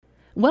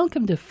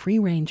Welcome to Free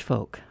Range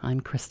Folk.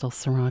 I'm Crystal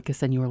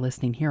Sarakas, and you are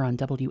listening here on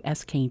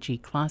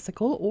WSKG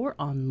Classical or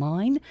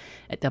online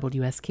at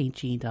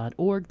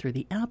WSKG.org through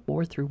the app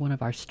or through one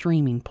of our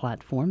streaming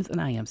platforms. And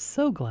I am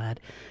so glad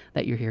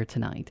that you're here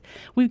tonight.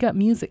 We've got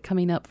music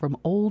coming up from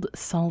Old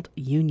Salt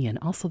Union,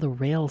 also the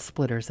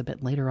Railsplitters a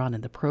bit later on in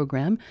the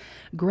program,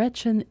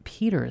 Gretchen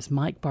Peters,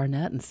 Mike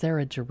Barnett and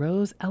Sarah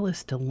Jarosz,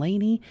 Ellis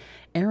Delayney,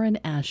 Aaron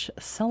Ash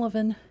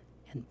Sullivan,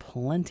 and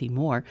plenty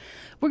more.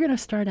 We're going to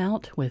start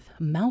out with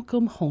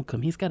Malcolm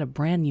Holcombe. He's got a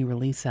brand new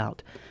release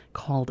out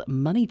called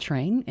Money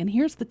Train, and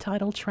here's the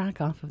title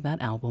track off of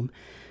that album.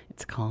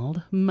 It's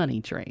called Money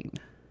Train.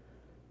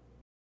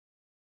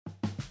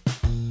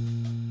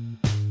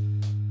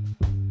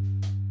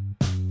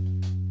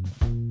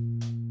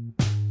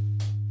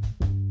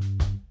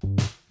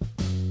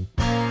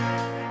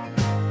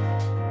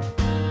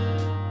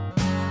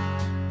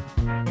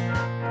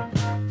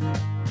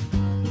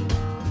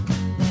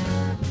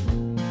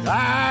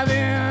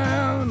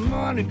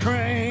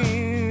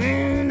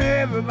 Train,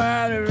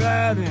 everybody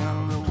riding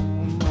on the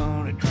old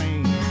money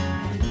train.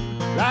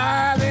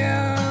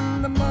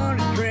 Riding the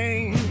money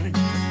train,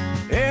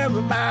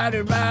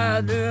 everybody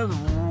riding the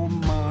old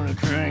money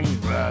train.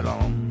 Right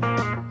on.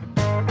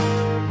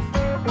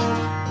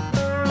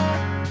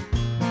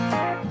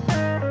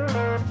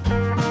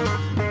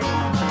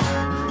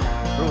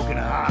 Broken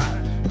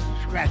heart,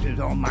 scratches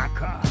on my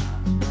car.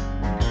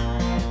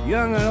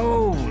 Young and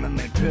old, let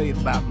me tell you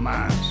about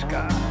my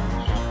scars.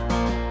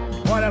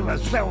 Whatever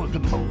sells the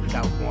most,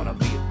 I want to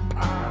be a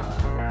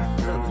part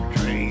of the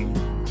train.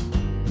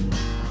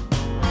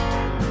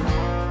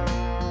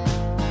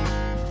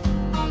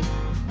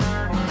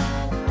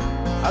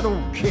 I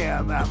don't care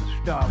about the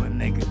starving,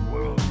 naked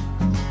world.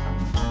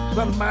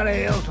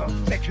 Somebody else will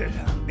fix it,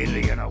 I'm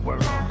busy in a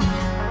world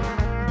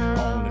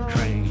on the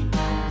train.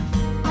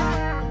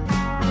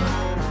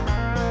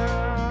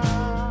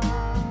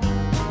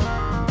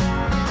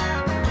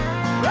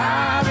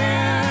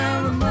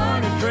 Riding the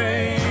money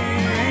train.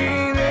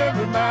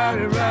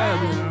 Everybody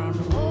riding on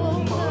the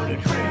old money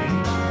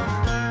train.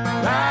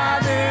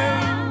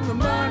 Riding the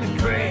money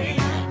train.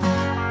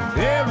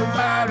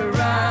 Everybody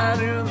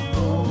riding the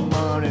old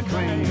money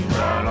train.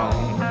 Right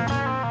on.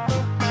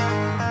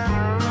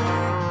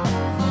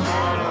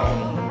 Right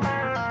on.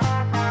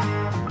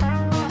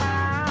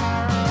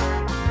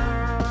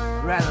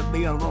 Rather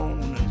be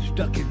alone and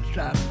stuck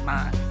inside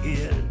my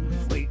head,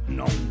 waiting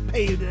on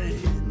payday,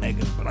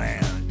 making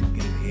plans to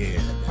get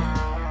ahead.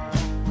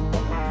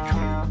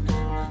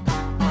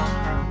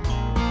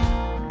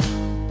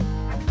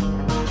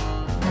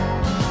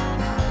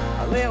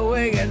 Lay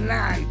awake at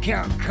night,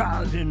 count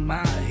cards in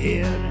my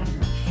head, and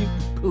shoot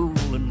the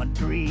pool in my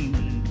dreams,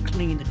 and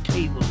clean the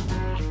table,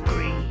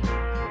 scream,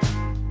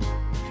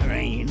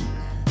 train.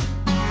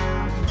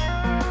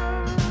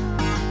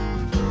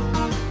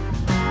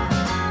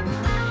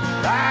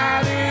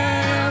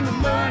 Riding the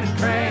money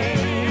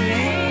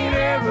train,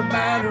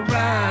 everybody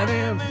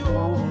riding the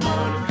old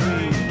money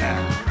train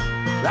now.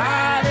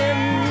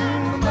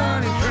 Riding the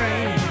money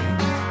train,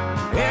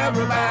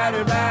 everybody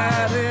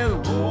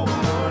riding the old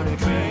money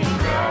train.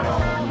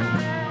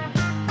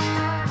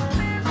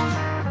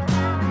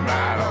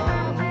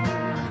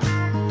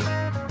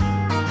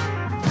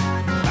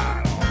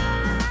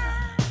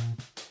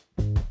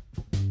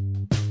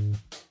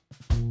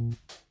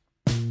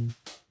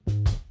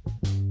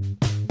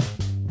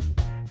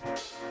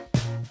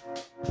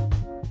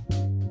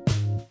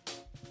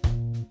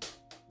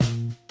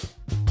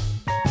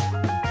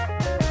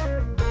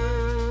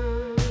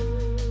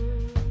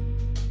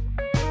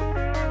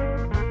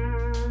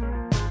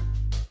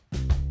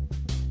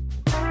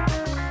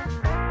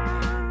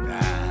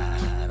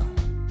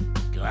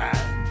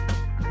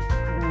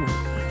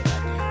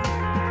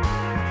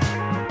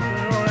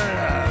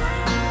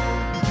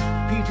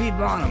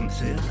 Bonham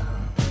said,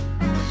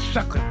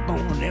 sucker's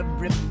born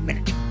every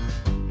minute,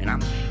 and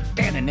I'm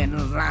standing in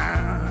the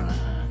line.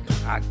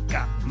 I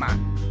got my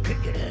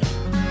ticket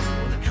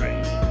for the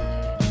train.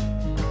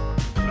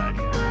 Right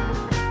here.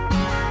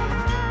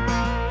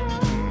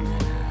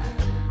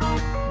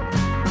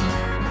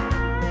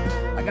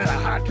 I got a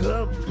hot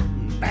tub,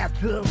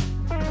 bathtub,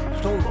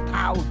 solar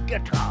powered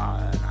guitar,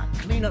 and I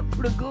clean up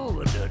pretty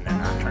good, and then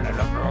I turn it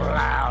up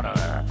louder.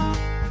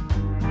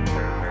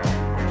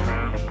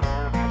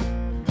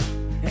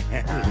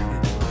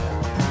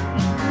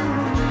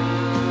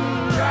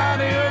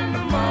 Riding the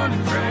money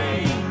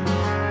train,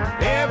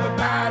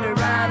 everybody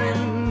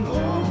riding the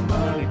old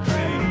money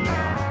train.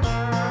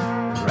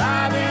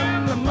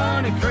 Riding the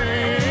money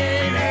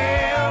train,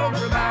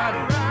 everybody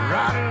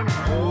riding the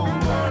old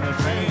money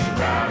train.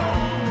 Right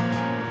on,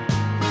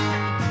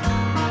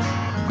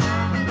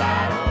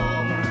 right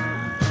on,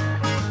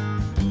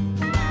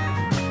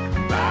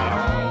 right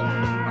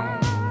on.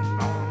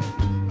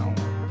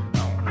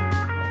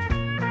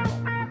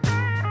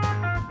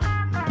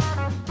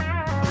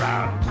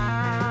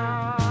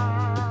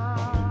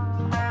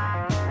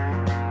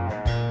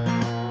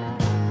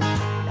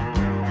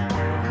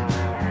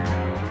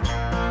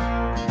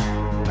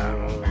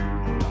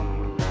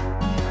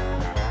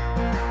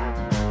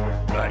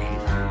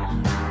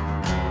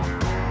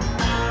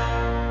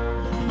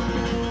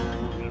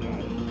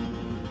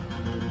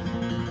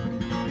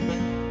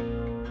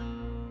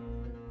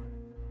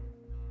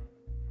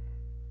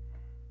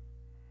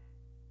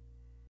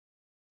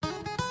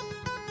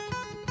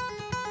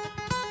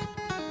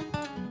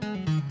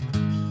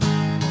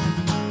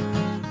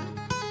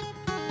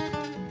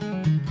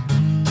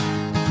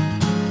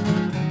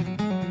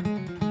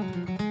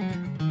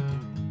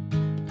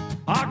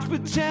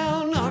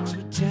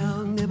 Oxford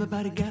town,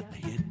 everybody got their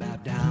head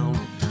bowed down.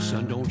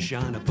 Sun don't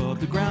shine above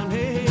the ground.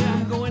 Hey,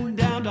 I'm going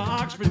down to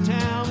Oxford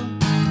town.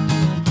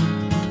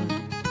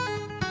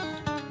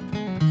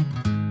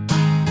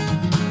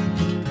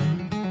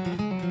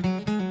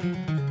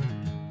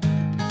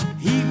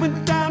 He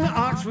went down to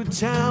Oxford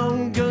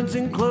town, guns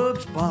and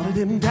clubs followed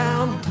him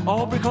down,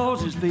 all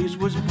because his face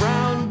was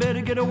brown.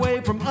 Better get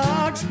away from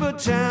Oxford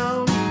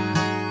town.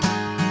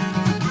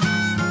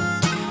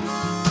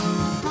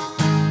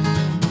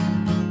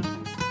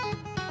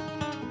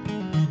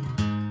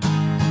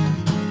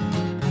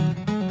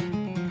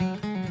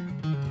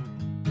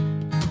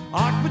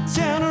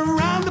 Town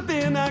around the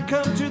bend, I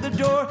come to the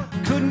door,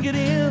 couldn't get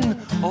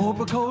in, all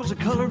because the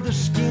color of the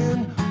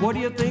skin. What do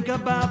you think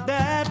about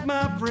that,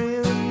 my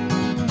friend?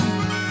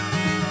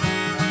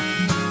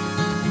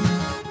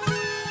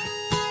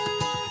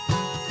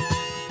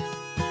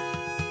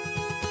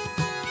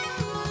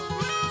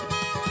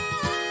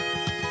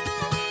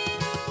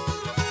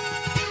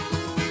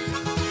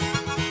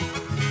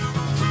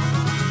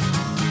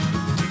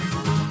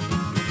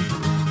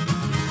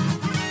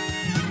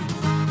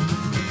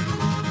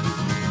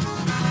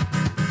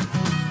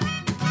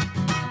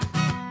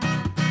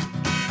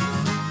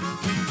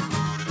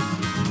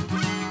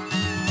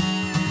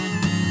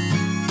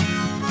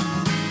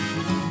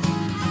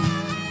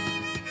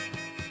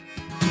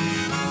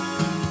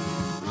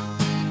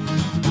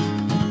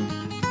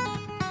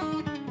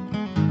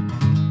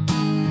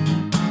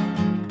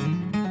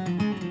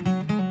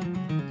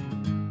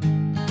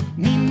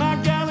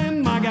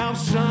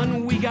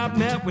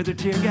 Met with a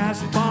tear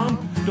gas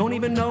bomb. Don't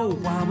even know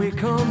why we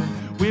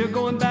come. We're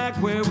going back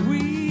where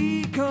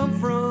we come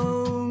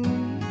from.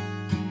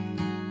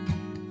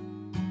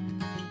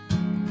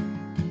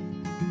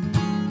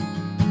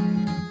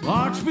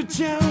 Oxford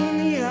town in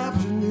the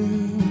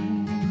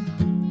afternoon.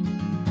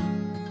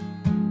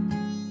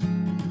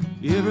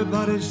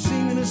 Everybody's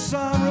singing a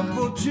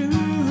sorrowful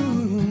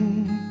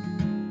tune.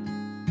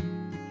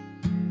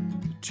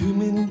 2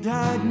 men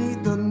died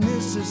 'neath the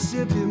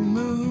Mississippi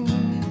moon.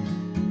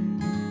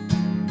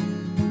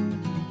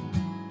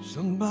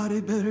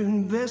 Somebody better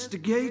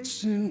investigate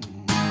soon.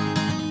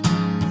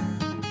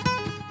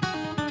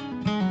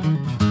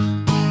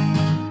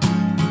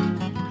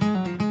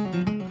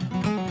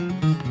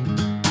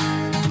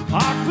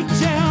 Oxford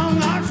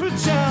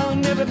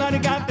town, everybody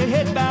got their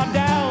head bowed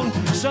down.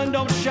 Sun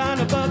don't shine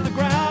above the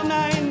ground.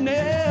 I ain't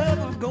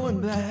never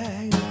going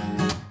back.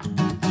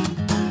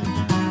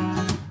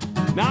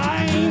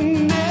 I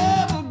ain't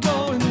never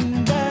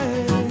going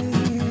back.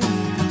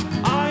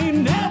 I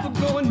ain't never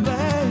going back.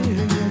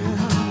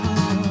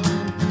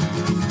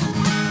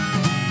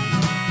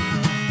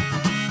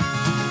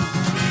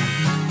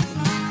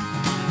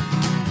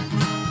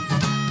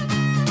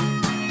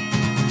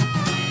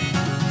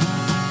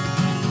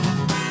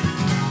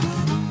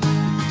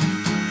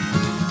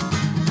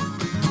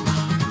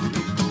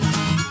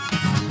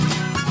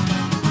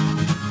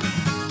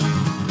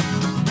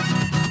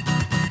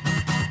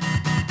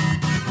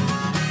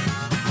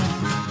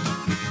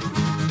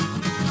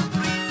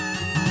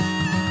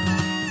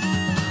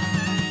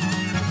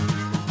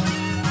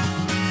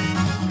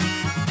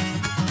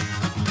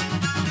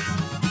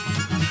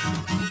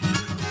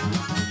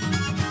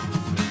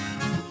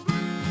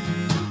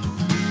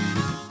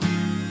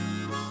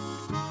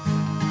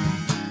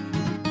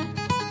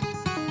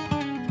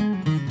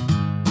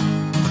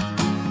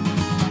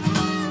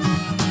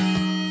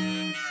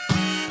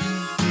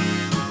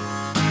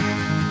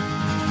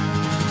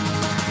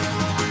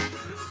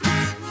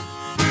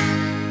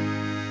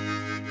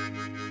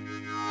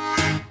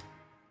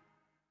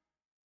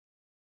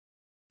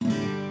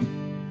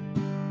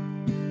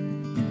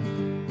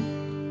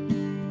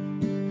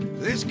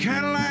 This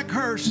Cadillac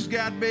hearse has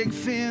got big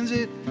fins,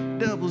 it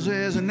doubles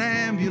as an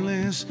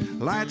ambulance.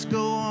 Lights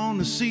go on,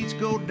 the seats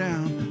go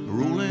down,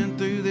 rolling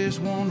through this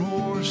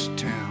one-horse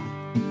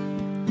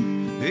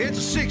town. It's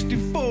a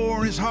 64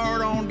 and it's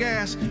hard on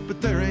gas,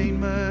 but there ain't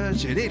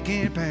much that it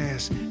can't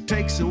pass.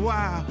 Takes a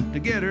while to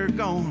get her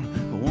going,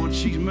 but once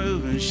she's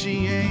moving,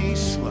 she ain't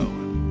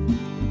slowing.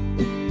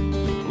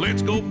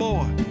 Let's go,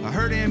 boy, I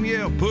heard him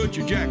yell, put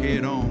your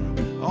jacket on.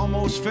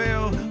 Almost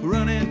fell,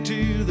 running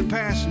to the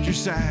passenger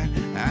side.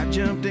 I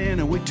jumped in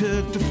and we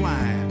took to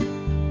flying.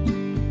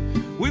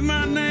 With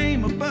my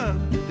name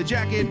above the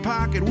jacket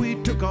pocket, we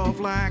took off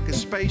like a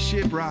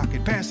spaceship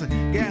rocket. Past the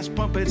gas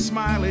pump at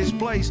Smiley's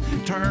place,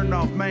 turned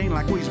off Main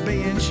like we was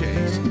being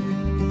chased.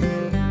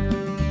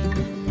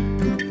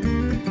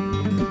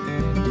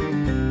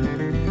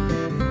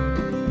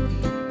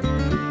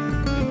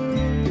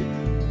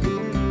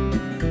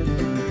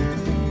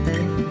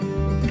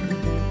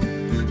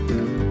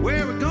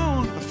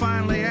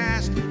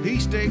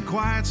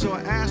 Quiet, so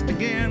I asked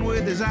again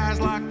with his eyes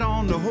locked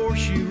on the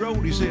Horseshoe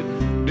Road. He said,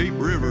 Deep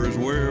River is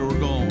where we're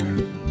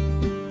going.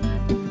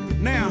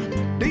 Now,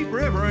 Deep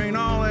River ain't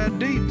all that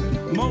deep.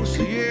 Most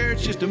of the year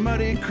it's just a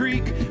muddy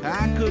creek.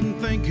 I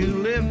couldn't think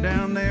who lived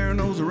down there in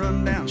those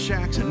rundown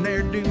shacks and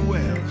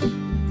ne'er-do-wells.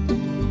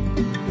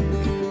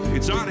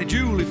 It's Auntie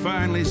Julie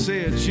finally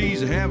said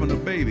she's having a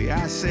baby.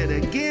 I said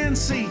again,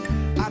 see,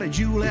 Auntie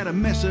Julie had a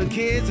mess of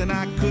kids, and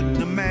I couldn't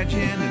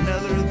imagine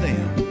another of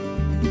them.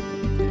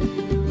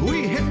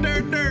 We hit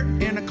dirt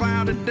in a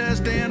cloud of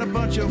dust, and a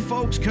bunch of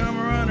folks come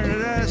running at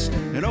us.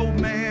 An old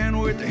man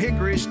with a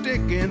hickory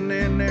stick, and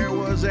then there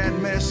was that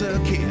mess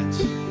of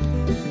kids.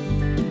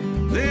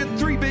 Then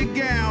 3 big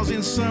gals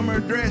in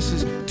summer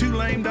dresses, 2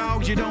 lame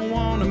dogs you don't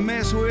want to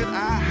mess with.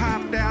 I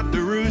hopped out,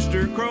 the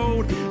rooster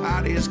crowed,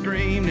 I just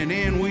screamed, and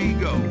in we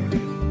go.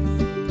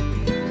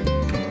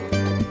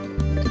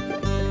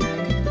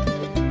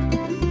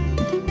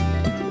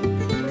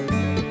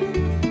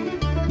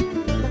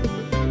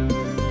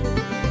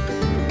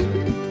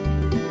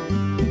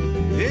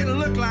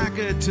 Like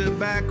a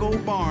tobacco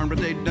barn, but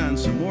they'd done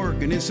some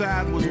work, and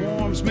inside was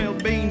warm,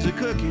 smelled beans a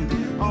cooking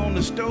on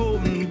the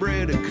stove and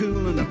bread a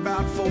cooling,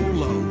 about 4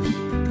 loaves.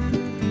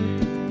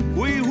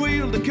 We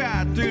wheeled the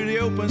kite through the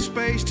open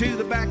space to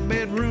the back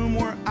bedroom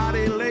where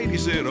Auntie Lady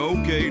said,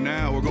 okay,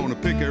 now we're gonna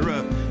pick her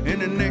up.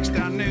 And the next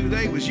I knew,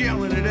 they was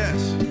yelling at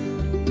us.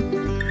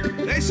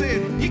 They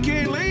said, you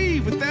can't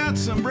leave without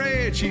some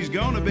bread. She's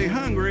gonna be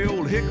hungry.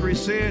 Old Hickory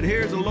said,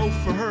 here's a loaf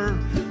for her,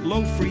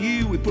 loaf for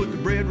you. We put the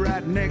bread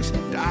right next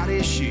to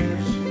Audie's shoes.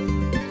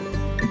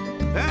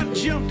 I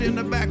jumped in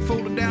the back,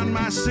 folded down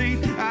my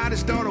seat. Audie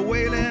started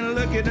wailing,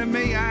 looking at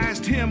me. I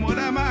asked him, what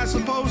am I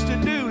supposed to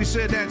do? He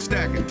said, that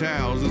stack of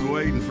towels is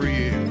waiting for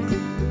you.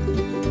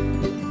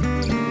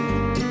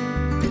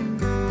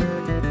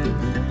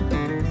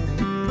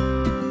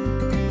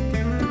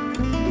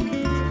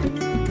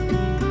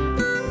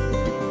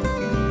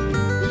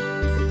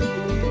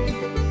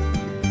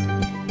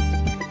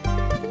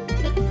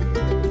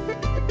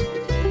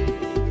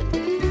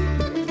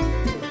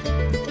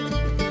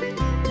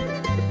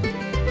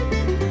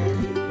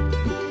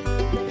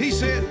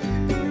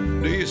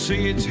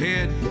 See its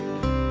head?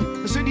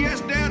 I said,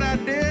 yes, Dad, I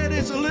did.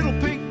 It's a little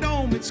pink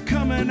dome, it's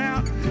coming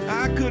out.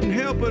 I couldn't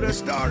help it, I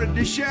started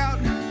to shout,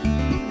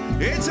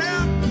 it's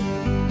out.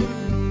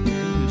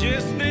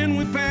 Just then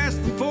we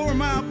passed the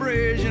 4-mile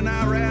bridge, and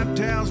I wrapped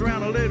towels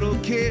around a little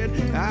kid.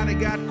 Auntie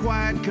got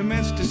quiet,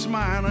 commenced to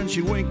smile, and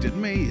she winked at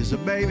me as the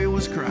baby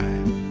was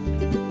crying.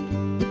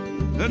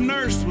 The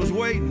nurse was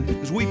waiting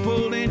as we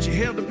pulled in. She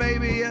held the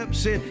baby up,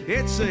 said,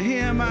 it's a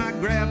him. I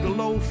grabbed a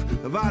loaf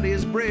of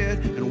Audie's bread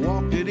and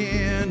walked it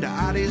into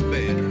Audie's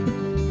bed.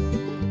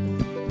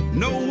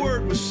 No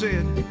word was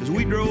said as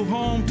we drove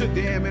home, took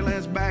the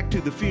ambulance back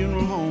to the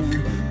funeral home,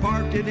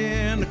 parked it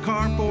in the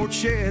carport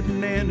shed,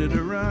 and ended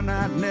a run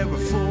I'd never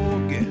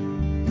forget.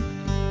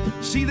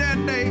 See, that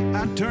day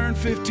I turned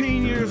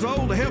 15 years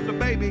old to help the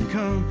baby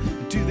come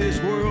to this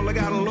world. I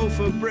got a loaf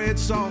of bread,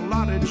 saw a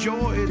lot of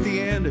joy at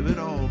the end of it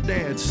all.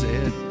 Dad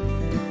said,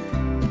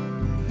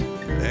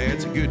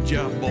 that's a good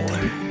job, boy.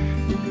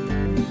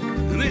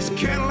 And this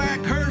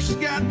Cadillac hearse has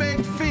got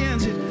big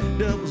fins. It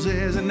doubles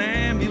as an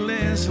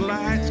ambulance.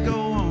 Lights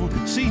go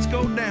on, seats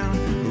go down,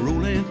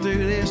 rolling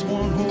through this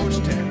 1-horse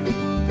town.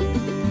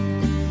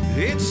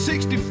 It's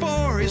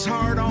 64, it's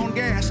hard on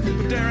gas,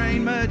 but there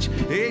ain't much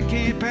it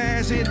can't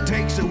pass. It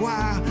takes a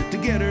while to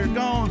get her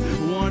gone.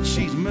 Once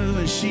she's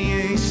moving, she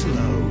ain't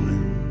slowing.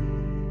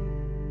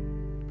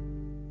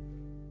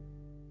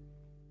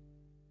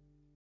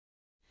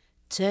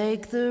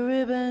 Take the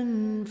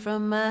ribbon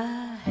from my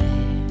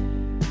hair,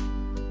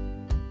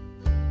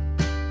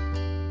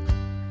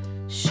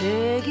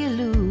 shake it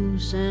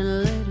loose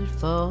and let it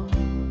fall.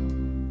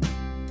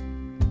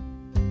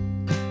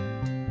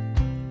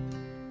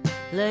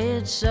 Lay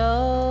it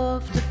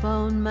soft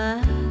upon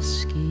my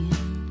skin,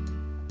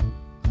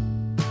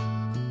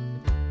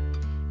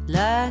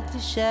 like the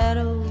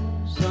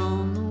shadows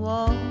on the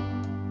wall.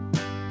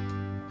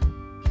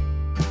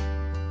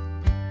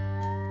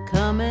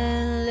 Come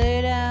and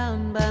lay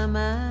down by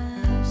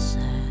my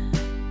side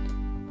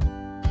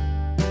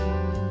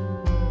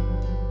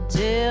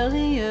till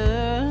the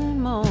early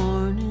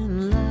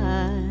morning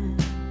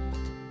light.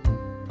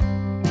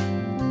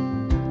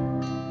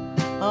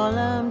 All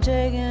I'm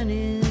taking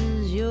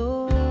is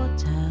your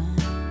time.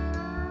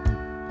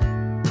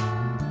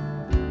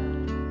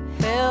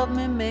 Help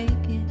me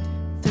make it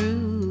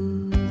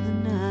through the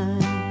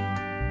night.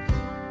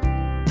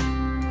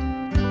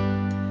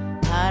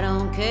 I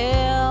don't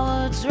care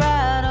what's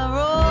right or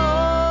wrong.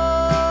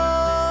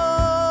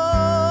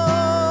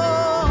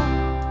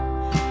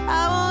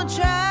 I will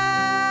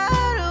try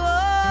to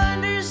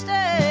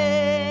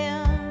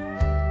understand.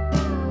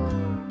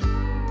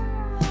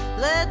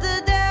 Let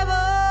the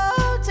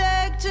devil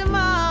take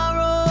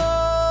tomorrow,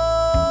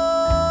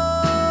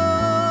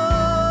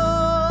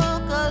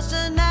 'cause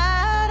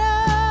tonight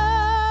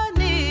I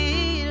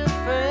need a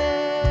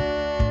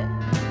friend.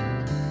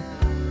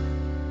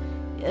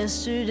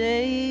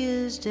 Yesterday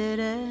is dead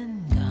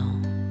and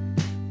gone,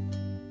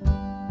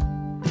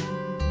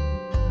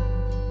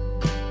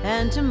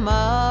 and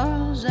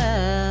tomorrow's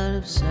out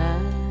of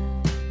sight,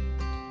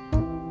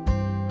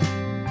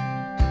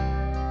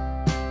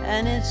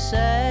 and it's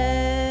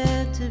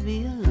sad to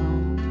be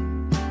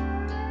alone.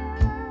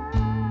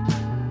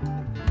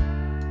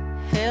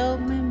 Help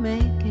me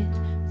make it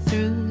through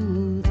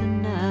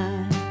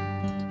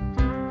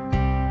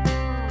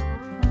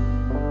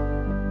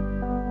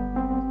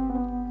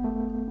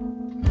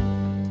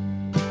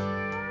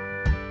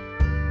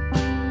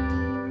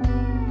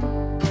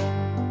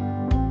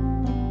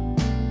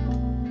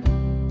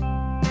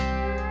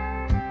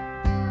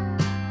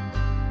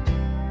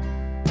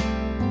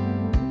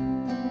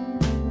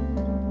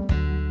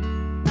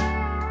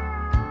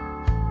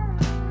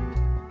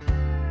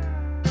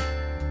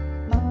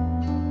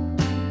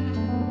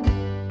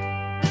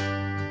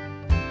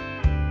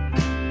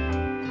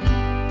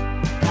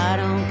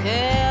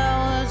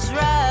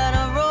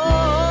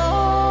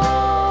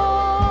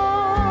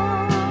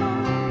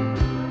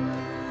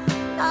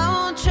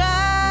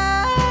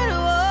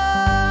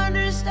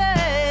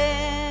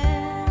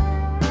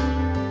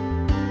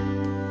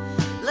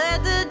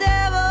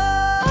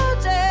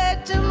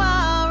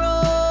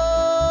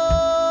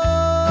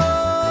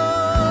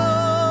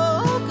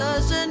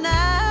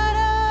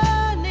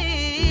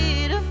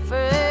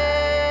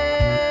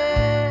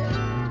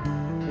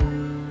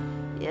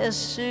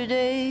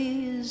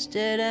yesterday is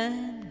dead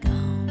and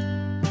gone,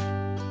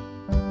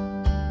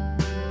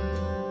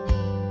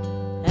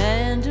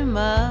 and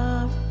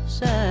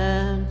tomorrow's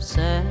I'm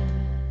sad,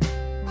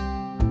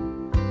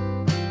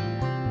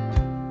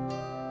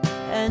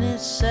 and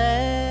it's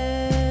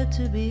sad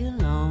to be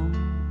alone.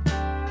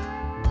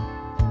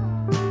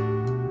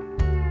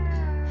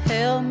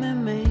 Help me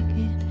make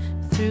it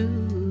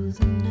through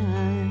the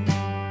night,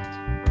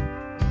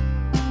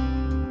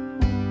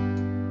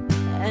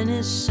 and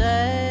it's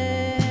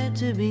sad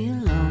to be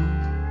alone.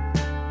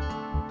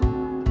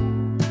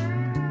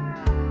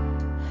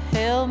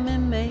 Help me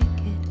make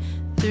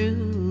it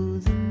through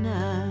the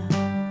night.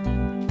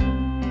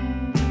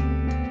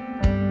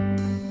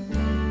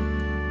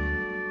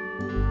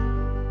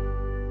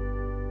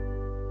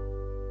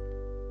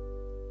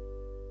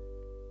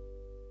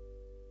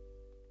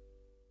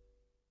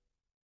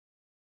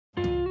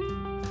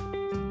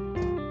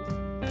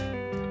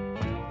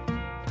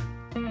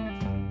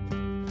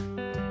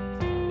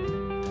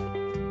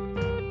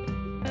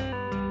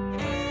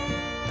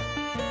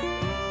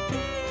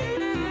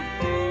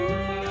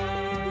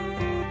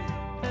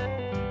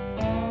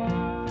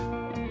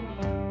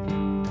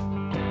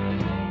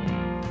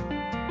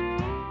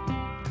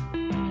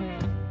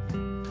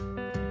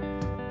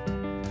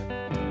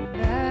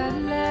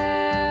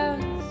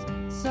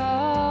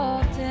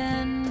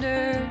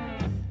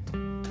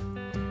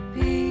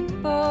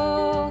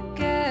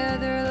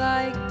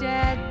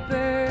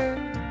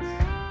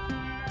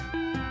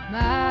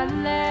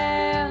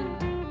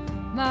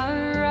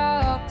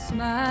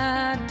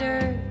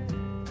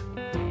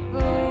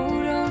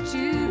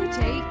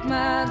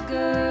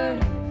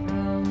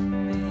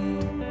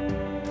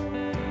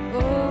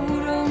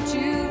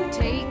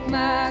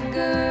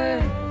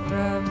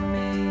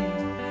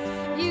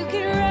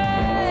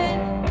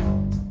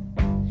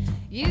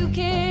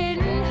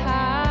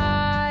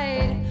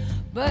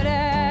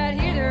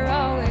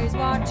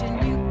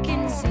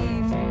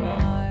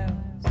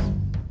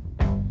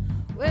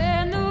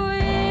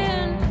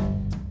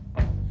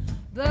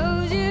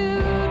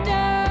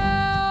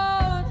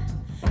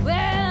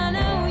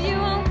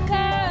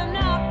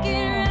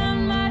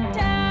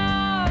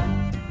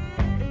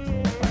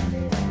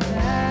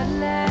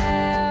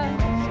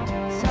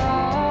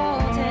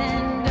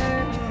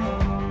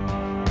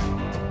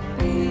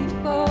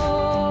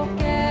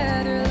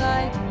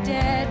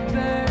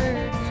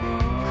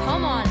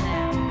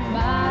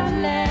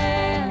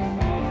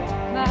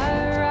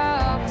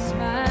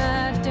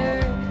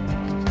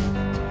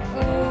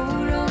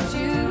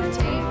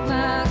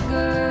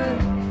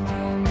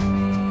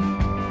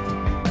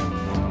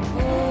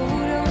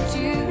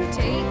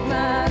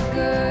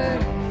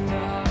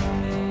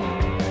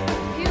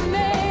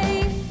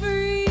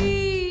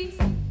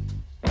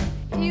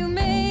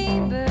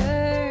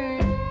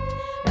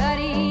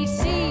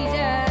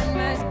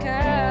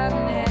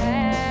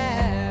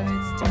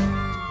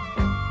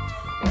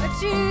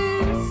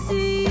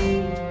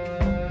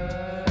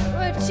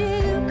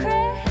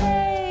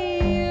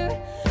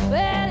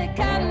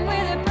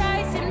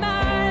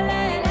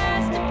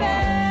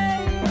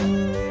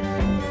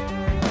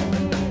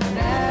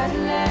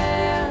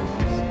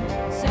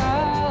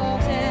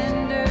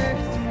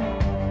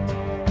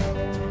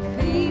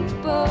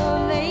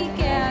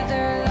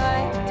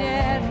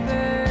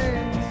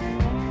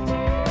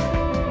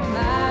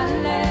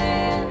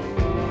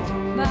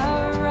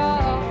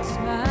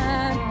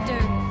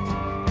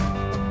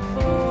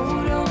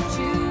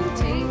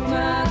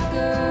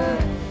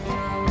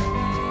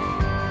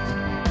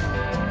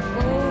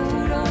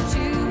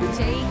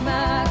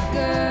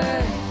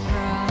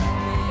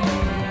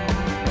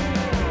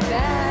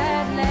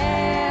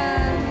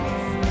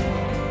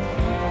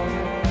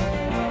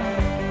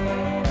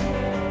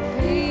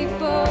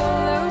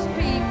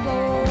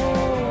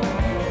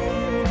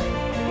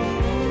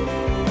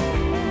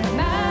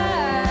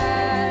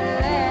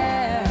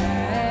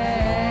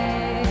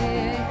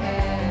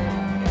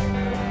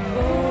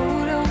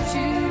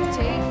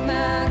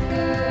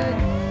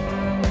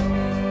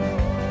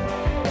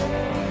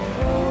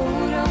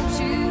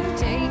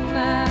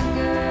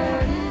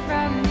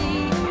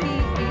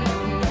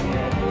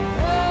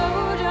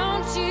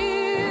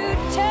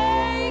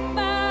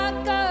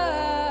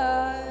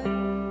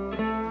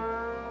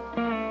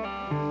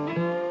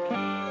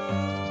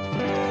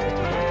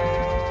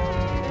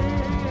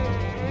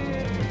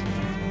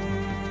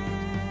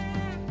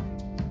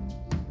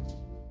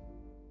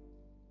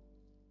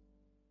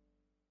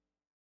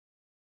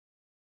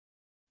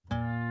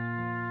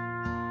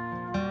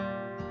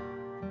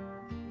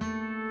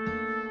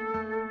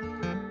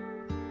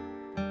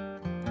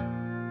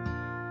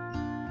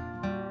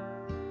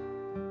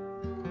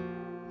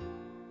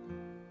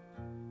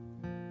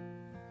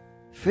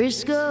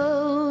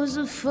 Frisco's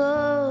a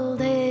full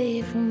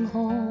day from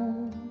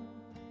home.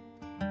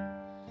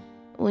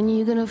 When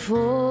you can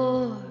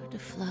afford to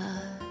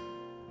fly,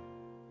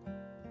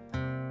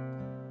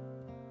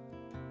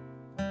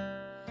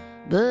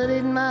 but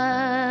it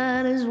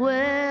might as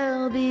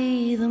well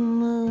be the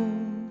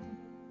moon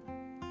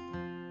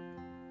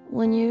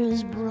when you're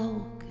as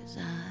broke as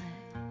I.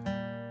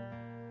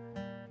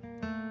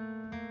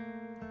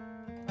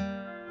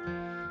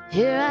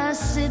 Here I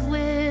sit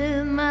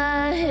with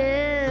my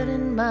head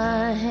in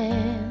my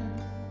hand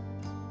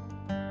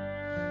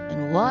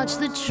and watch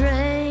the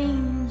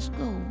trains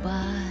go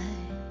by.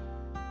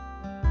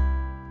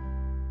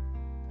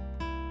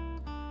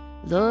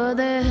 Lord,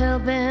 their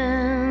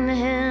helping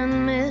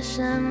hand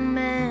mission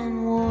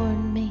man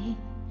warned me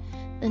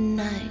the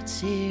nights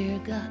here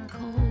got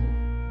cold.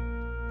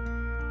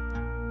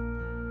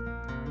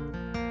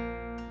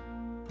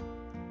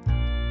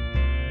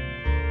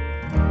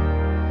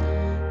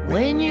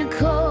 When you're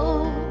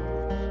cold,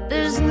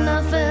 there's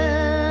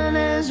nothing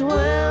as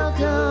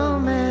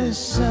welcome as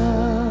sunshine.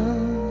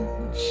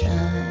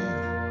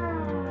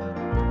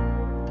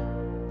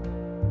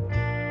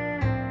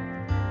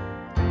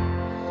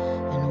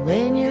 And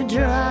when you're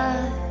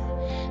dry,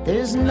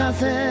 there's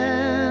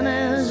nothing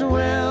as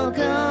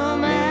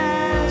welcome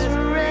as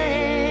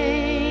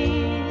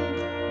rain.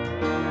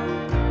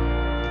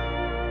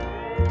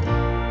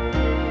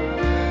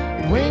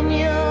 When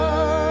you're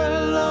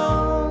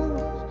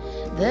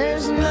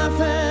there's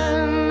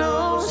nothing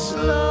no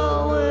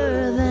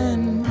slower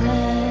than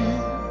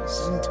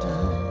passing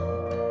time.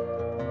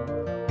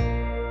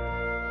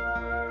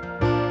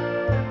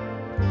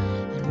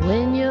 And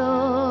when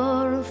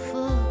you're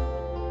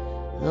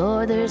afoot,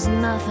 Lord, there's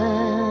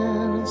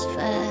nothing as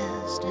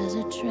fast as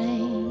a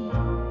train.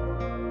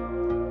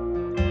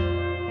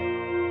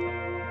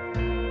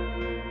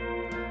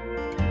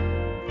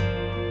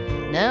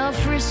 Now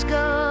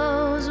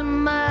Frisco's a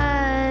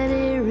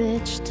mighty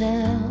rich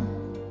town,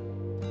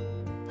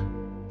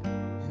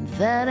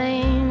 that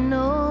ain't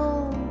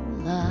no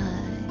lie.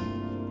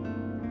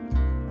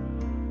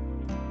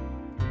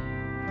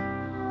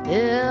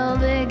 Yeah,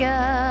 they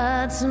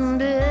got some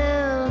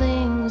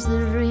buildings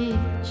that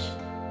reach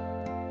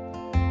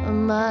a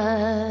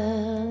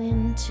mile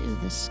into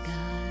the sky.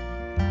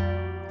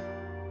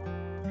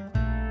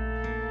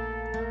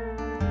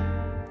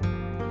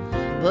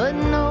 But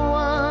no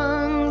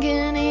one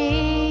can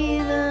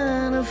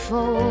even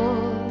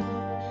afford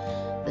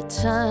the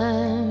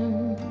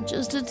time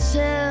just to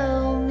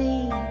tell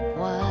me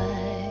why.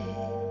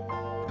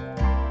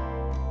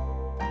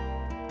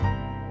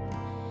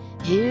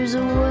 Here's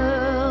a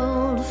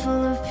world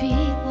full of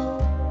people,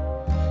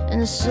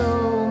 and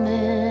so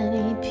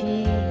many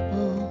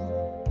people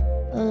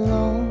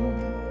alone.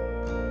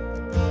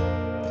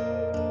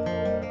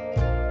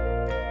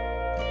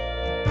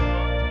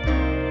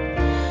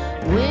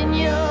 When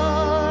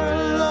you're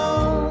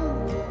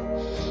alone,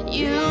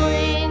 you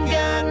ain't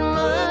got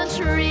much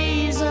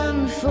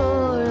reason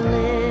for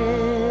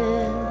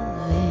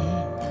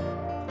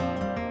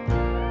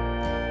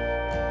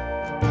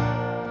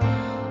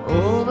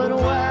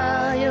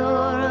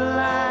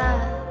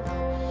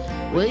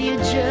well, you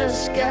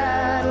just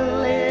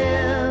gotta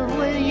live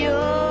with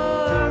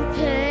your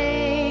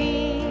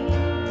pain.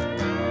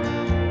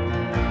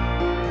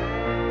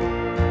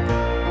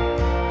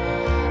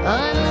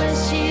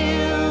 Unless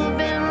you've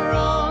been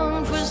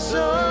wrong for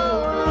so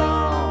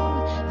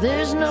long,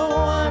 there's no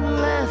one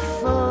left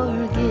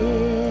forgiving.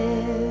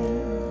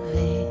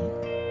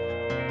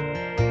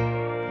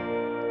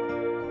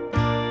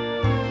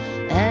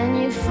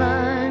 And you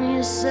find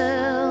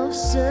yourself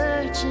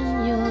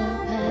searching your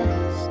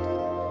past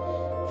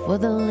for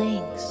the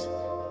links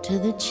to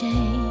the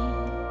chain.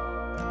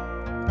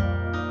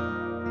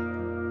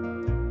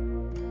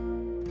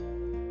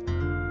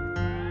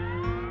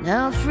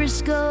 Now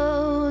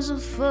Frisco's a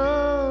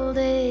full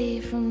day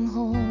from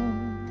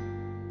home,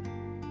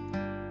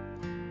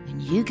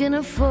 and you can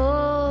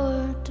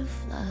afford to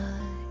fly.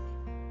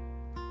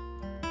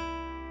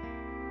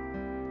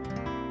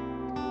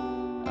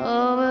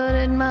 Oh, but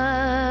it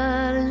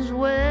might as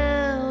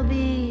well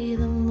be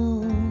the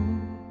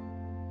moon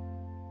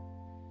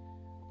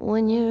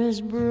when you're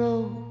as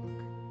broke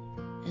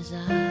as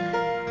I.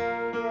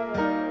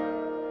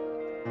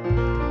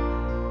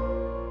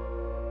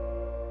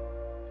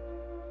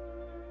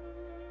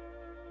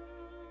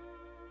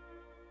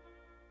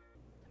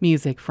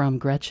 Music from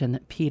Gretchen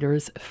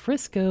Peters'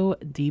 Frisco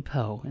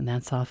Depot, and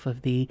that's off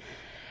of the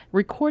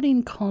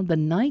recording called The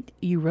Night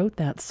You Wrote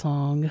That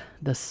Song,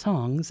 The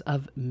Songs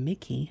of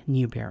Mickey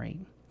Newberry.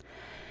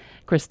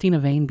 Christina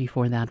Vane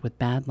before that with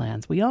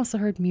Badlands. We also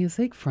heard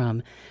music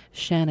from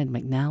Shannon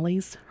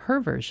McNally's, her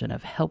version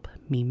of Help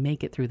Me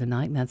Make It Through the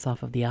Night, and that's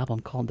off of the album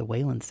called The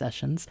Wayland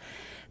Sessions.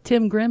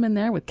 Tim Grimm in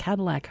there with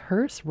Cadillac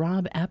Hearse,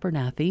 Rob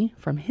Abernathy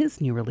from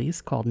his new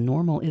release called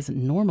Normal Isn't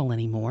Normal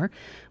Anymore.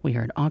 We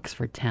heard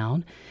Oxford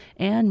Town,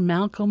 and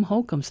Malcolm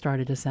Holcombe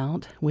started us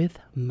out with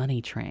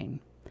Money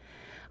Train.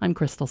 I'm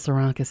Crystal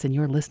Sarakas, and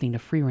you're listening to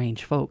Free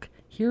Range Folk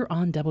here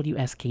on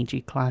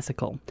WSKG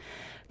Classical.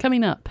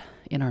 Coming up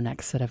in our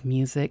next set of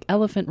music,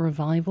 Elephant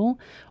Revival,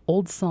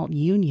 Old Salt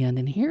Union,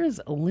 and here's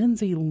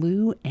Lindsay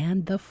Lou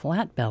and the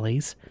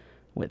Flatbellies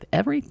with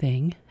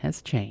Everything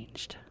Has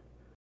Changed.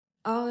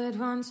 All at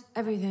once,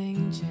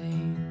 everything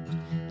changed.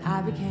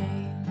 I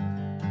became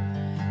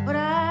what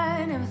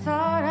I never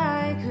thought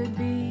I could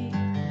be.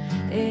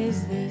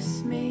 Is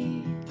this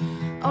me,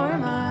 or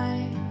am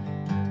I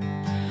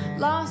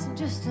lost and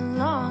just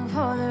along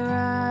for the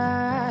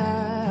ride?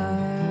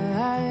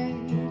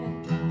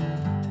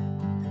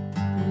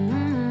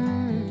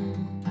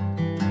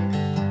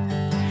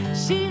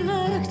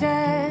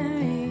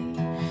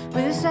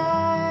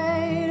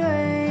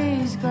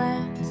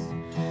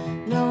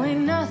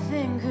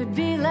 nothing could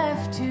be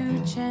left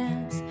to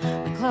chance.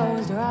 We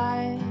closed our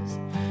eyes,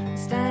 and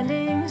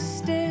standing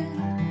still,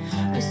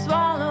 we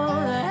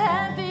swallowed the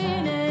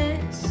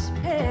happiness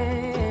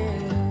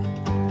pill.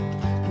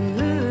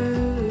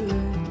 Ooh.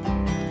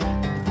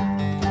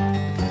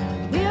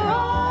 We're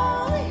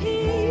all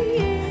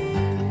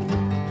here,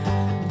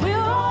 we're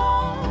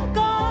all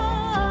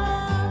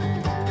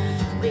gone.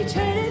 We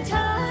traded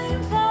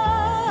time for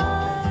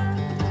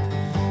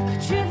a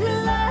trip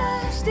that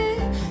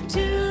lasted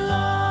too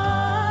long.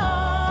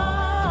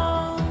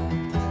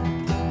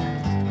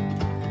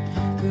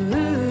 Ooh.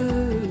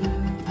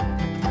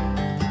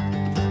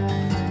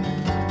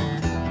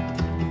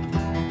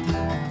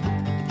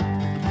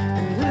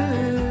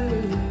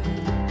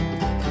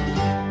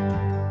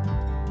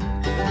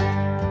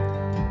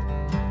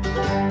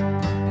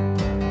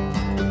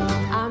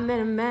 I met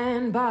a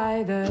man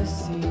by the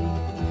sea.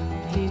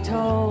 He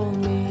told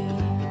me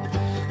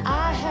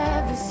I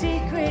have the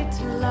secret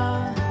to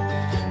love.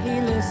 He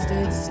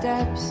listed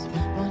steps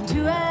 1,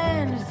 2,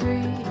 and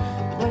 3.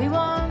 What he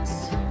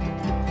wants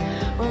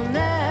will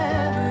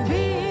never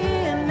be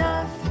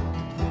enough.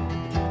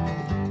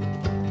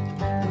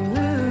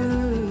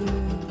 Ooh.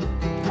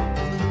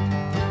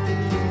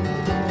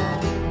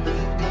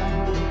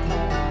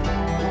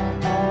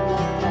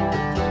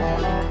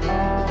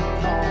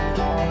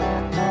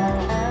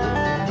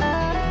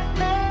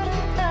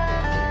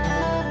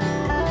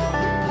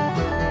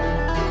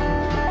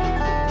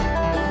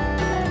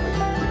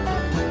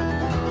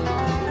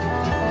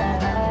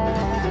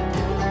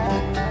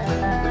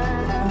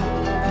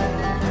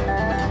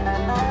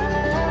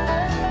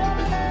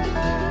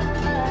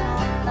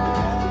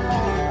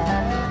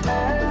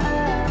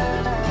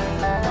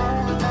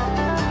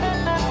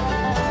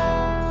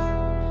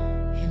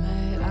 He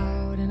let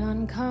out an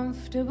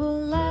uncomfortable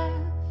laugh,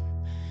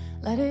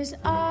 let his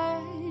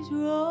eyes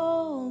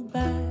roll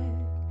back.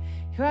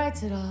 He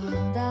writes it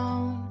all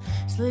down,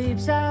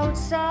 sleeps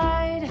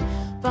outside,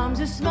 bums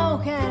a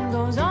smoke and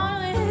goes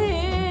on with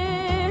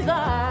his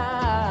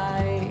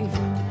life.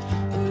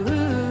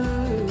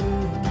 Ooh.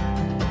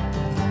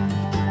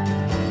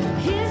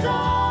 He's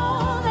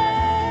all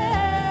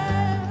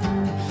there,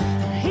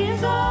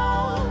 he's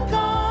all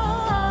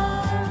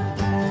gone.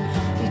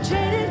 He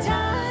traded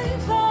time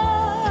for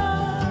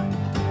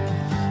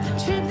a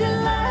trip that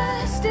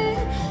lasted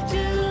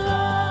too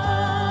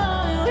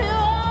long. We're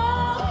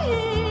all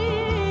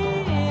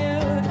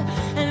here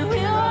and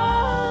we're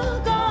all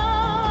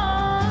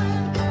gone.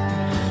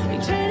 We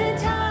traded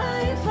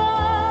time for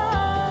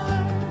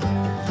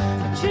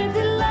a trip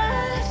that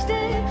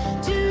lasted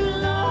too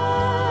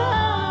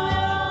long.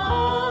 We're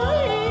all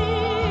here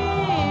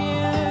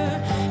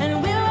and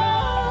we're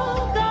all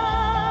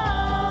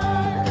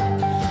gone.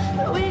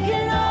 But we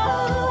can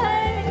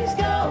always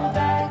go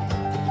back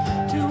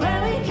to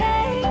where we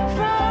came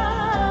from.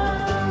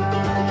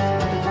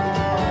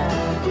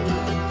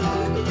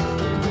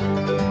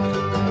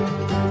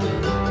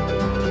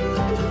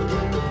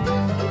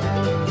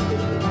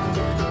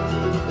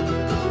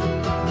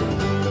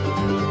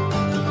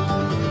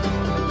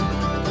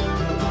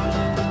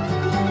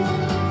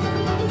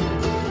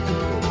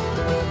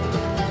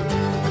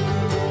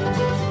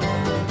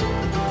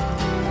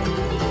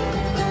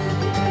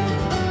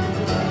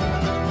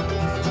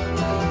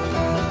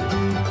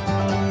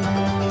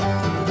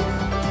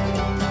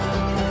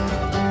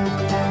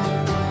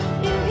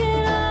 You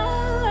can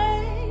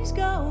always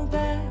go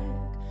back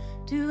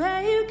to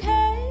where you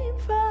came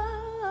from.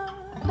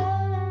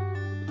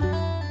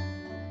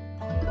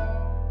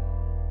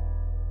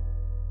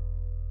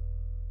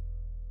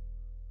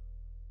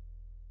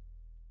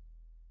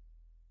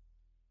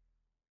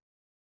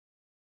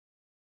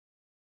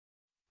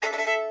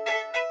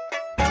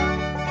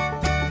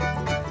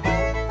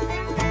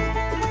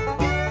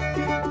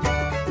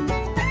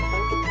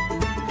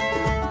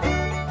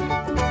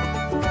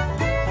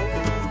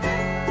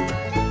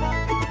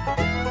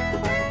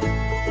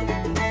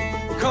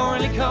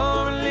 Corley,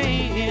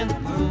 Corley in the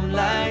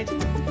moonlight,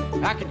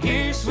 I can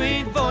hear your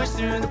sweet voice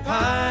through the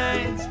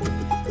pines.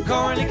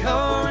 Corley,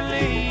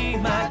 Corley,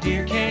 my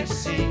dear, can't you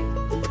see?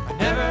 I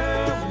never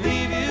will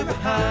leave you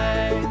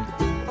behind.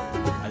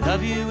 I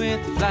love you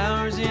with the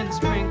flowers in the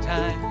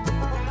springtime,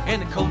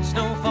 and the cold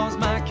snow falls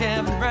my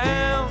cabin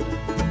round.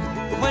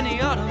 When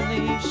the autumn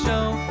leaves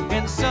show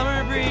and the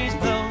summer breeze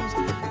blows,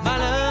 my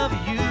love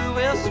of you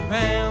will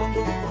surround.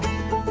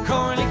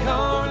 Corley,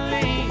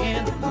 Corley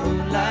in the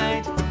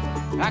moonlight,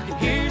 I can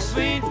hear your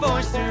sweet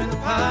voice through the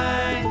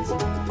pines.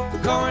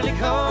 Corley,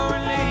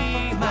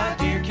 Corley, my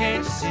dear,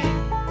 can't you see?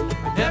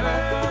 I never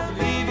will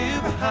leave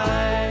you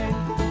behind.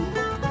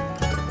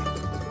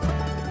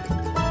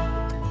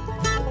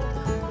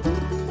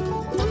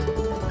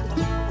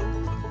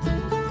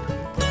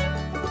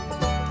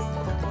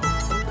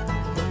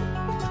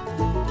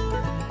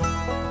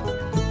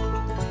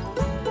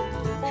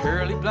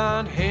 Curly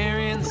blonde hair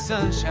in the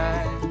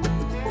sunshine,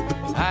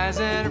 eyes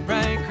that are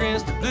bright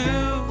crystal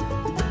blue.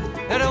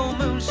 That old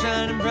moon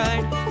shining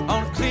bright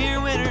on a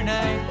clear winter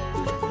night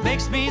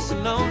makes me so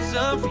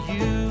lonesome for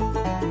you.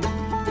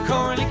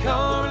 Corley,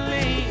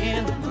 Corley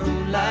in the moon.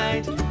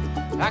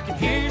 I can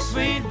hear your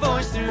sweet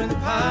voice through the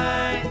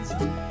pines.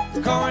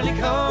 Coralie,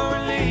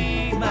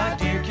 Coralie, my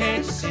dear,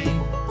 can't you see?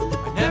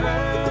 I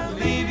never will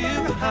leave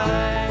you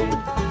behind.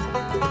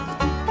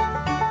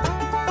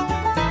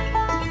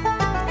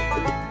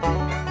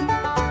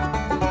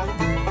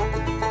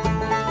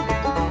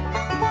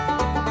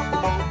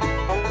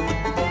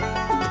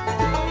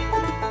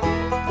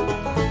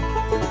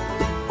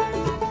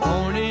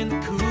 Born in the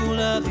cool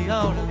of the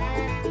autumn,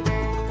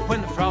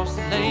 when the frost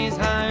lays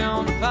high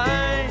on the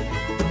vine,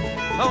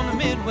 on the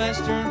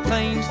Midwestern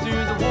plains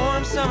through the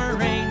warm summer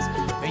rains,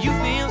 where you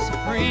feel so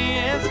free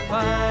and so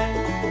fine.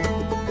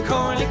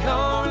 Coralie,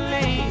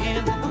 Coralie,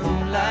 in the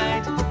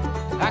moonlight,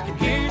 I can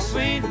hear your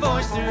sweet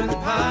voice through the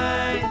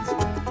pines.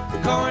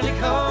 Coralie,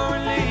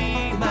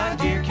 Coralie, my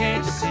dear,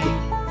 can't you see?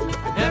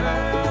 I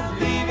never will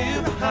leave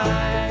you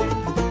behind.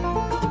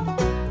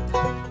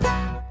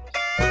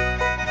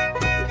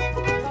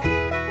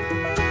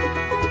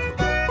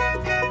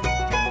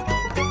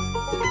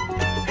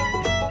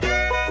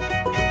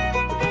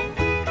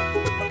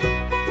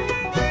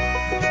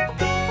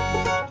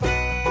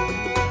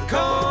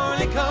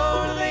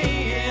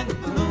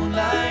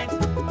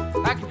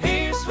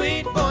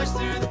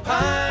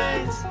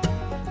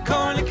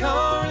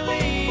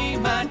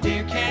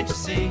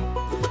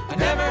 I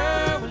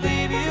never will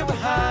leave you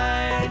behind.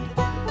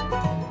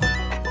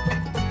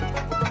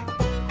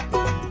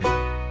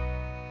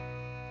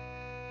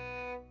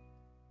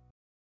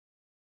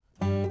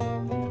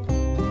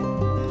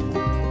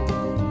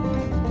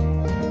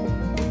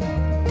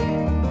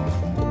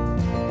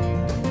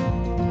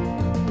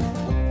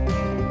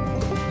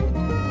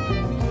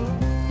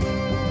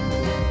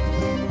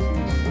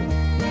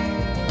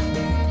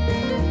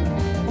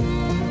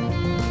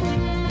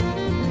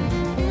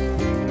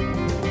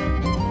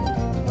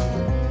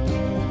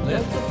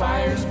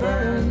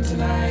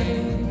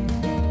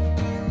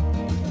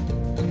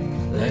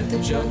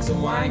 Jugs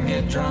of wine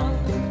get drunk.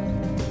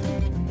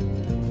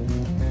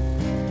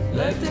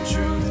 Let the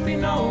truth be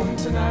known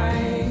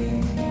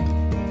tonight.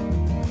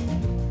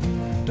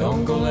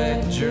 Don't go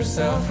let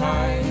yourself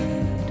hide.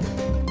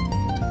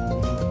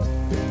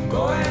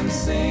 Go and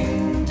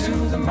sing to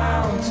the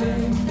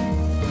mountain.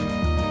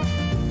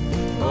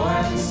 Go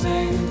and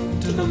sing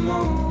to the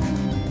moon.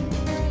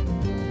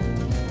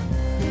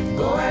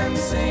 Go and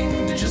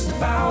sing to just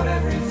about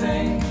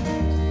everything,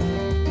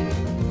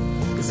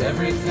 'cause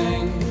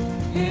everything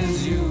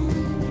is you.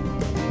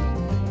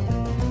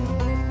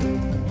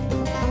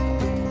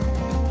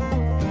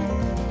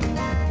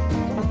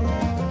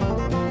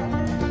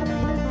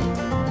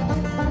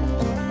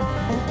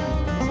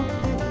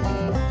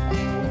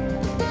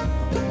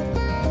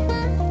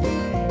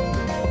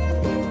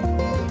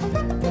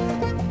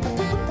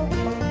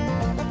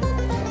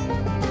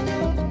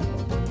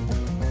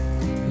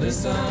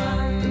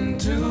 Listen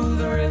to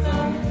the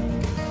rhythm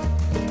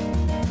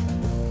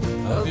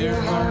of your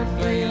heart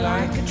play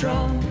like a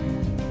drum.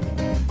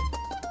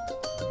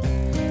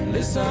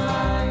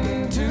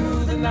 Listen to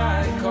the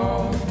night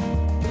call,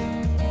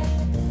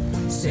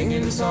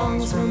 singing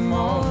songs from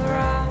all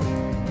around.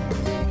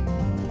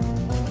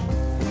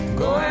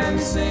 Go and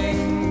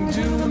sing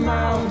to the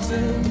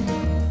mountain.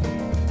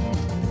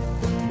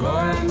 Go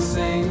and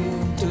sing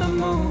to the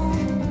moon.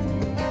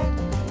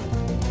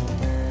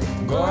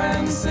 Go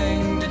and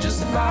sing to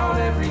just about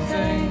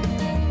everything,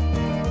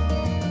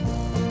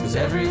 'cause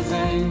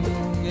everything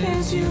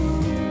is you.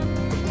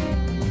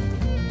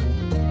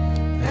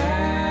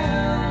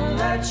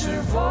 Let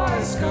your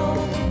voice go,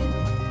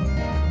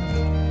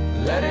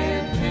 let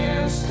it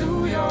pierce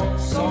through your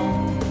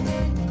soul.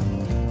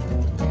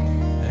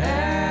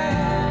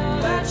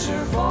 And let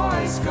your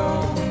voice go,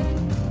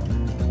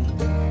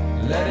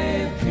 let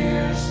it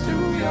pierce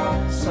through your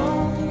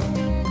soul.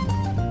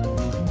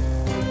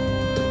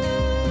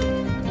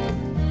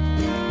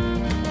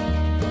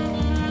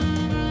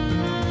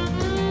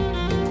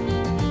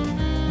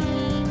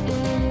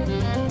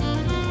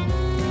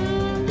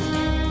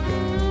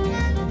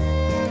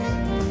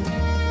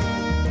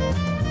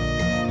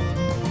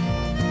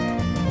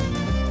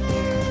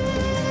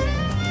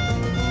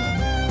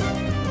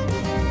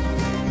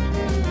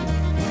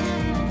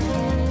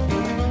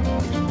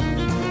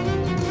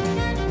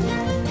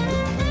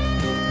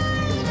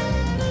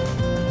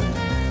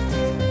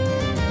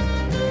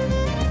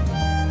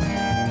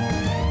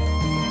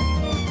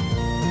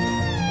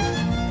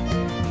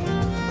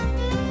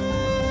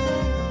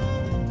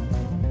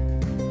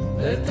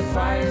 Let the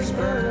fires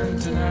burn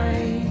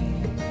tonight.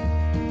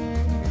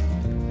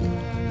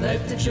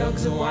 Let the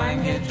jugs of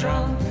wine get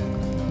drunk.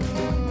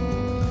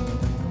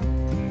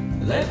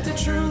 Let the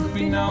truth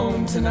be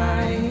known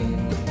tonight.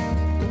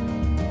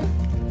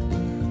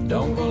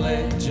 Don't go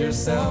let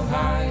yourself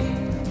hide.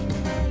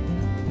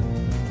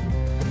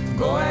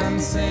 Go and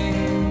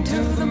sing to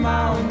the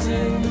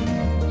mountain.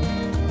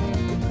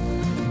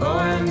 Go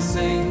and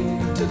sing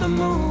to the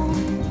moon.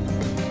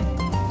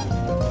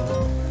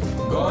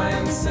 Go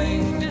and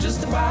sing to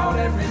just about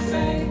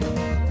everything,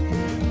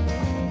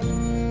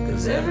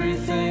 'cause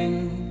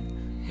everything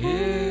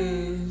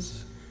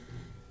is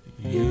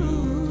you.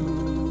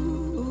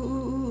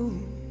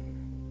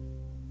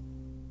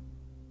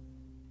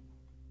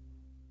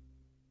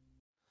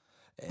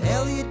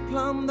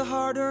 I'm the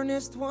hard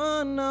earnest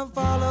one of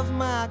all of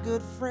my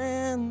good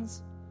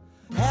friends.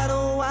 Had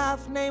a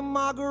wife named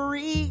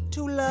Marguerite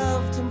who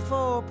loved him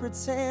for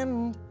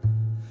pretend.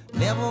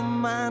 Never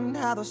mind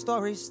how the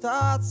story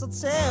starts, I'll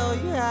tell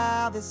you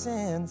how this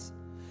ends.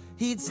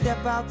 He'd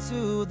step out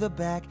to the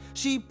back,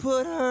 she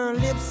put her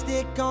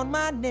lipstick on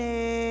my neck.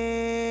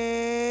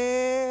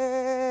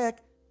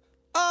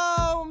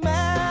 Oh,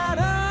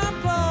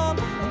 Madam Plum,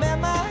 man,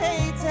 my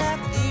hates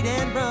have to eat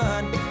and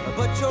run.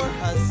 But your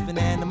husband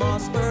and the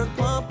Mossberg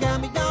pump got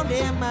me on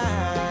their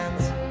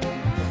minds.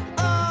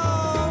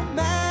 Oh,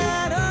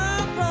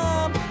 Madam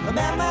Plum,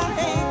 man, my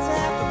hates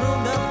have to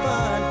ruin the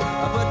fun.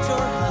 But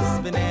your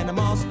husband and the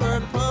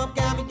Mossberg pump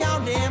got me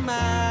on their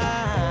minds.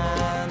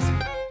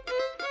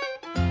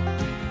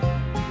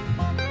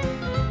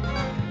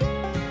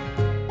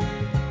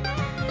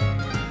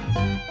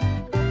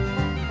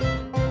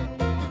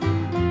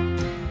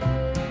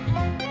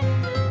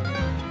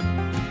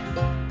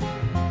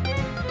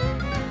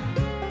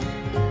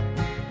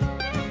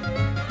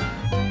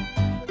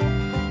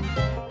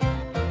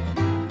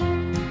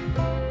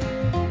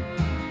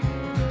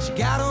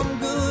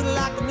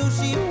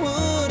 She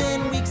would,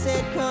 and weeks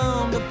had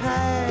come to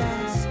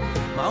pass.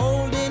 My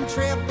old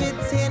intrepid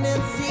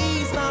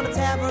tendencies found a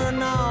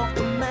tavern off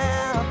the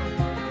map.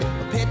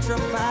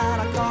 Petrified,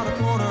 I caught a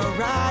corner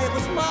rye. It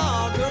was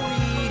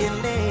Marguerite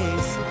and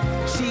lace.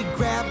 She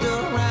grabbed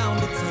around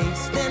to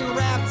taste, then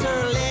wrapped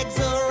her legs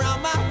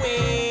around my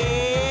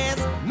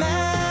waist.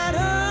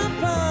 Madam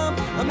Plum,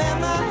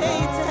 man, I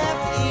hate to have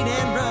to eat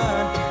and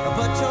run,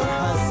 but your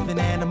husband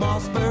and the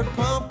Mossberg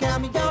pump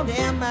got me on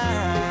their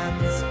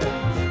minds.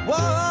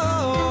 Whoa.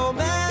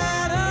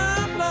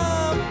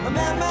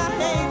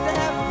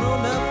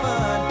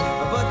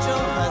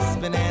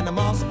 And the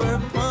Mossberg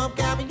pump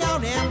got me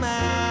on their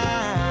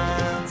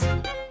minds.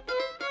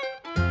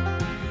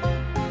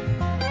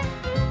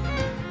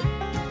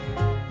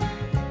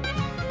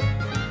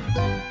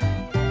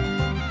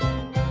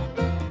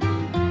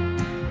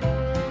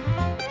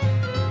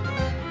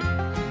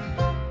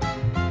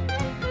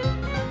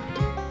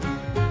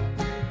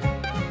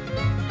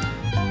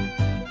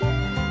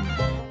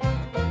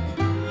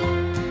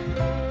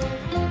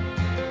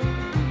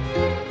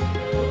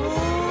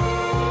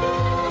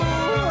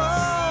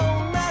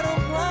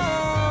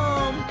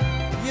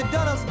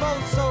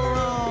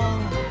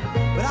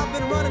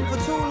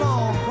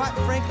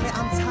 Frankly,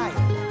 I'm tired.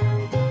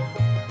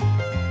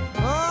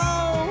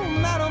 Oh,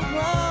 Madam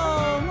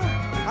Plum,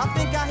 I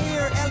think I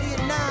hear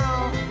Elliot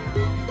now.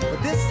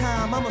 But this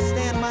time I'ma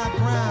stand my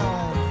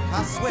ground,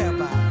 I swear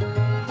by it.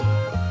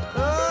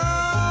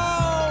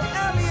 Oh,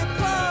 Elliot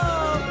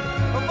Plum,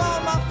 of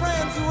all my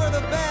friends you were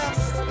the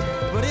best.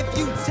 But if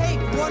you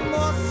take one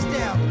more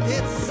step,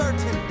 it's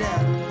certain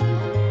death.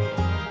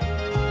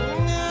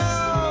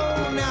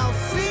 No, now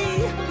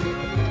see,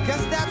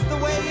 guess that's the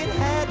way it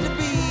had to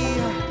be.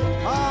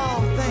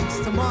 Oh, thanks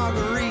to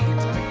Marguerite.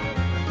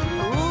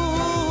 Ooh,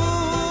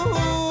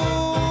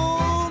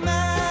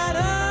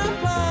 Madam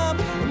Plum,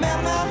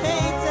 man, I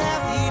hate to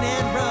have to eat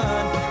and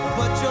run,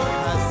 but your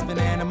husband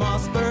and the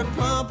Mossberg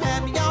pump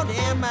had me on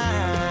their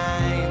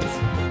minds.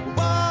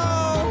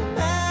 Whoa,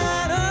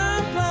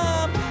 Madam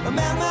Plum,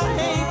 man, I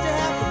hate to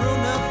have to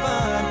ruin the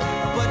fun,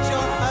 but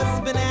your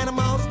husband and the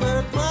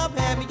Mossberg pump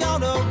had me on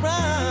the run.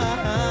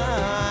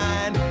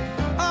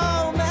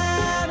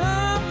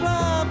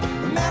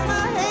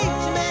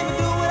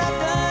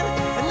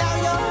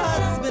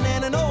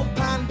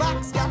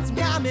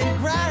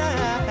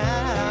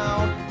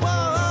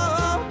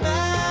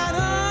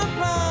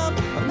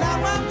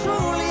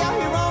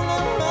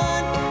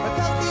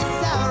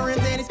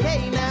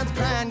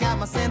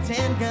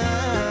 And gun,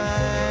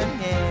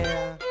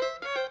 yeah.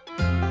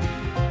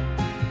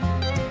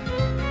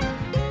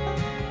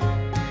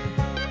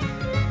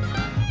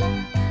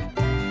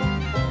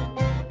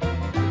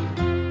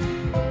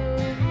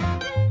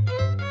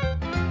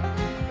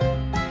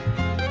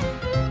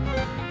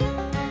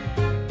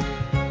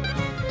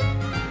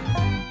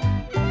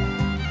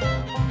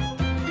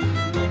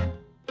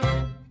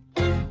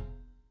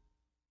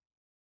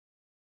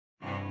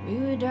 We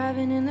were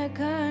driving in the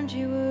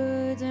country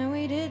woods and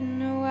we didn't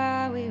know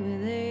why we were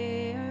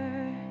there.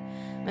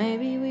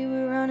 Maybe we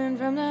were running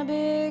from the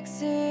big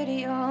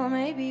city, or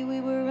maybe we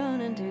were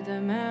running through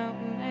the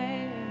mountain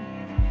air.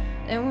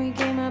 Then we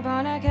came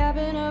upon a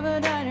cabin of a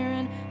diner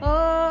and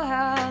oh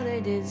how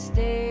they did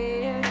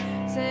stare.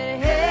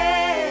 Said,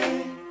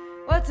 hey,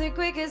 what's the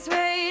quickest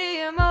way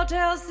to a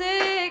Motel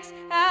 6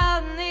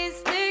 out in these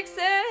sticks?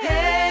 Said,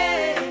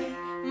 hey,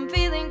 I'm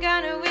feeling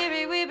kinda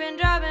weary, we've been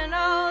driving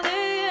all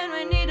day and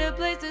we need a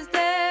place to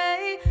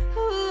stay.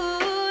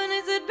 Ooh, and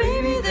they said,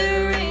 baby,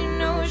 there ain't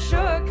no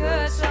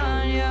shortcuts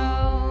on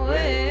your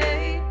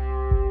way.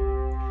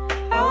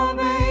 Oh,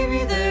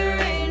 baby, there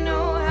ain't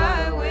no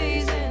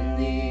highways in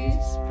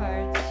these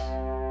parts.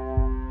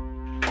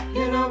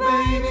 You know,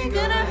 baby,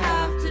 gonna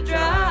have to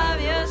drive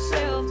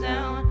yourself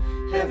down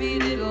heavy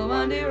little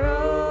windy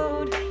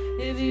road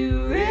if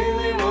you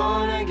really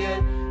wanna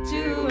get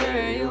to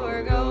where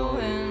you're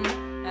going.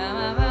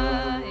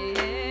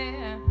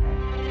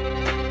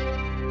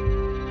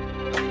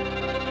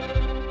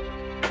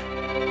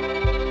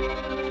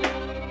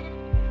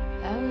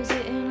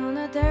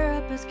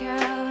 papa's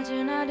couch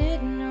and I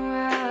didn't know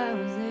I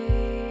was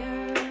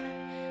there.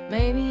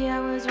 Maybe I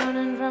was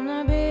running from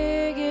the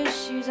big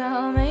issues,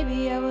 oh,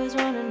 maybe I was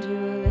running to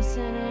a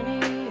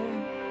listening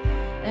ear.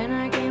 Then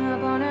I came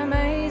upon a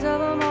maze of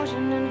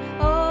emotion and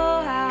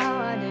oh, how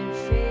I did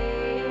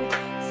feel.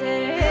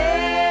 Said,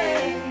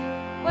 hey,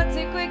 what's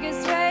the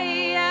quickest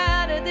way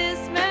out of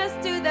this mess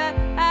to that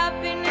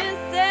happiness?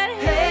 Said,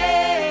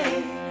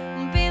 hey,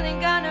 I'm feeling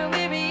kinda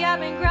weary, I've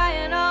been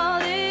crying all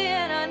day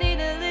and I need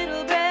a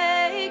little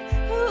break.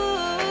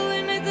 Ooh,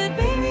 and I said,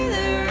 baby,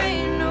 there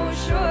ain't no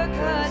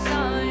shortcuts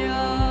on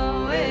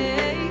your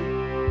way.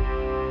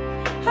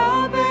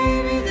 Oh,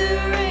 baby,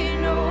 there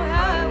ain't no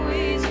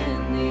highways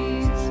in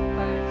these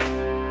parts.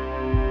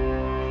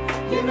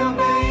 You know,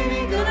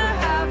 baby, gonna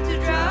have to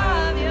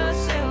drive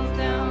yourself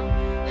down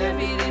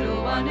every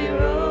little windy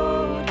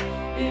road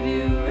if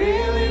you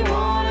really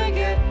wanna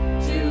get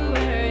to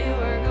where you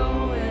are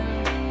going.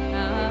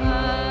 Yeah.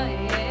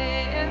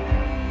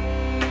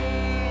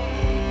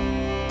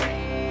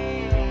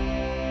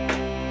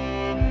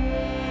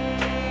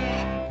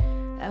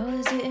 I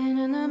was sitting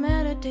in the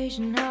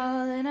meditation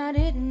hall and I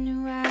didn't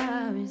know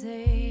I was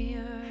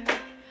there.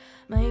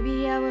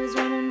 Maybe I was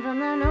running from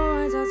the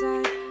noise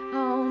outside.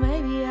 Oh,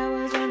 maybe I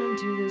was running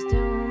to the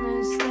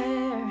stillness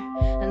there.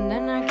 And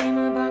then I came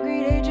upon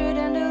greed, hatred,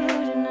 and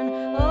delusion, and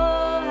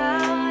oh,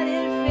 how I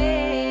did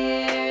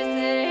fear.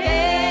 Said,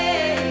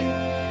 hey,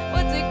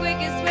 what's the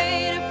quickest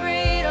way to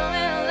freedom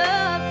and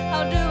love?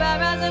 How do I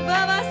rise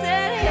above? I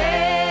said,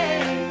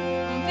 hey,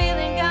 I'm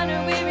feeling kinda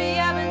weary.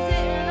 I've been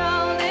sitting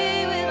all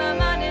day with my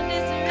mind in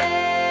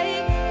disarray.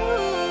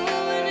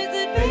 Ooh, and I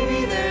said, baby,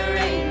 there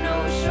ain't no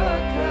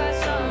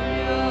shortcuts on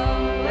your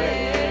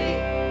way.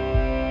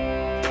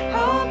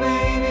 Oh,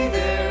 baby,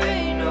 there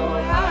ain't no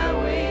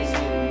highways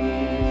in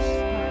these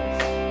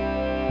parts.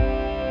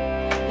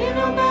 You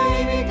know,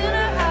 baby,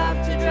 gonna have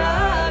to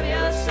drive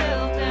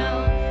yourself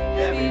down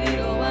every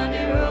little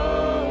windy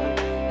road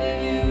if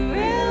you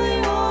really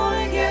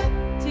wanna get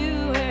to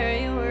where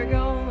you were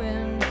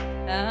going.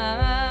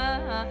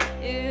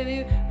 If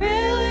you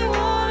really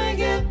wanna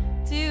get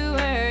to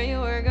where you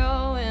were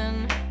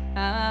going.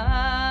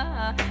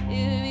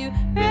 If you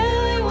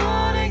really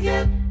wanna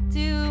get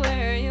to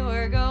where you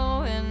were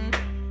going.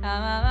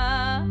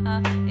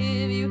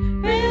 If you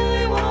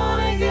really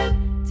wanna get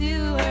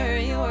to where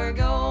you are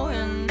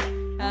going.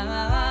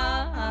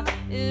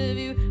 If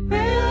you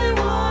really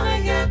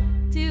wanna get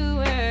to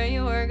where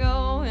you are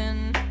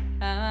going.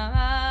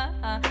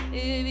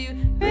 If you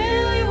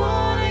really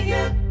wanna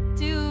get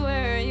to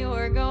where you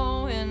are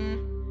going.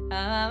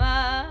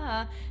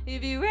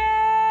 If you really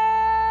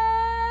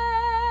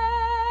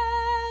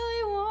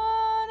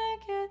wanna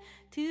get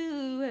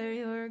to where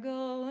you're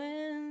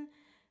going.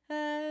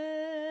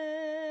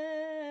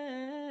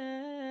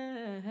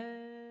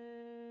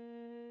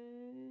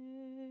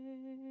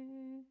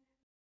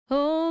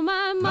 Oh,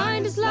 my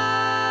mind is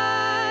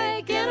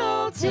like an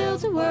old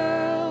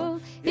tilt-a-whirl.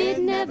 It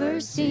never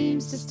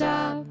seems to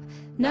stop,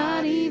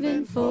 not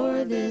even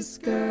for this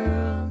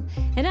girl.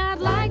 And I'd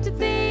like to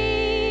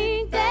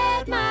think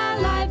that my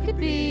life could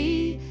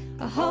be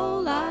a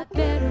whole lot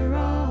better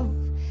off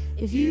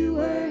if you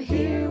were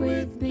here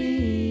with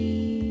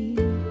me.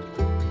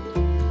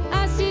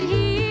 I sit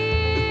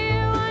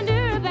here,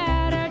 wonder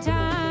about our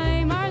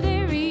time. Are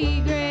there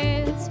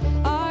regrets?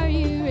 Are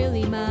you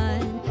really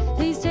mine?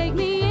 Please take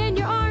me in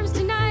your arms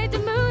tonight. The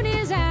moon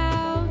is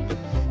out,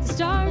 the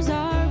stars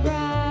are bright.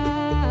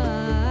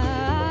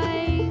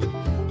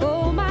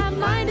 Oh, my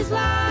mind is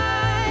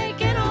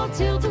like an old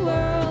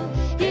tilt-a-whirl.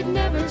 It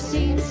never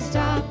seems to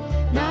stop,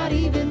 not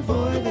even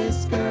for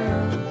this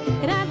girl.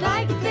 And I'd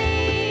like to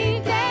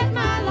think that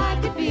my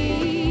life could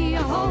be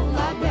a whole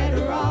lot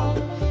better off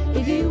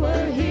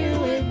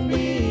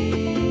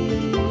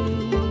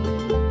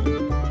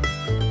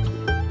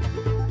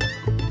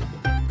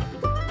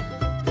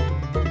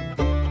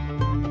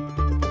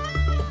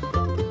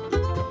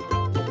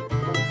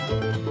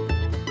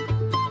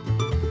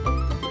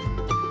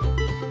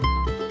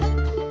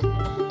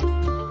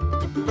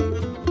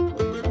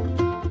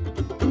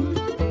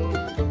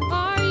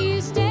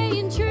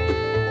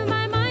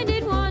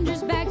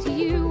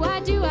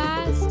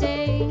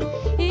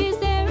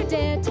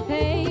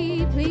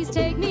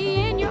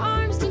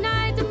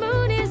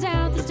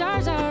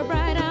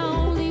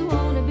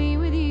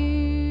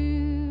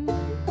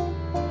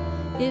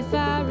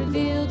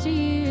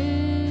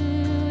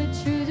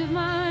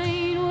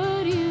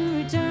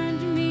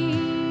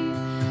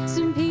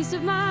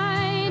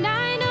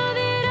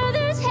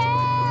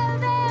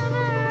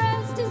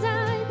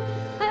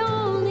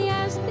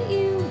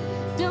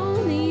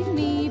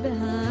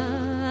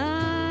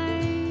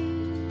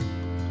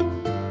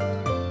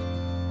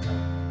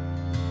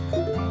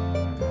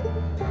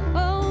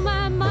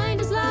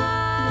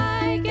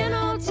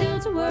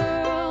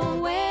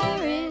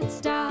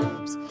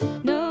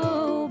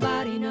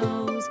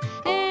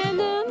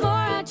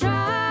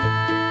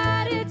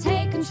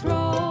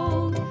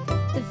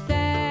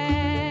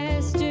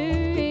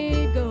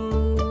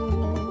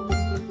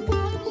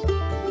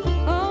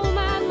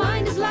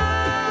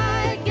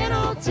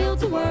old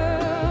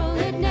tilt-a-whirl.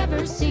 It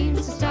never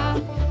seems to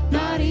stop,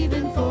 not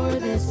even for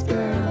this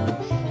girl.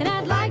 And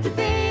I'd like to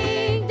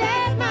think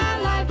that my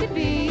life could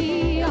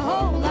be a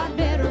whole lot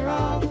better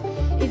off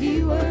if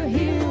you were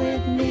here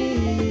with me.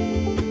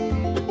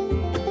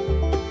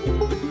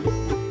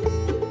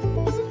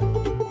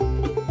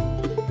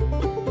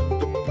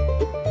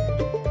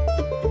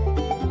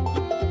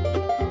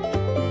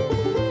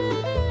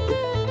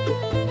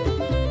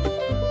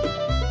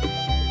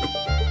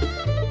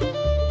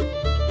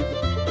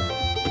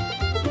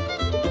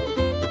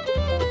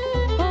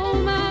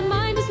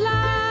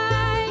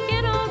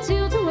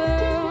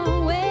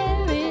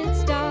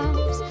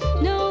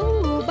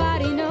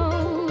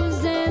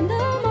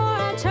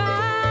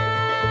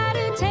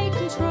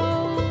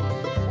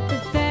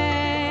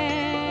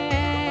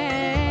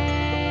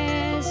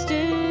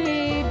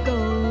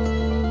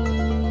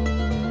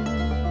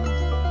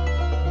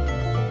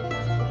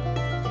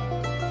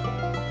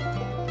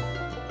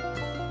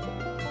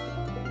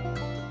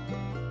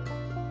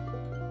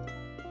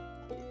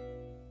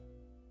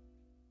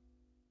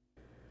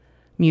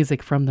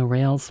 Music from the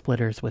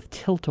Railsplitters with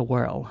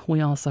Tilt-A-Whirl.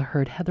 We also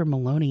heard Heather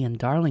Maloney and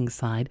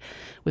Darlingside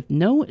with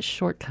No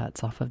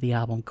Shortcuts off of the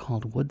album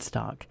called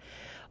Woodstock.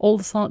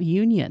 Old Salt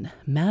Union,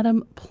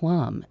 Madam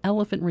Plum,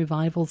 Elephant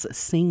Revival's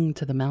Sing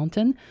to the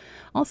Mountain.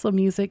 Also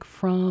music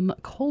from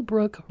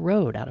Colebrooke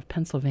Road out of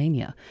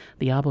Pennsylvania.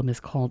 The album is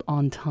called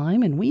On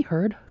Time, and we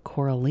heard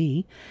Cora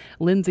Lee,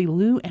 Lindsay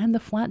Lou, and the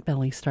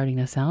Flatbelly starting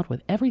us out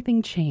with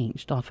Everything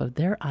Changed off of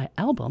their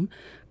album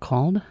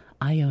called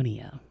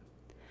Ionia.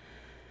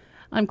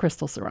 I'm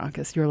Crystal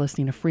Sarakas. You're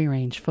listening to Free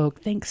Range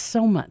Folk. Thanks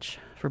so much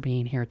for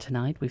being here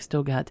tonight. We've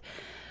still got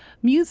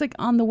music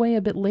on the way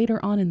a bit later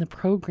on in the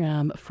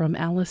program from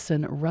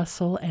Allison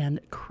Russell and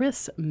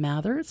Chris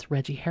Mathers.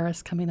 Reggie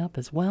Harris coming up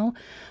as well.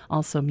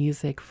 Also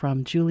music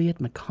from Juliet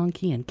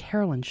McConkey and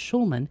Carolyn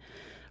Schulman.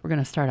 We're going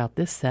to start out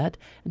this set.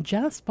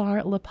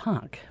 Jaspar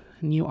Lepak,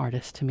 new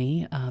artist to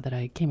me that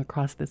I came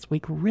across this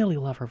week. Really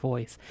love her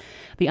voice.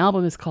 The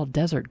album is called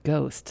Desert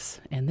Ghosts,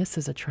 and this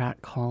is a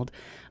track called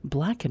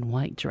Black and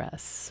White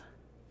Dress.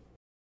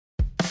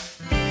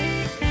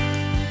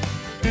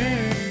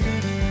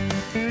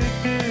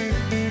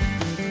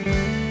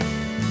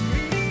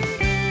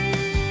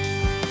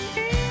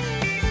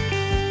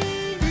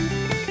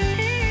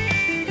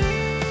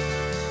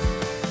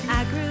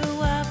 I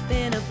grew up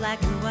in a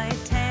black and white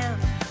town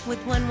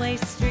with one-way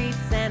streets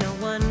and a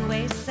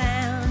one-way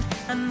sound.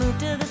 I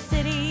moved to the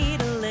city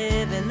to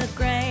live in the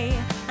gray.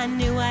 I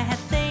knew I had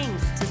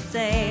things to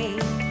say.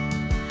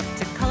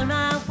 To color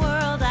my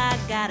world, I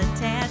got a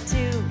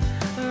tattoo.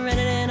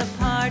 Rented an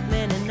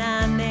apartment and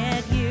I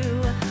met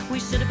you. We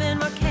should have been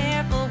more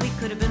careful, we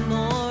could have been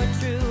more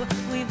true.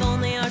 We've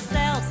only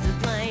ourselves to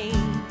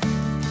blame.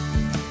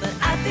 But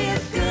I feel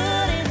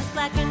good in this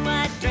black and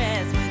white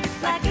dress with its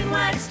black and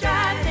white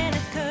stripes and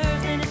its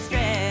curves and its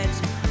stretch.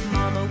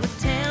 Mama would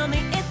tell me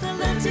it's a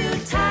little too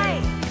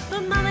tight,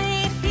 but Mama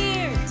ain't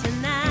here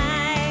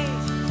tonight.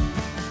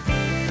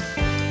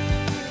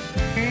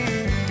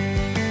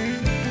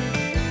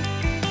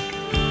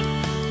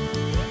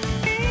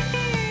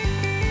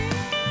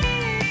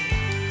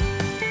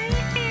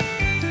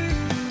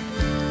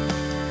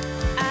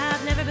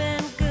 I've never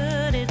been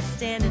good at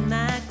standing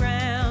my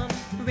ground,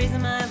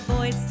 raising my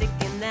voice,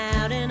 sticking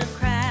out in a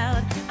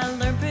crowd. I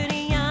learned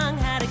pretty young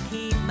how to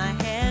keep my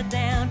head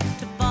down,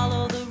 to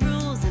follow the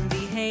rules and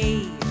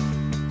behave.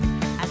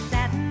 I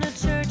sat in a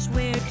church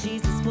where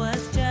Jesus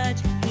was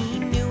judge. He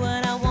knew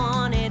what I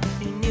wanted,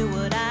 he knew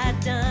what I'd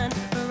done.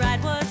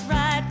 Right was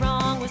right,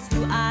 wrong was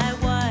who I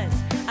was.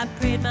 I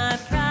prayed my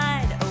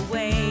pride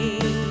away.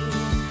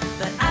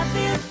 But I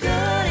feel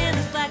good in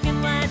this black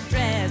and white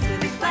dress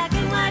with its black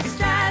and white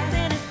stripes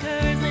and its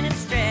curves and its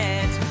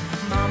stretch.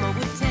 Mama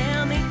would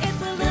tell me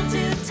it's a little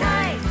too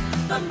tight,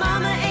 but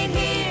Mama ain't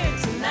here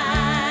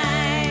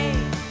tonight.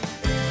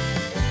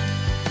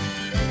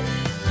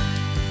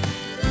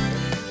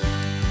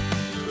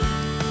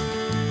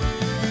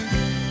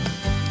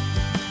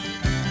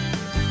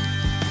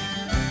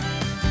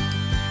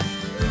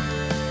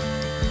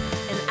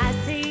 And I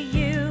see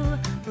you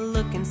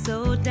looking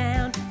so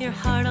down, your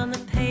heart on the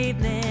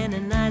pavement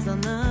and eyes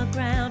on the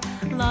ground,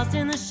 lost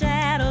in the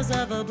shadows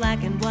of a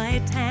black and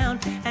white town,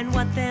 and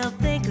what they'll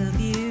think of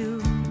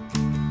you.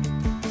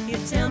 You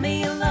tell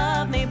me you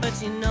love me,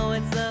 but you know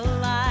it's a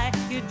lie.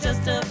 You're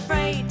just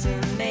afraid to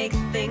make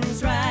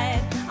things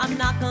right. I'm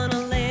not gonna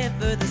live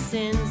for the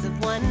sins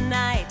of one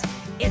night.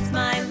 It's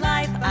my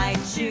life I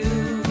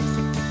choose.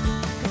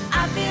 'Cause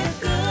I feel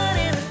good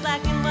in this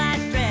black and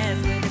white dress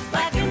with its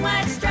black and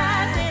white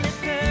stripes and its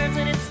curves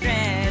and its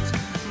stretch.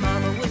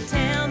 Mama would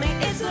tell me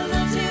it's a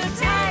little too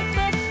tight,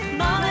 but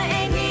Mama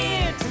ain't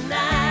here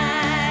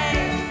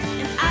tonight.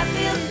 And I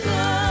feel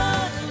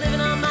good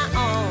living on my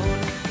own,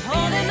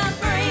 holding my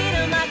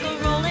freedom like a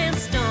rolling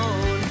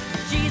stone.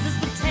 Jesus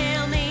would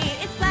tell me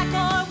it's black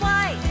or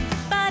white,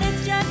 but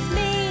it's just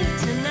me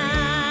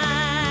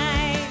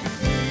tonight.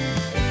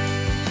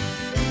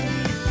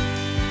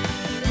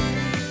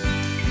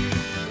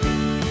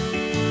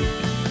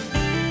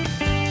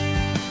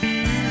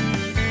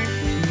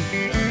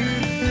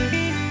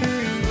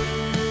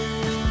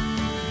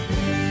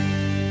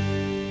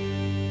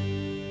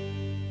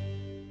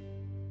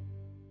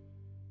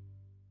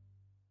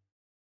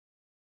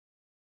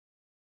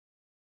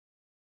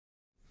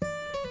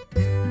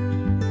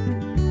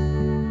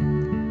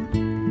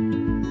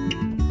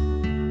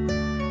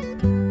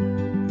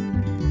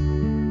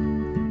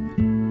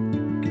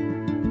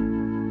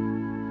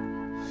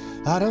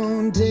 I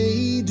don't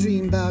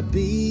daydream about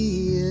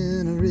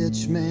being a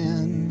rich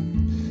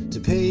man to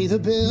pay the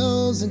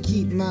bills and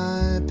keep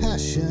my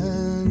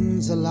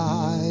passions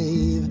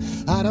alive.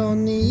 I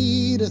don't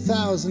need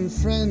 1,000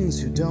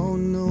 friends who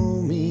don't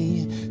know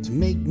me to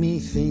make me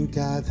think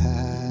I've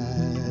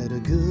had a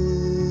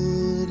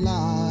good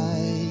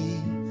life.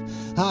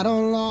 I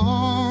don't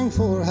long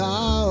for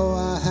how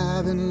I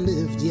haven't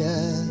lived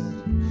yet,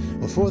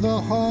 or for the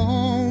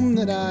home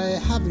that I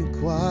haven't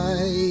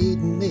quite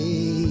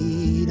made.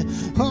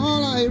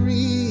 All I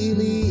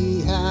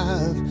really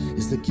have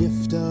is the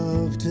gift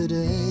of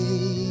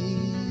today.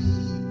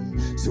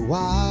 So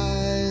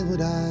why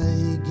would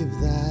I give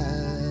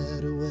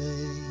that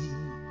away?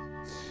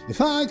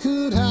 If I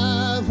could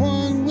have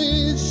one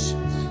wish,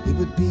 it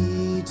would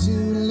be to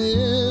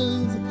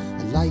live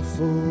a life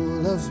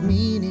full of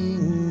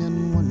meaning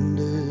and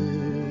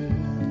wonder.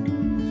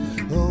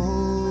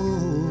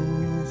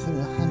 Oh, for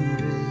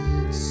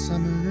 100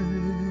 summers.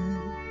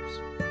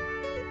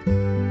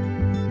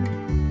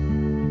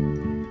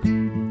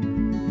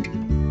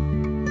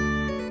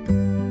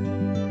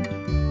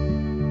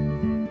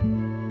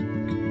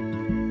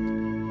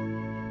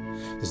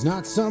 There's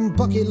not some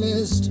bucket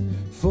list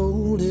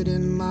folded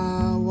in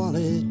my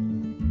wallet,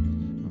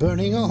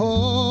 burning a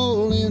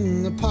hole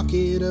in the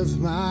pocket of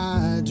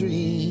my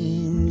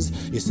dreams.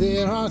 Yes,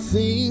 there are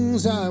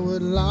things I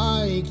would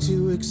like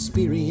to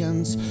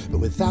experience, but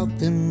without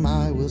them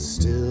I will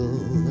still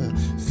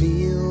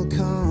feel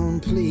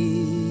complete.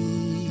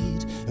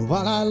 And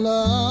while I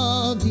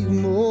loved you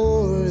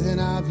more than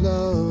I've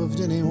loved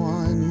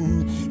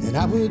anyone, and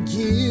I would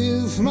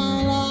give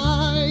my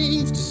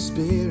life to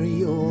spare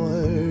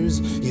yours,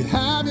 you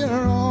have your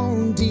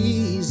own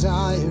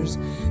desires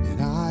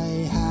and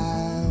I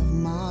have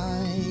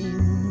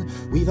mine.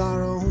 We've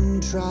our own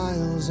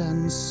trials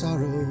and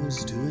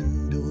sorrows to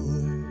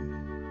endure.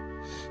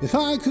 If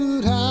I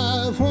could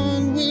have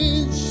one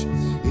wish,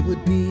 it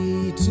would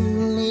be to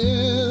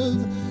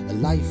live a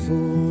life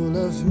full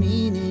of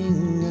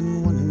meaning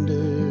and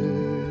wonder.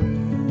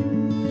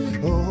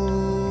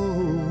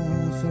 Oh,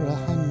 for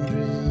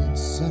 100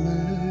 summers.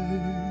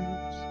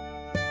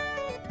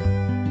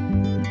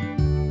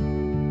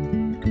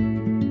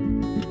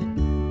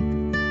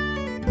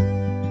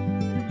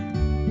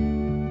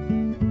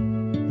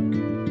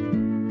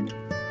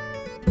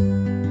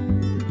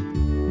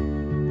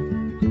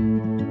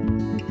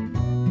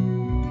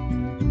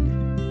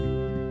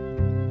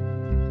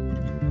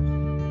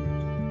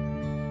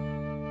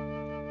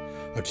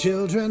 Our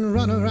children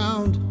run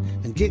around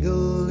and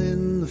giggle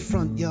in the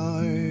front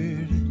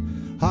yard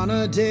on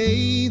a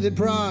day that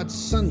brought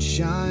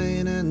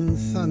sunshine and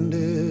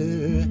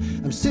thunder.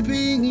 I'm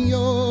sipping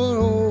your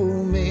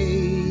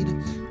homemade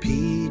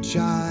peach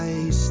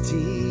iced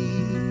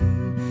tea,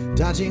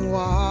 dodging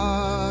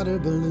water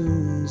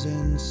balloons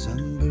and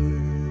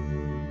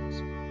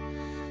sunburns.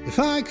 If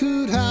I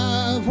could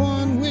have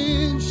one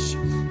wish,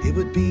 it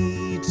would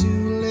be to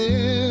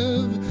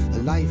live a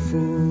life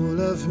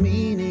full of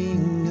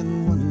meaning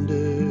and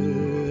wonder.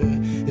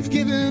 If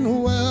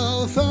given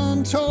wealth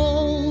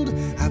untold,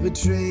 I would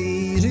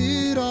trade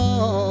it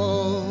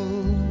all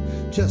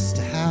just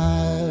to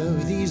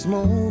have these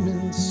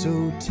moments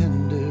so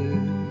tender.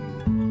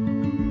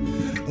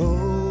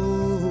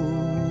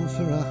 Oh,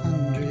 for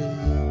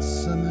 100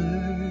 summers.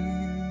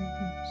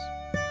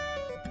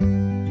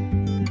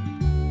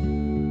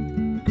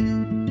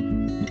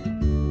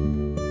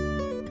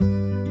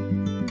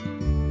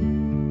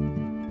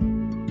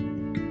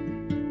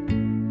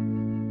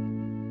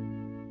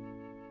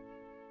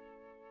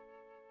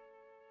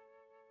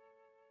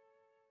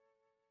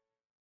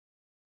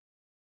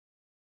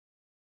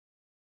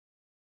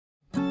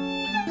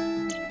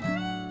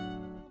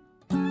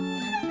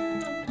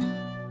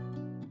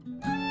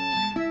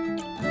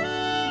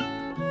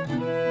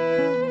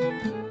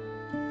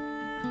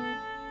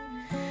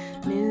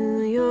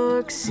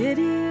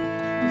 City,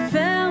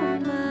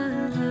 found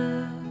my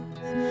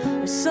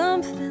love, or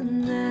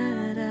something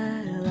that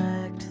I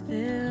lacked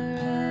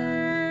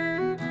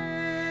thereof.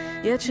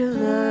 Yet your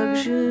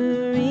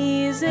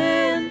luxuries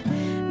and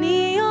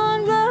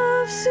neon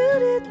gloves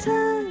suited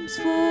times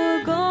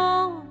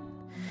foregone,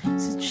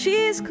 since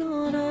she's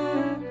gone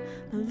on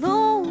the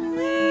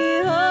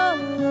lonely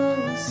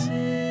hollow city.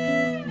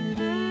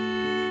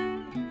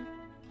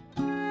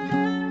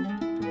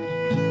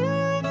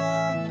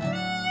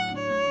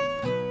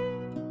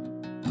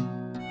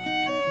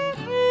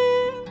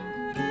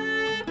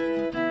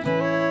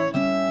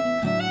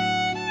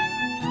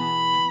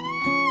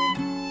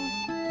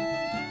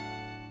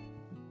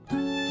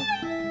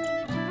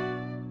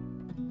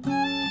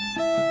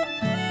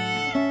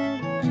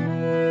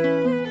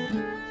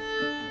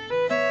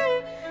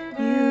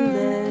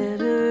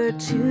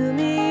 To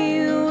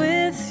me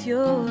with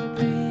your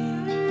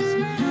breeze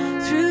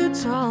through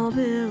tall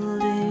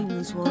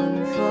buildings,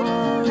 one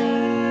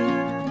falling,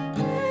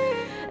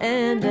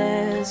 and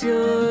as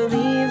your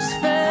leaves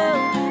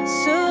fell,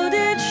 so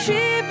did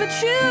she. But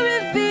you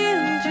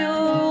revealed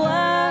your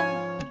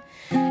wild,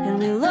 and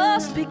we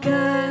lost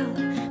beguiled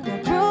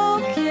that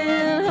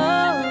broken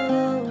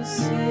hollow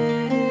city.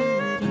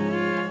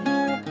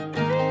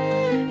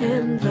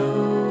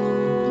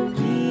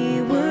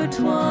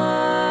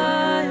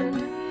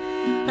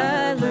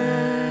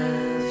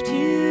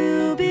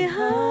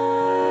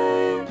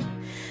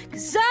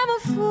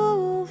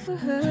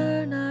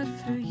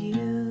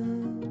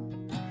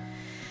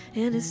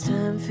 and as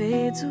time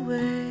fades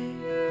away,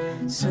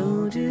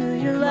 so do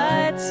your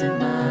lights in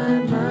my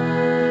mind.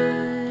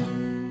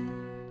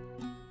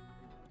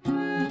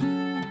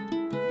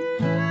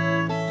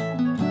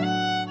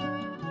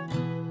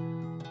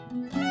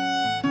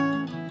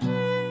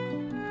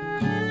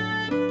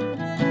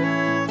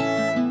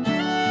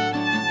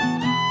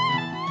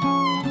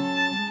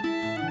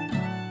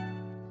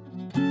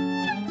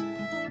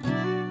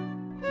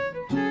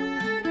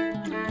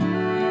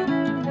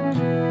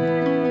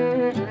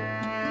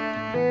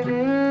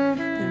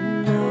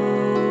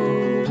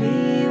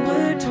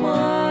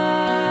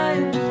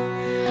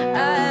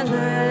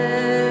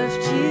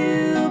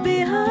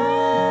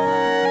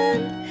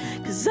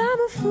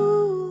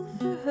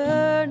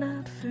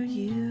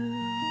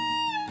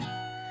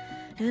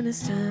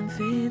 As time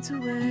fades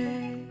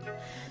away,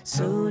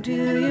 so do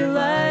your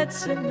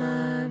lights in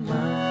my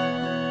mind.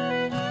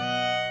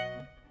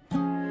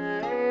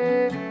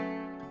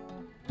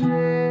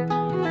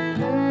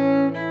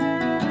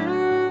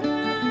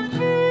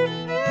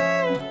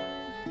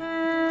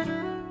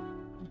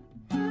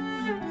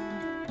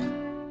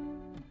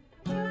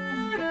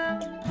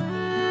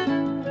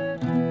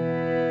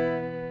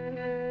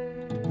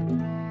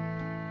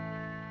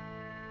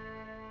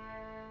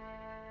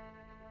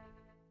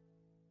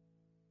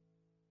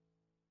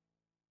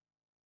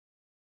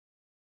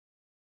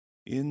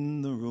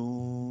 In the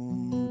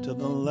room to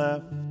the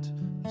left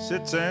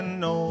sits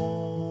an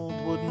old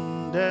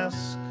wooden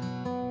desk,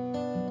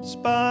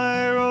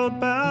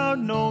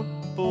 spiral-bound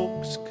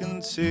notebooks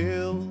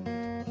concealed,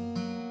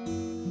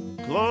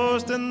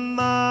 closed and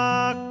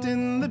locked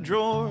in the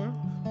drawer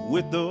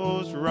with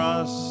those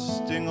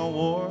rusting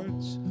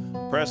awards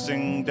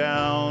pressing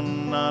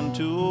down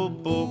onto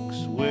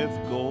books with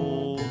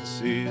gold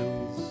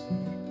seals,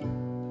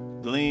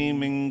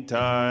 gleaming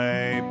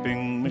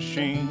typing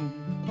machine,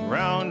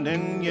 round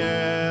and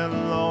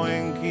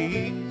yellowing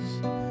keys,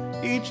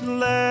 each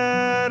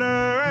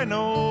letter an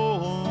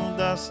old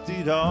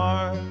dusty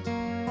dart.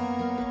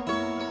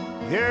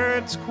 Here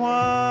it's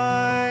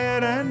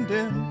quiet and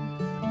dim,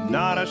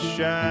 not a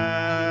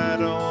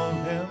shadow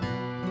of him,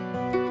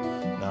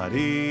 not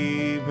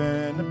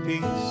even a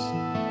piece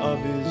of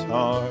his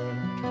heart.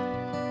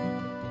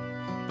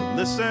 But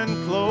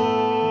listen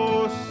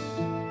close,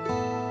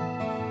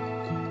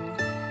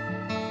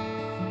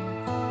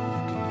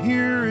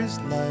 here is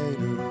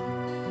lighter,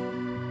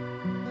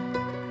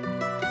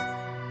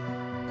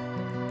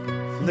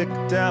 flick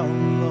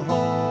down the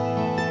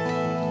hall,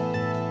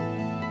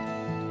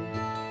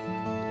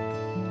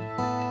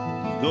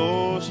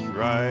 ghost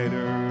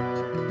rider.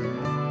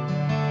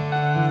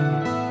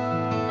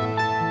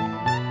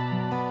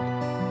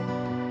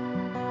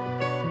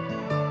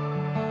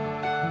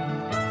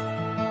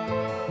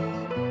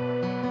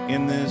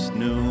 In this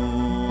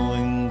New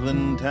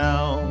England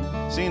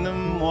town, seen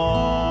him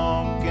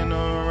walking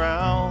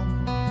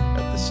around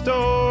at the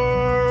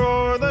store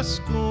or the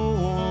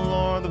school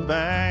or the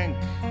bank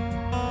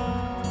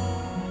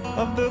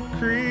of the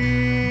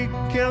creek,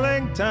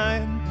 killing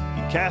time.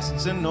 He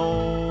casts an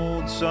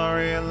old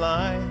sorry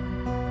line,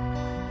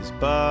 his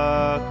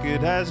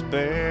bucket as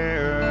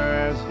bare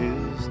as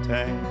his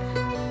tank.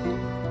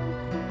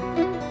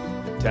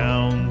 The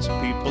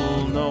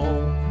townspeople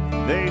know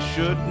they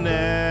should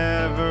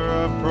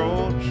never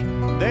approach.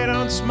 They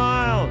don't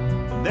smile,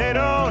 they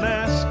don't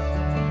ask,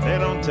 they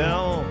don't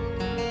tell.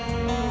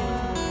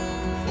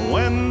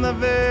 When the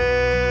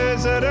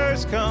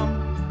visitors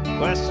come,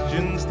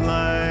 questions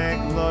like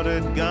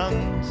loaded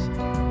guns,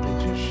 they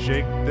just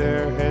shake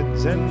their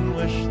heads and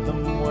wish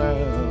them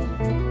well.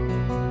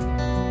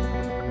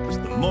 'Cause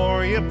the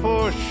more you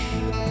push,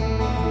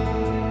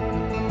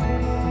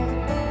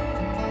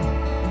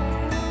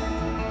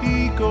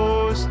 he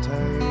goes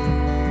tighter.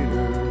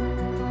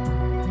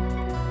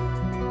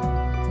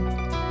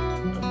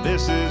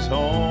 This is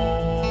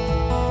home.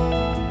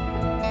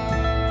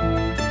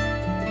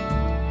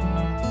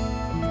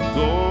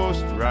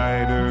 Ghost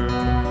rider,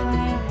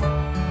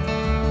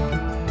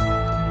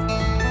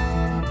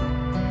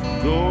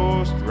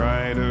 ghost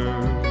rider.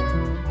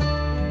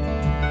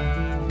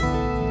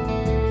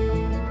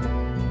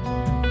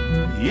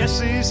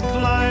 Yes, he's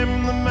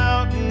climbed the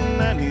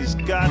mountain and he's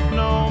got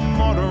no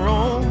more to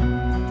roam.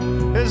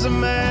 Is a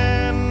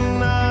man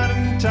not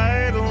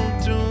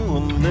entitled to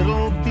a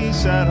little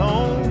peace at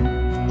home?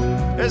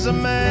 Is a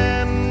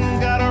man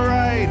got a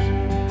right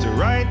to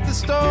write the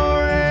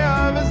story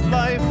of his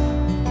life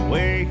the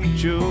way he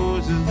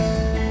chooses?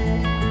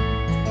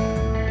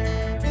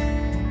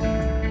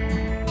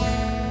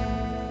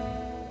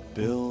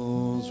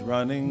 Bills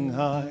running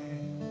high,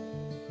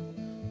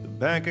 the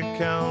bank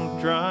account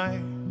dry.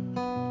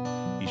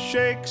 He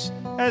shakes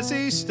as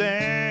he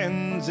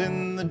stands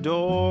in the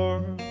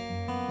door.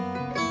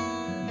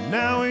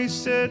 Now he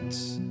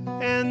sits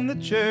in the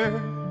chair,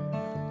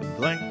 the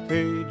blank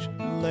page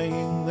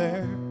laying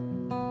there,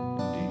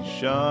 and he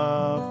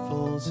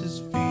shuffles his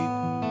feet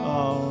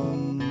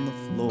on the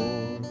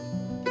floor.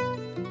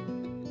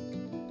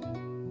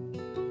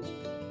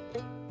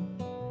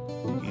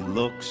 He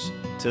looks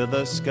to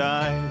the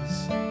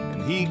skies and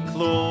He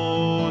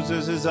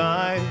closes his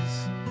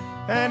eyes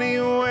and he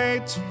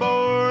waits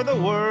for the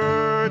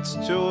words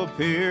to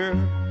appear.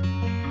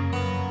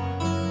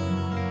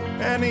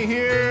 And he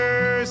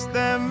hears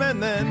them,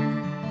 and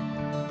then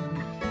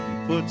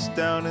he puts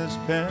down his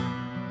pen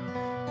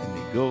and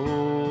he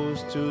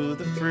goes to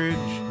the fridge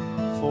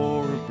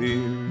for a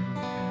beer.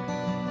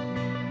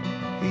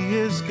 He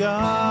is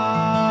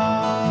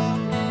God,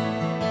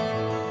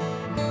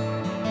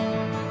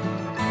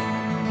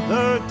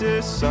 the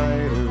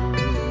decider.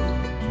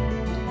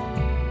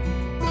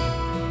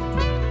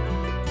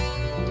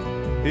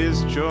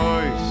 His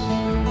choice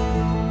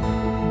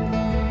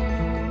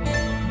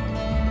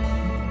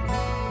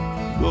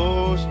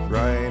Ghost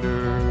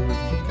Rider,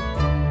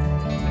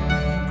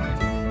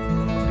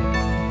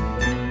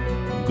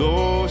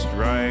 Ghost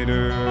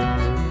Rider.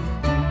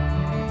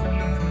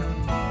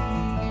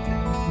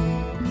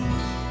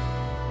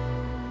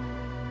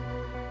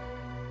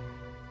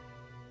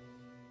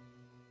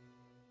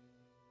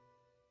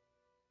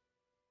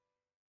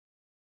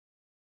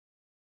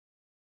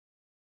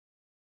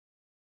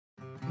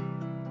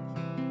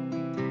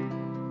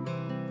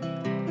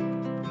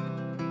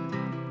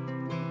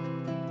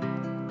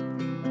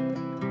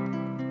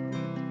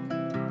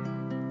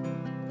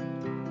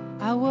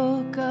 I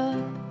woke up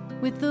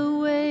with the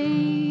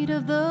weight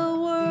of the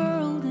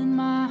world in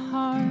my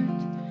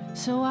heart,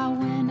 so I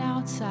went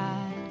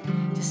outside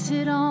to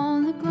sit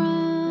on the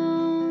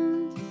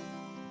ground.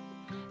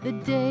 The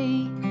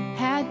day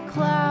had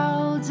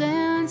clouds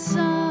and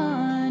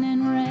sun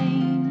and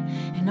rain,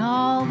 and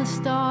all the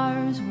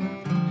stars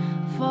were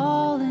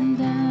falling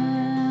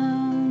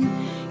down.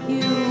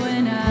 You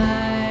and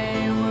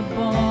I were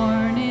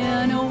born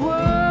in a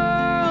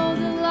world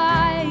of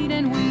light,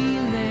 and we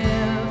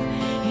live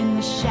in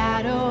the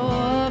shadow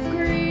of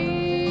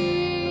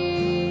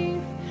grief.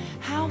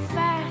 How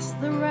fast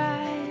the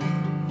ride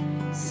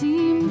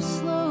seems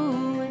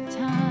slow at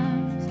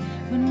times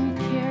when we're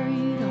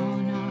carried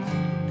on our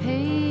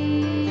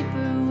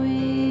paper wings.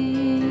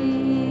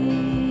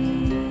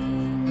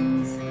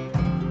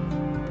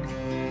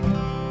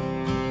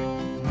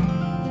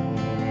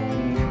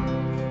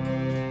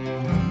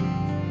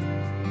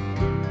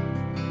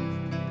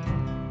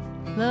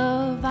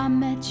 Love, I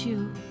met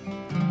you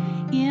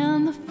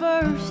in the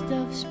first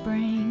of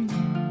spring,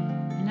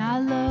 and I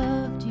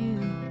loved you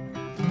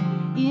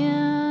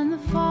in the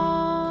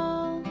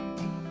fall,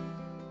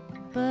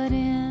 but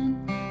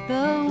in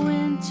the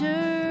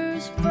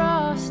winter's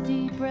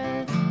frosty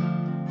breath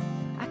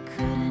I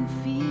couldn't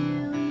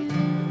feel you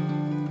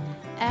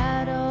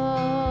at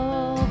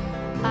all.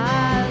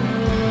 I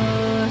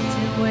looked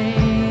and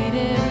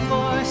waited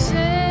for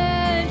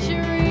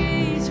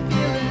centuries,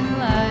 feeling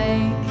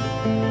like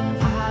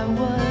I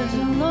was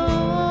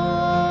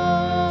alone.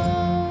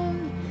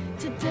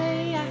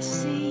 Today I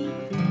see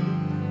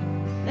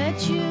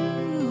that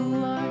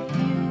you are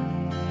here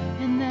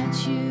and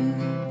that you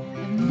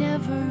have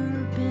never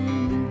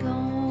been gone.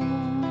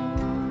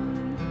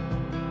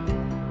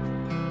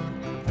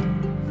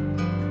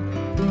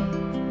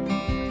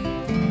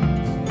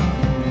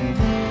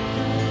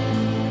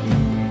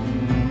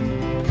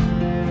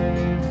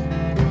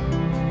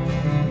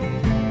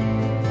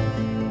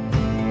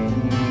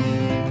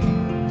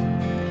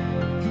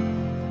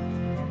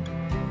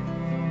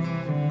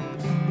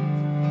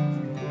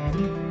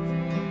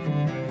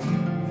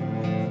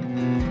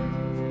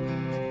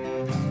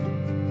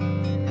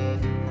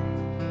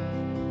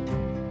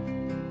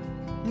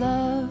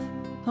 Love,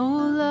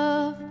 oh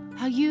love,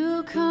 how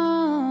you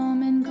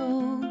come and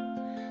go,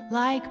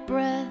 like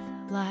breath,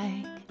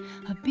 like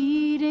a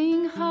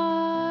beating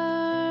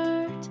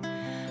heart.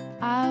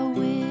 I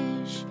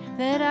wish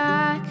that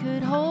I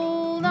could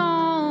hold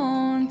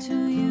on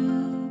to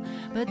you,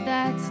 but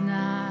that's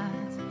not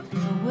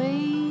the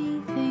way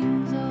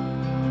things are.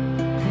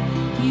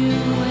 You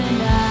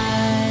and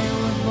I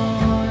were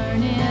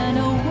born in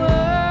a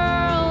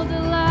world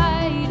of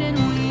light, and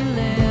we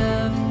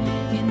lived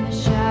in the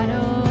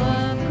shadow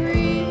of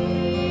grief.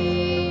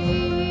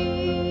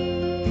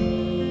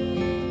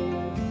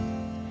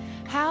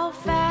 How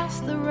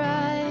fast the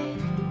ride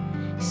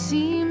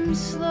seems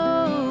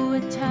slow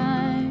at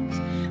times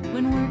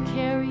when we're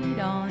carried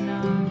on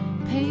our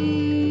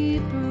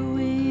paper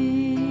wings.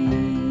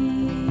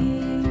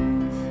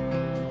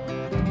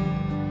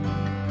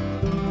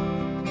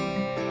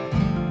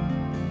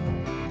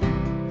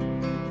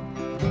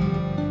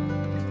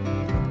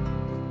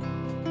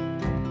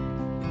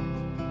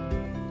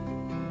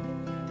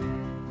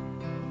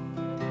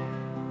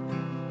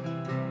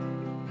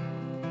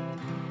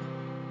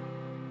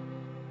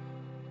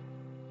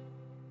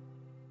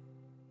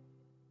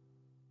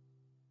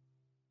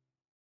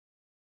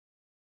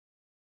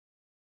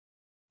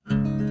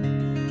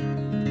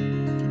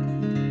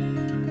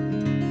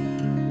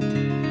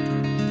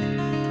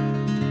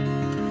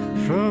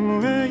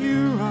 From where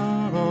you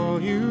are,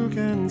 all you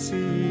can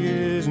see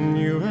is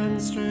new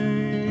and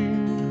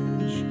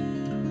strange.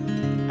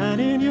 And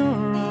in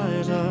your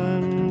eyes,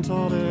 I'm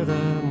taller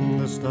than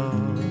the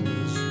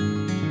stars.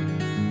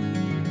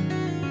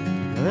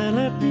 Then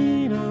let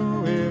me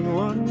know in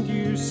one you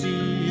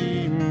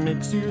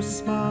makes you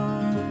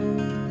smile.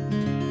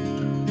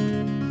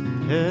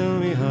 Tell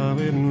me how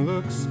it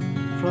looks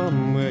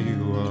from where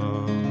you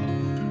are.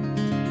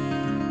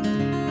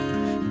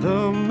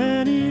 Though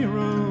many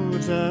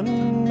roads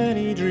and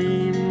many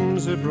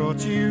dreams have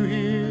brought you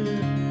here,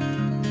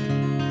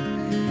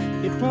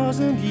 it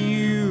wasn't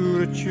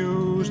you that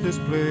chose this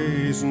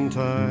place and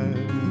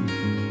time.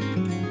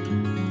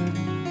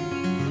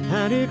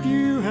 And if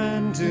you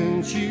had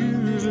to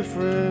choose a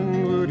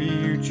friend, would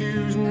you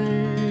choose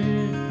me?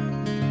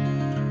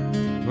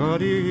 Or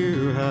do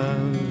you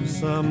have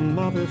some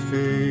other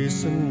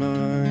face in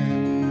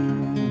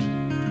mind?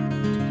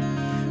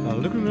 I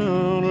look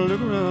around, I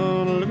look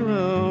around, I look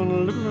around, I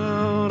look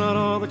around at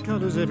all the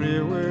colors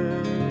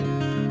everywhere.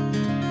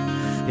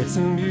 It's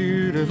a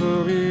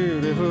beautiful,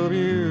 beautiful,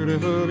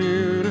 beautiful,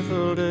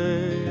 beautiful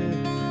day.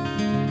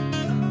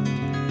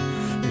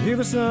 Hear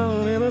the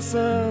sound, hear the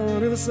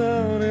sound, hear the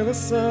sound, hear the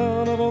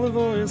sound of all the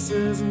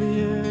voices in the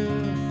air.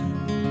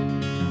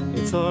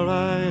 It's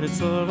alright,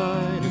 it's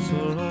alright, it's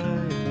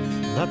alright,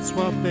 that's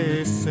what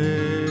they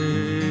say.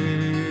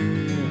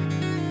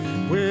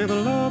 With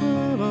love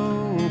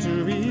alone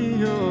to be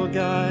your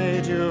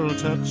guide, you'll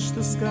touch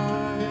the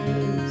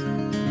skies.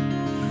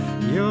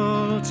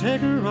 You'll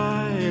take a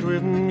ride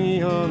with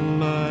me on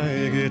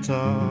my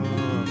guitar.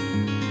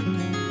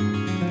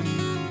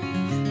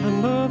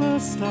 And though the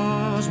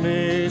stars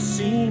may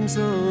seem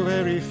so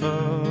very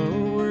far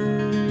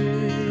away,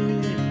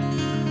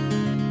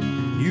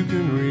 you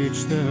can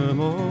reach them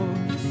all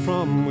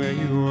from where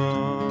you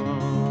are.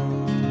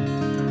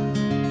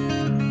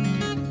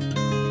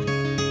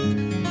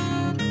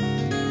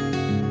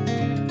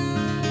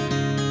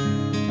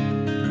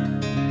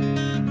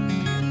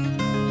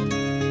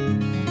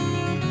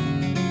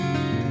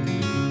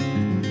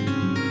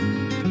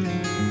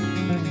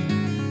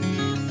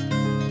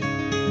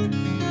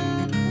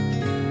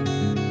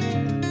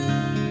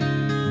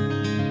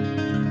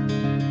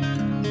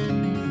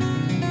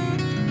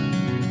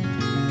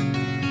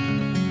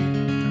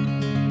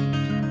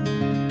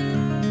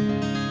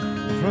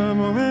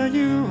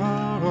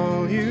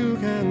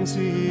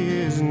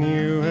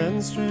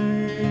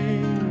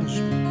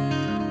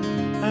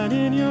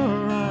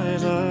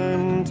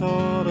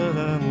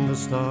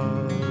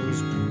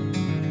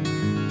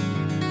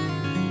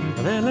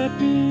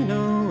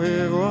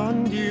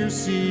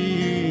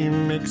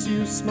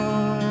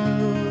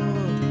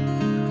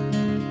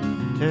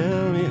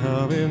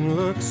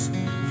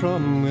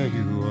 From where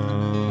you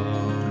are.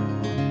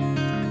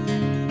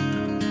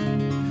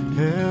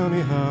 Tell me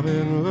how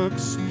it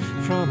looks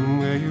from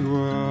where you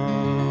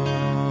are.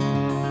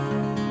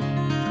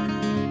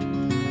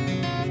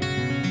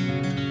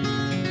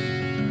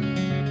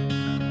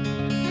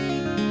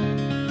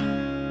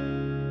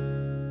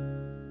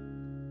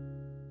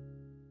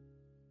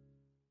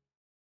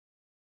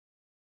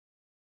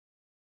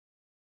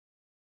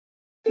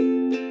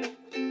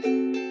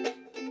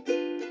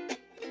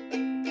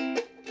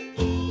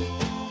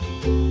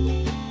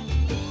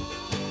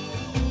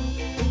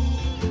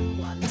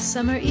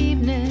 Summer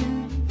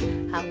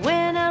evening, I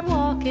went out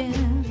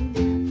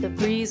walking. The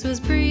breeze was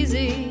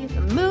breezy,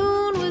 the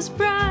moon was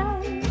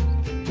bright.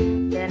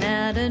 Then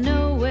out of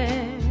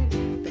nowhere,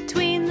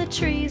 between the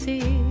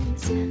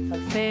treesies, a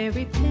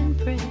fairy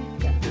pinprick,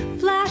 a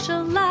flash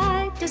of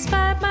light.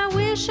 Despite my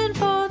wishing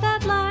for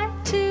that light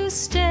to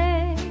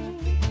stay,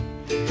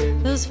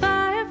 those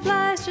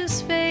fireflies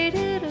just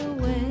faded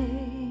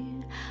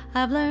away.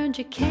 I've learned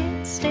you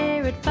can't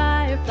stare at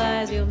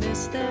fireflies, you'll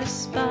miss their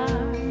spark.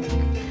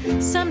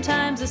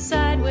 Sometimes a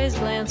sideways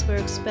glance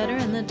works better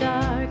in the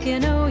dark. You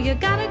know you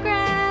gotta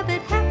grab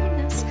at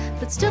happiness,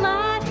 but still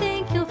I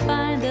think you'll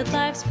find that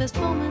life's best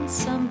moments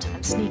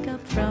sometimes sneak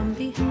up from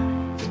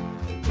behind.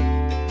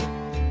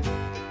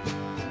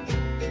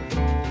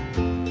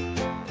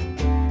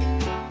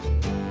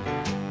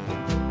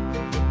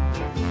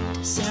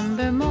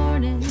 December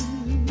morning,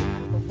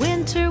 a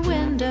winter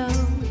window,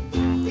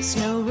 the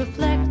snow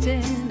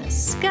reflecting a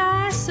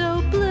sky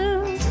so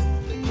blue.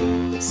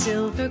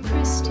 Silver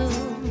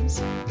crystals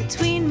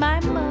between my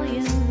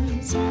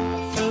mullions,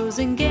 a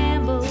frozen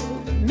gamble,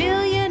 a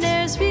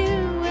millionaire's view.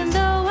 And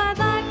though I'd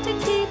like to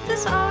keep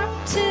this art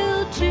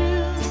till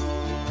June,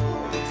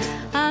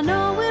 I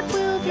know it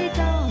will be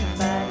gone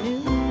by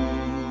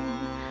noon.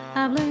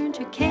 I've learned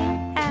you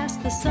can't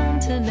ask the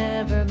sun to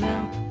never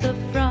melt the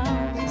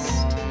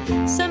frost.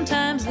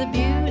 Sometimes the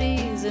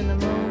beauty's in the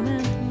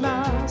moment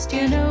lost.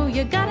 You know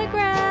you gotta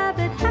grab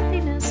at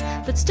happiness,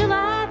 but still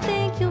I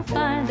think you'll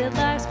find that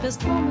life's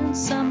best moments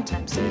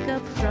sometimes sneak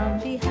up from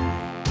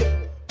behind.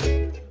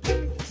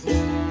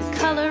 The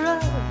color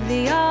of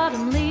the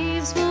autumn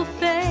leaves will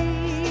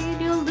fade.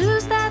 You'll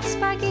lose that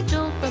spiky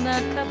jolt from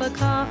that cup of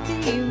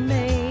coffee you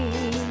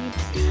made.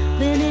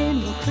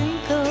 Linen will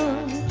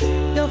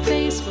crinkle, your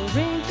face will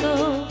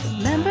wrinkle.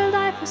 Remember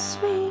life was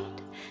sweet,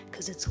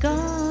 'cause it's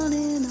gone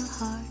in a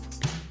heartbeat.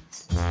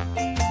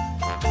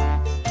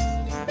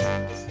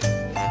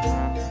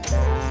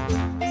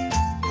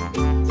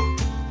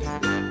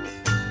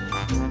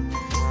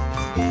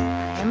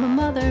 I'm a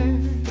mother,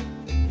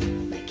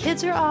 my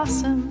kids are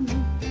awesome.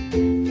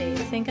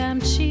 think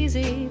I'm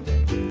cheesy,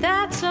 but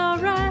that's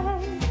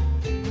alright.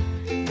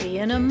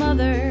 Being a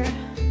mother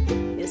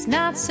is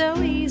not so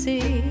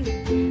easy.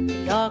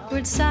 The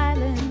awkward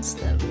silence,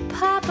 the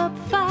pop-up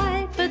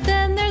fight, but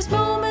then there's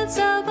moments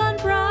of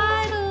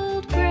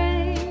unbridled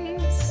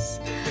grace.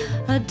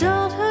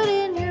 Adulthood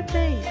in your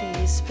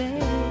baby's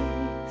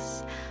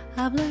face.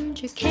 I've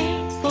learned you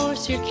can't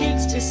force your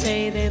kids to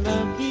say they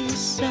love you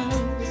so.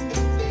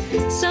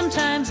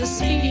 Sometimes a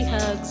speedy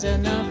hug's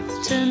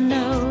enough to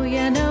know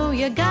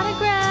you gotta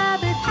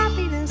grab at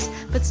happiness.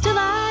 But still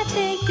I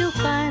think you'll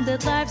find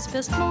that life's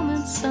best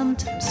moments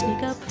sometimes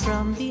sneak up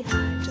from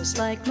behind, just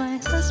like my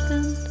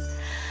husband.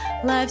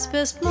 Life's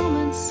best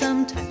moments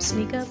sometimes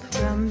sneak up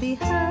from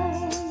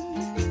behind.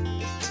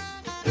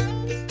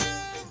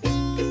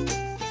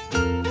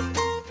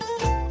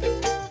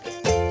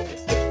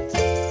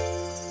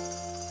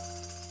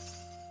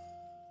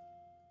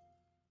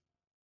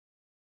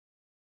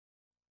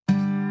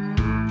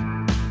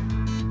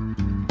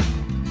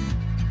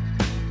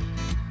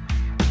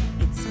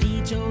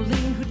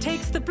 Jolene who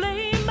takes the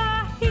blame.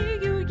 I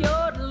hear you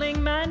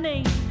yodeling my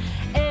name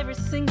every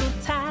single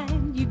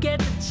time you get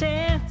the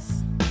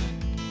chance.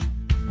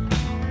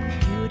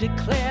 You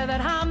declare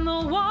that I'm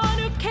the one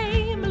who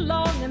came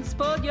along and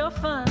spoiled your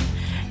fun.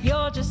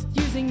 You're just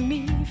using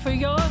me for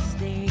your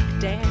snake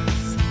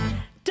dance.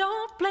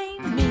 Don't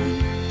blame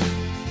me.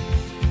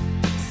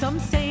 Some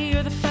say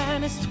you're the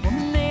finest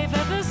woman they've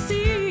ever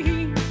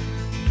seen.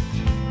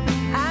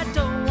 I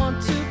don't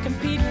want to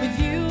compete with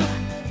you.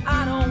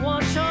 I don't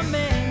want your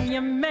man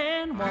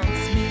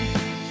wants me.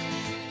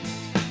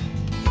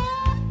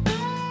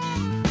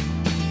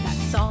 That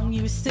song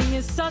you sing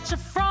is such a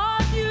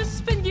fraud. You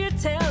spin your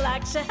tail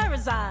like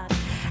Scheherazade,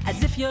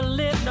 as if your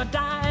live nor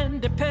dying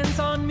depends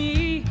on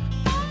me.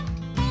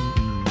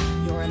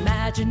 Your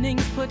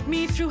imaginings put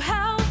me through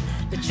hell.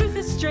 The truth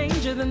is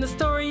stranger than the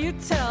story you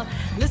tell.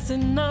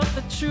 Listen up,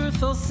 the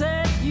truth will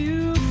set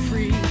you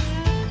free.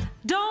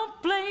 Don't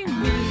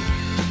blame me.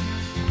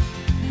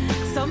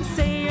 Some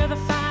say you're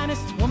the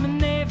finest woman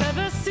they've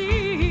ever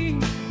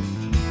seen.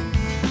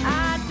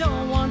 I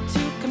don't want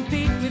to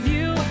compete with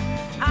you.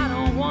 I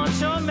don't want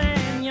your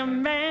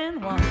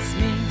man wants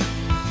me.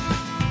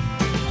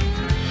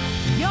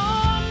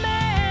 Your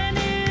man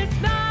is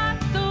not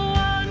the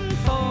one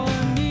for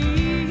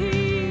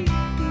me.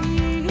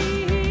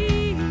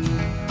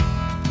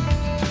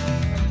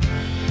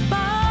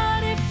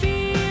 But if he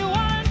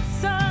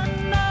wants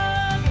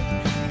another,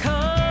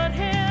 cut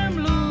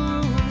him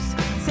loose,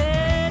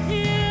 set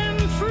him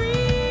free.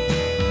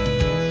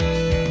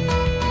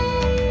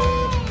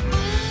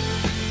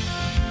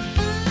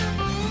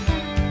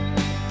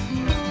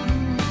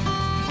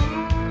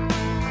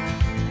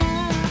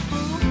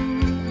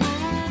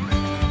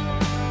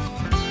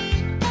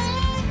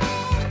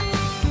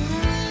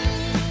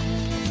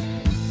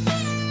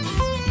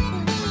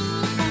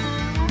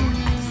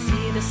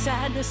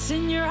 Sadness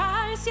in your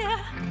eyes, yeah,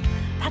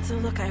 that's a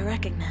look I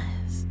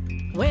recognize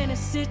when a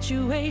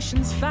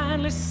situation's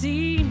finally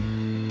seen.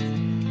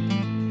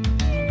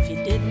 If you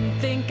didn't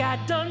think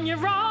I'd done you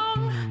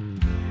wrong,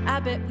 I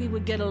bet we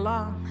would get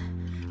along.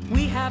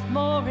 We have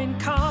more in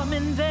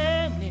common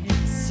than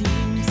it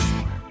seems.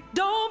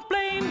 Don't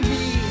blame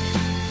me.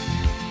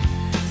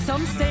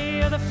 Some say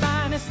you're the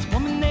finest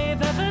woman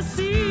they've ever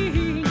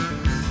seen.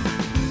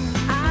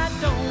 I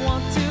don't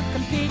want to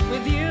compete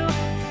with you.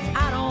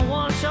 I don't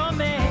want your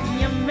man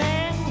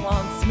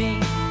wants me.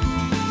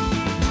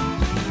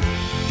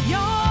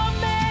 Your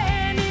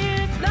man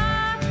is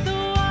not the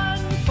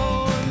one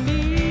for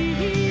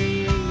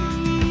me.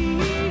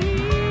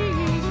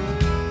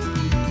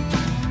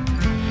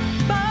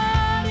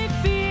 But if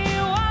he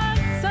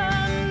wants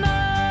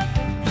another,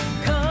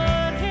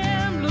 cut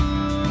him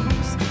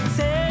loose,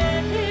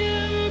 set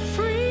him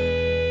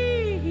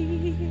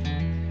free.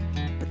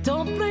 But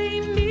don't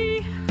blame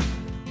me.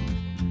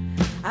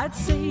 I'd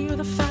say you're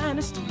the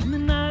finest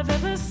woman I've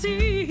ever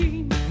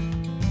seen.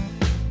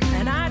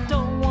 And I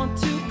don't want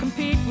to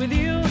compete with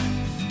you.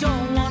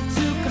 Don't want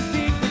to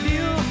compete with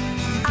you.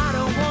 I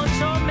don't want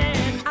your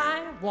man,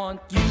 I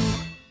want you.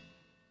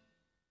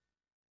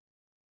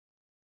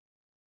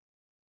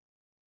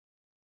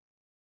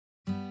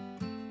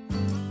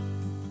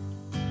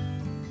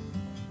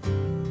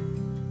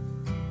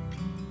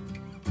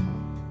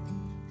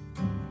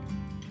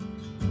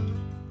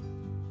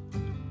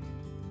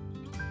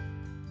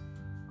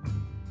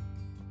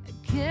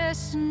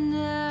 Guess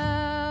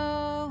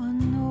now I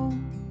know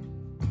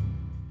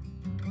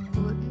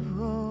what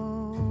you've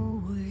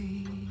always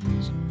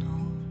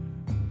known.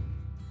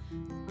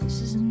 This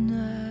is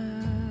not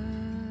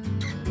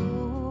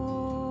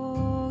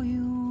all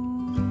you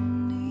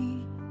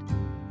need.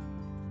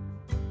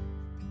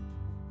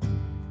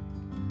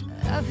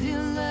 I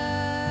feel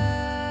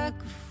like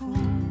a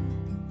fool.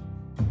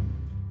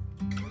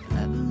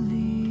 I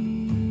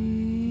believed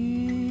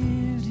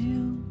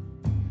you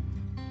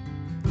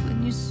when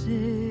you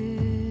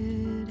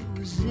said it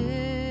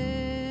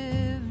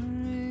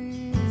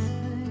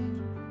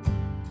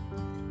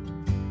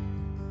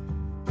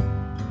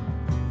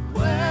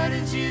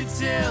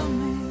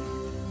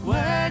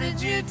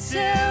did you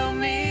tell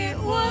me it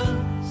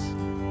was?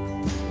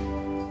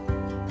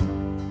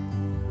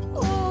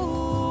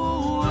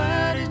 Oh,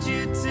 why did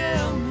you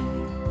tell me?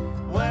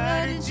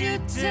 Why did you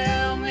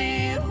tell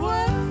me it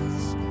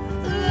was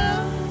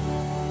love?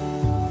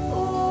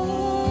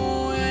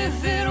 Oh,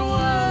 if it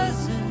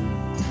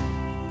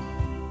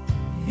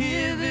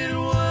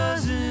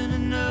wasn't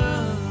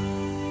enough,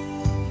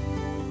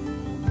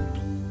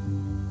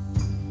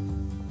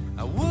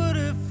 I would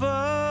have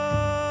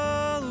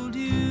followed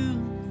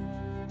you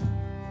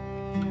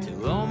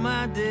till all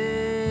my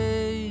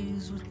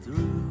days were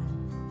through,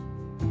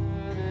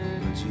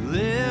 but you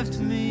left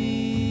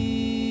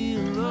me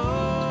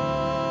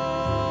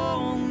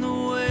along the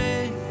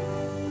way.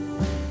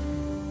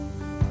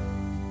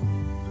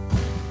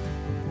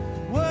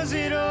 Was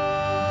it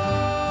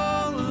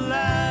all a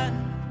lie,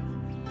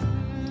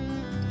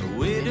 a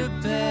way to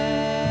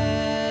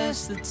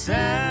pass the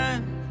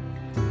time?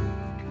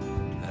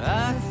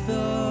 I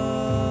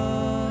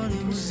thought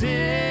it was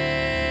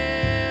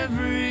everything.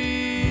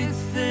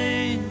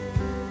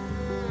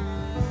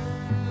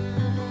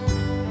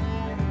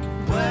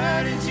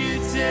 Why did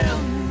you tell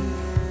me?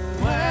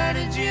 Why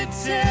did you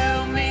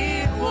tell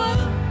me it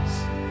was?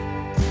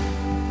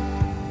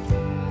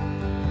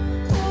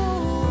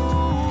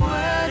 Oh,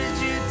 why did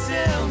you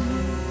tell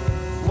me?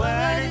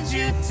 Why did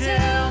you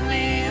tell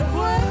me it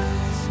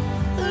was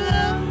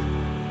love?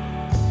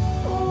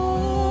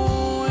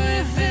 Oh,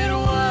 if it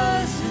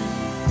wasn't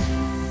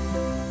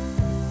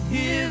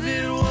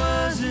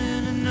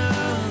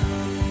enough.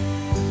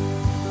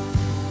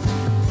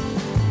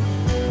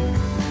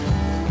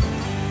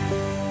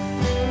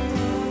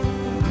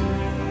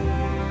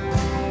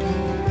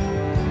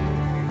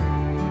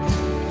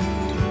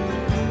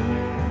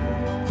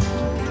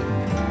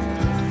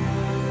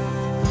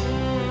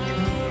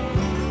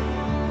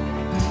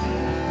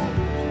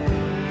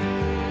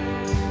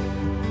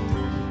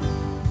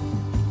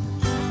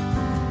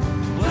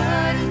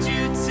 Why did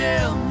you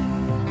tell me?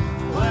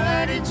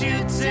 Why did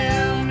you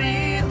tell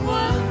me it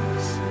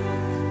was?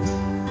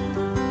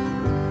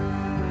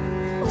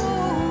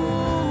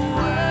 Oh,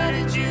 why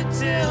did you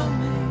tell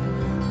me?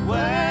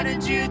 Why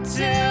did you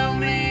tell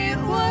me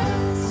it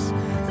was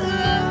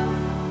love?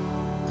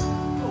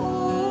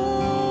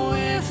 Oh,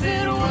 if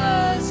it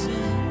wasn't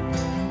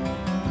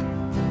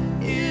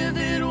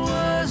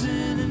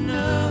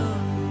enough.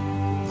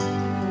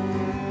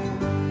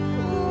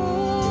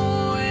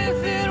 Oh,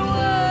 if it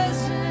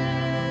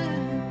wasn't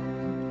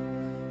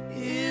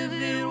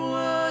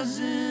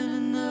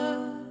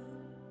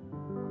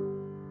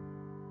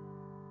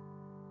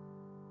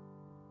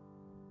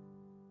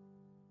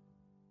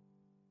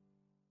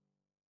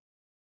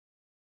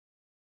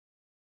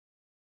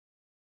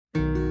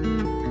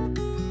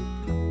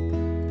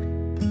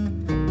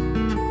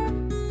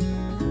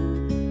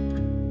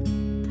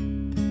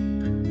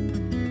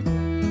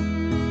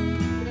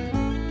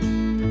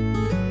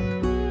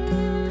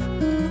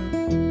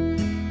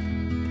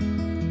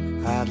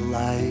I'd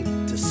like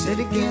to sit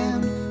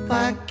again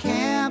by a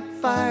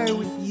campfire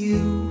with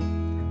you,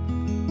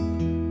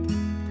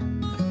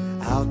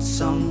 out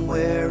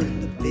somewhere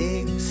in the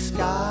big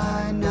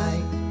sky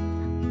night,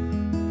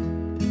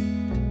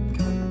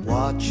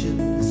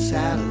 watching the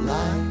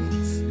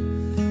satellites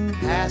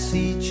pass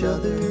each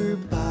other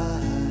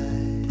by,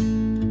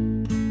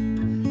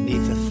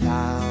 'neath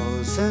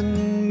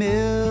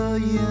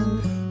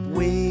 1,000,000,000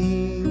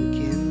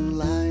 winking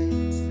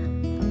lights.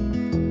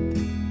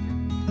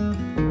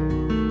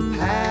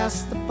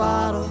 Pass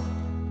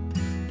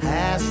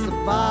the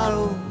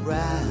bottle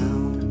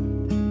round.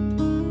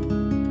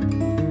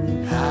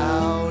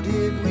 How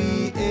did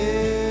we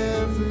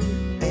ever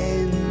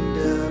end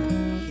up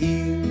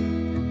here?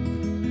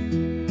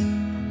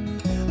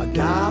 I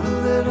got a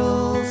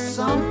little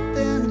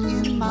something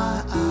in my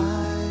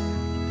eye.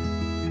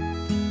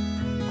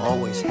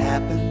 Always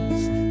happens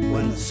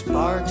when the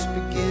sparks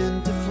begin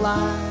to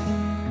fly.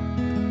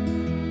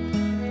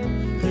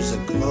 There's a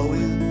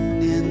glowing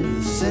in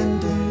the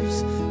cinders,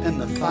 and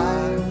the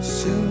fire will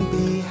soon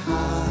be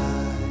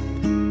high.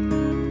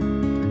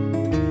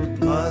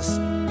 Must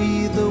be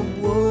the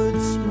wood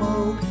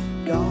smoke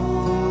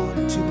gone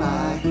to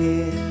my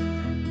head.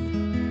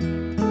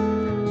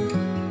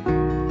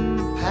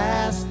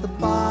 Pass the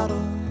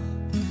bottle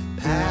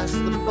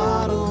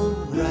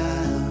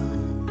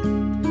round.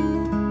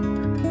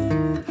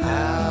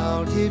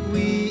 How did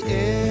we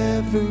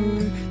ever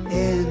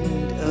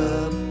end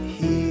up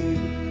here?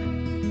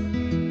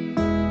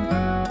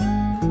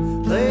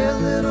 Play a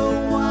little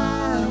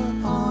while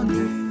on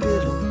your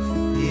fiddle,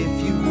 if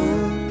you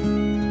would.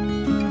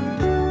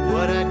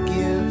 What I'd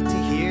give to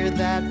hear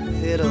that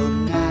fiddle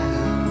now.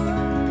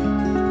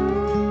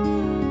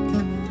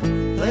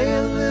 Play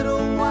a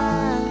little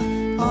while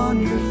on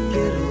your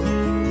fiddle,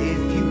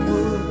 if you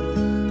would.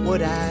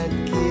 What I'd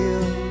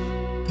give,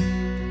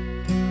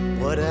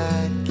 what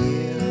I'd give.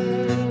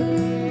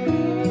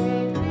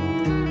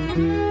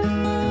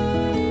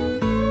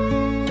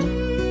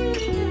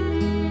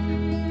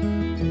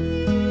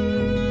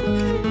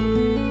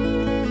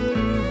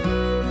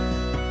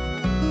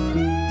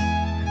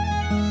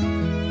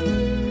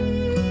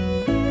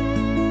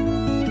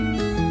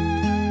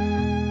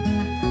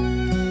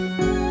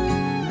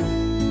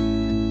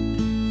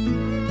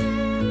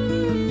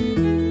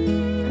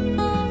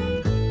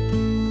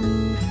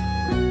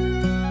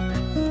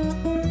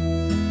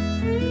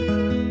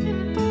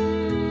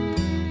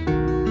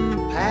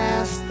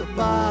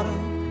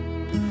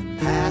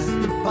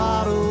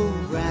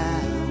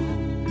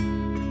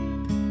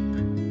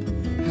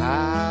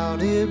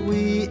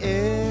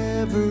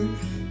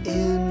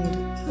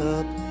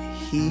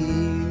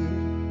 here.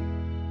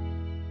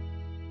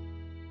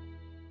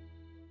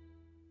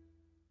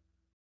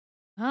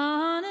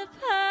 On a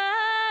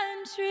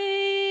pine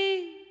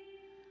tree,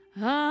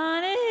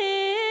 on a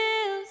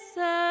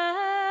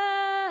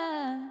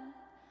hillside,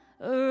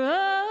 a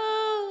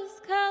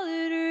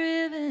rose-colored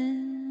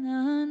ribbon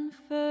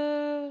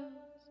unfurls.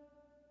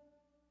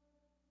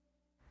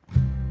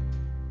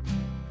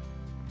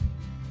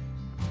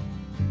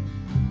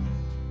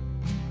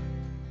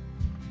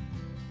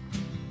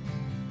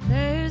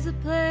 There's a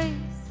place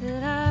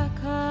that I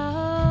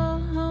call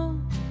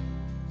home,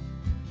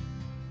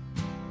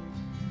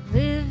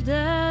 lived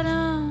out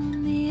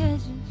on the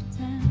edge of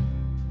town,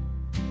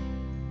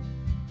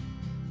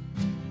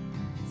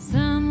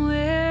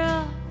 somewhere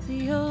off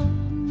the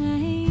old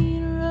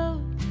main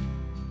road.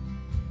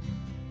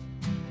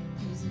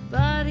 There's a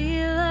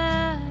body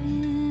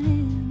lying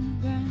in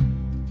the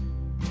ground,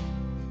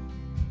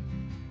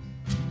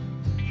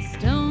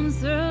 stones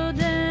throw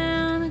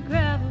down a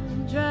gravel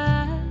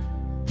drive,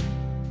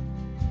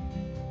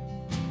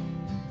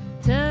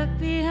 tucked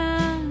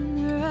behind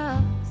the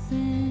rocks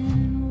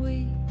and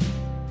weeds.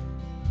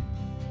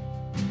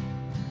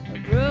 A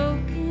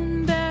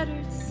broken,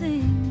 battered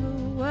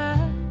single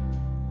wide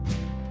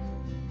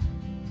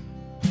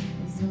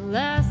is the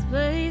last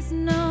place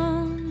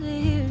known to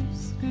hear her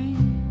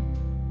scream.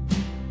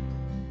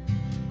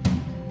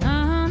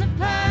 On a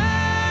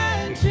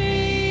pine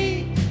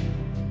tree,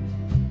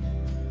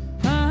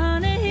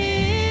 on a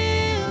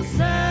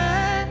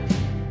hillside,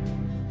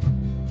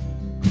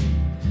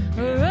 a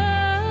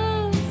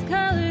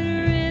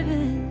rose-colored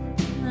ribbon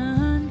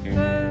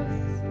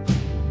unfurls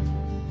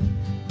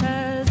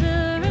as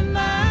a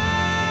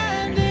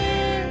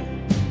reminder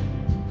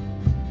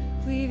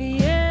we've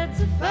yet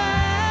to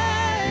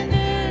find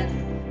it.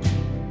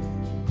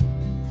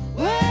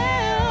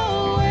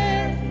 Well,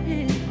 where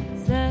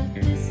is that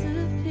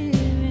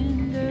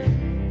disappearing girl?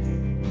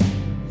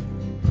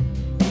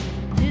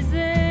 Is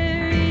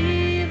there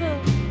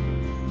evil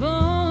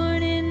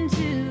born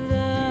into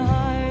the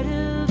heart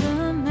of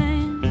a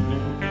man who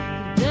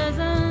does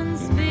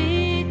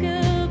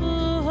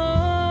unspeakable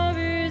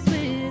horrors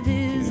with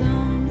his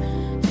own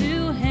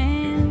two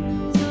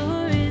hands,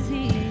 or is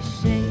he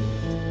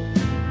shaped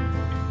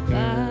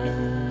by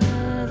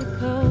the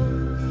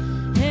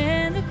cold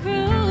and the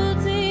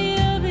cruelty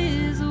of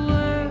his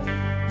world?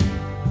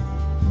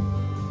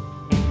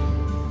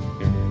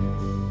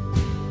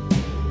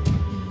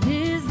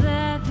 Is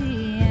that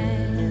the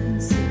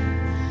answer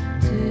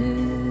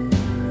to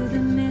the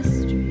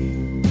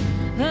mystery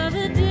of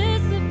the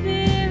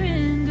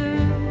disappearing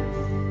girl?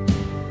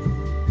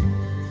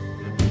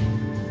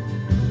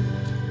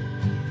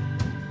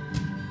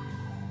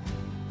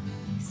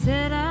 He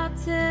said, I'll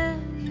tell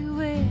you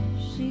where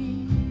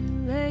she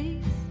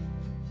lays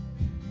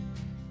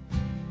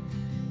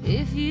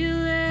if you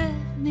let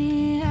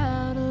me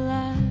out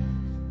alive.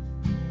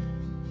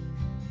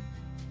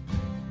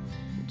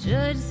 The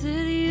judge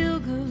said you'll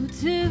go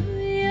to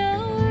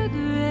your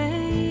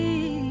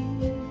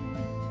grave,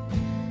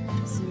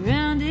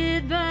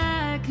 surrounded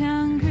by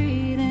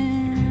concrete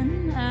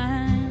and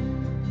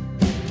iron.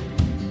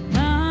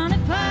 On a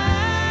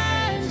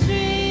pine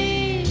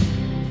tree,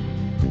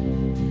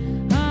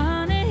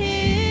 on a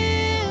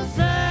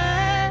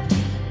hillside,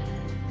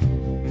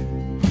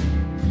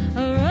 a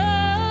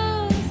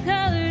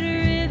rose-colored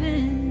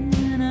ribbon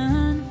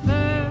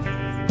unfurls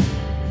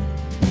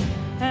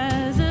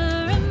as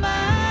a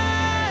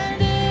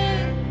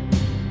reminder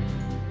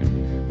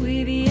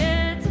we've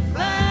yet to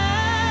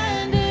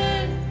find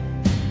it.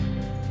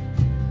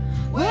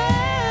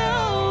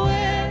 Well,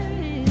 where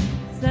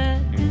is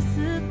that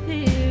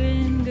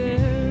disappearing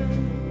girl?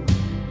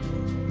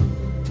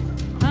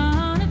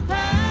 On a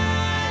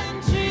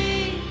pine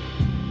tree,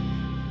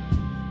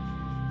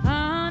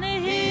 on a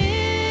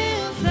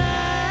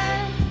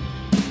hillside,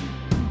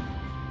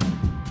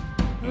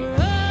 a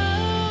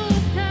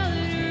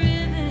rose-colored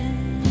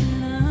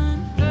ribbon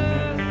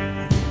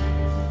unfurls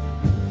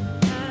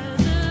as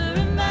a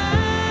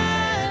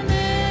reminder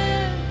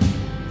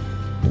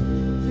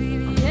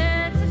we've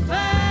yet to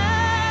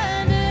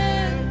find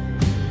it.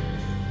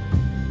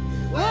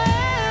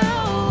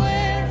 Well,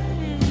 where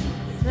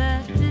is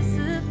that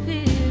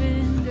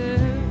disappearing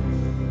girl?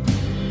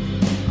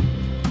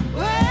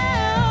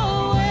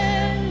 Well,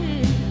 where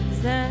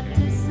is that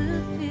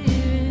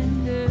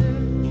disappearing girl?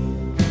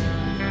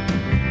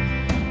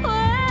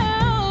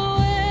 Well,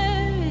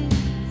 where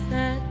is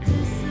that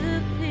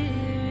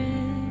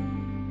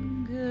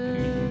disappearing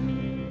girl?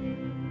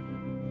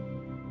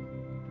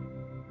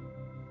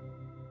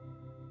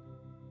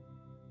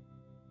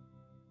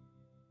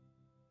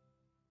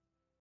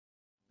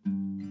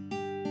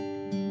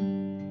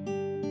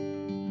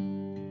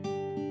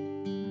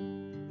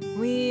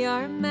 We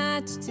are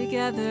matched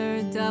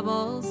together,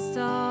 double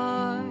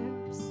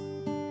stars,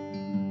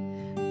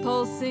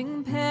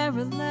 pulsing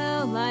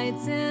parallel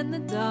lights in the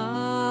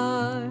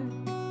dark.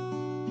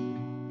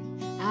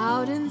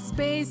 Out in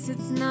space,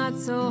 it's not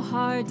so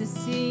hard to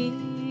see.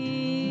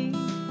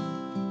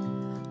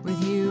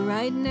 With you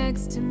right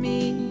next to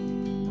me,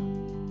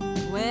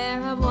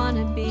 where I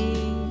wanna be.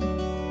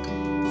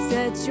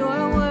 Set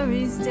your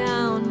worries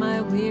down, my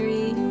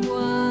weary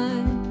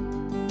one.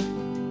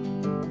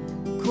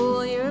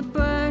 Cool your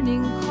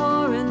burning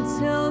core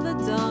until the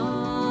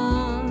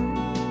dawn.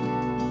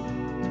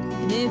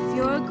 And if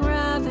your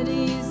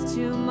gravity's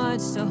too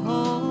much to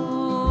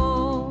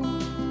hold,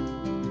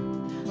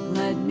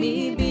 let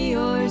me be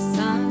your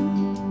sun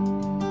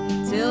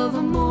till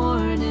the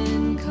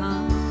morning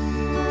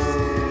comes.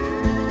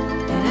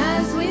 And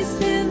as we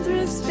spin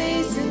through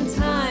space and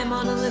time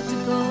on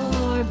elliptical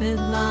orbit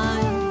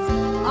lines,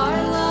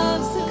 our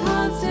love's the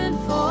constant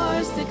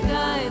force that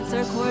guides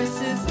our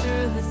courses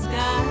through the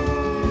sky.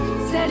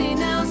 Steady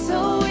now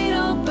so we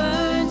don't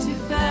burn too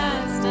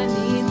fast. I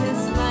need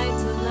this light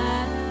to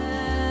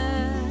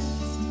last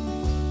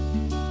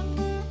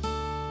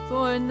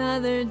for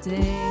another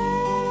day.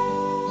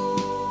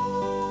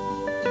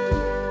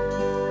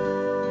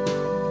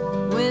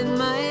 When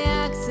my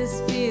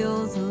axis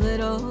feels a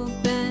little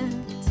bent,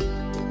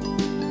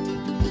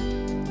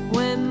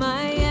 when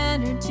my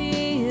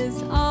energy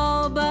is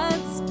all but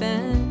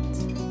spent,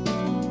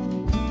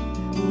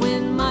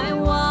 when my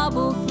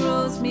wobble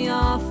throws me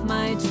off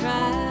my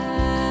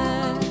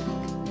track,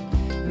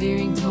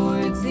 veering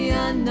towards the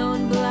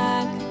unknown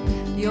black,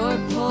 your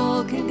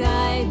pull can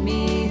guide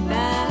me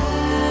back.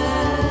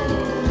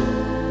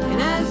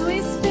 And as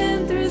we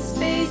spin through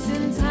space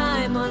and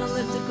time on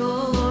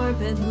elliptical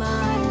orbit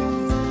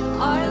lines,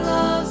 our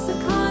love's the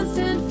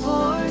constant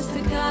force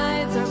that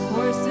guides our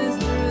courses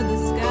through the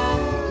sky.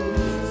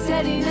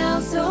 Steady now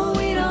so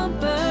we don't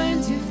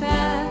burn too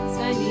fast.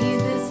 I need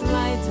this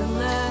light to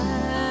last.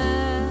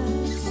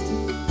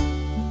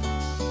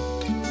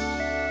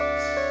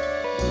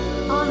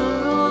 On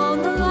our own,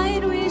 the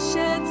light we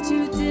shed's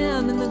too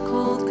dim, and the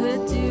cold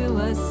could do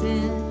us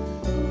in.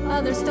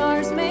 Other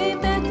stars may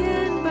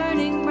beckon,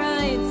 burning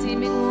bright,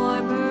 seeming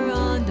warmer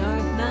on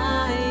dark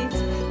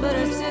nights. But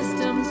our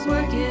system's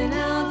working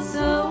out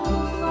so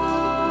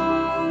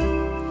far,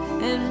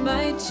 and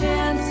by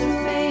chance or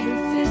fate or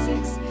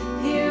physics,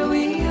 here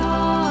we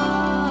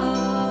are.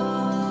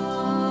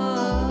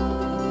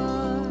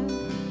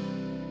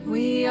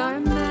 We are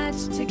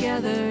matched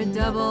together,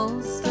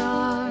 double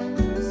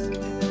stars,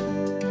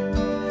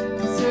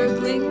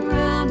 circling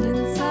round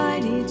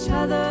inside each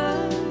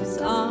other's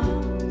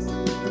arms,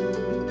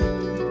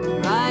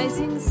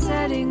 rising,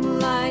 setting,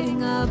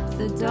 lighting up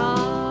the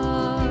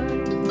dark.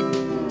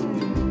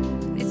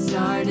 It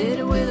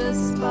started with a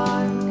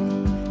spark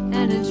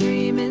and a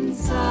dream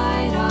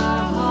inside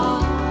our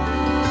hearts.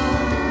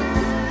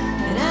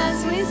 And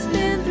as we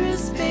spin through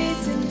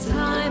space and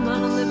time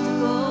on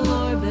elliptical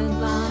orbit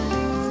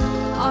lines,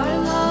 our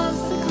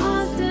love's the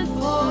constant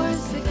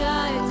force that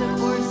guides our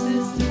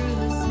courses through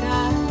the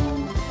sky.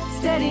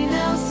 Steady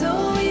now so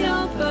we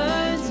don't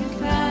burn too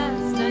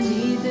fast. I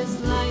need this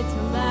light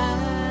to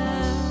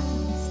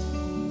last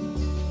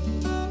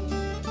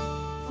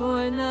for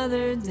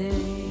another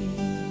day.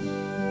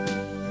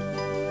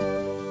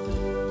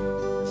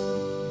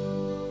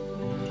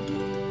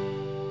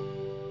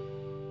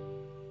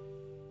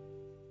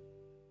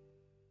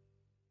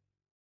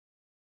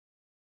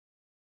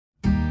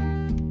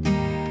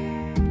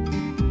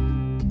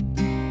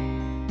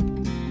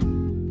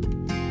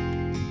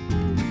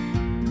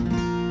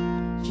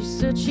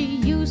 Said she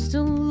used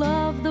to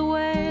love the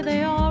way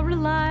they all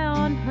rely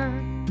on her,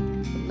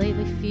 but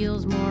lately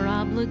feels more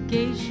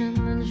obligation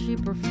than she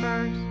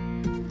prefers.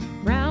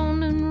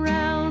 Round and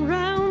round,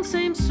 round,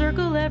 same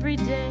circle every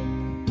day.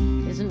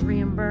 Isn't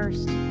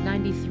reimbursed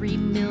 93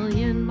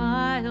 million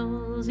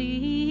miles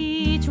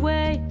each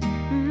way.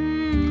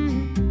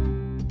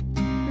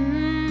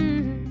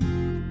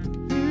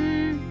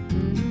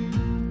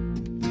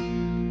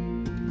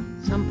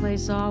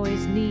 Someplace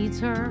always needs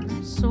her,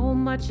 so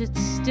much at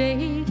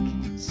stake.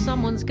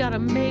 Someone's gotta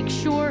make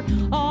sure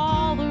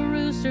all the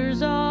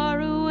roosters are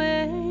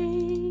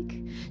awake.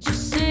 She's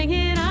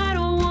singing, I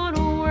don't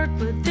wanna work,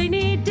 but they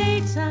need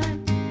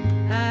daytime.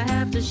 I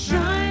have to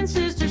shine,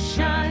 sister,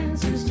 shine,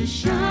 sister,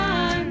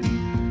 shine.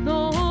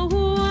 No,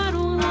 I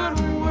don't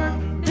wanna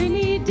work, they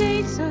need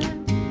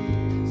daytime.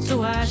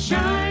 So I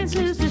shine,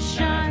 sister,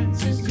 shine,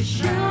 sister,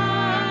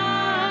 shine.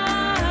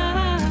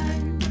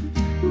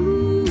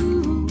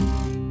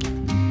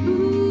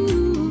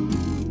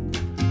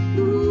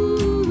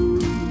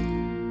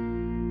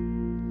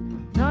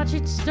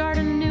 She'd start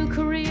a new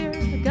career,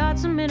 got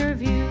some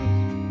interviews.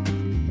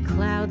 The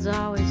clouds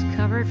always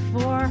covered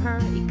for her,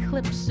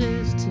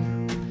 eclipses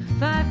too.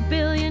 5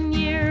 billion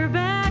year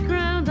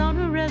background on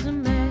her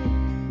resume.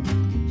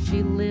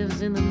 She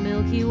lives in the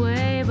Milky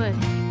Way, but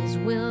is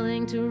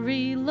willing to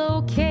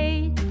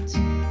relocate.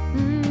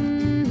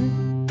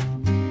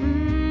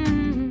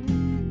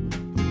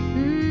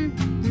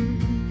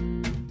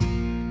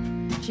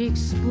 She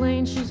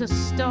explained she's a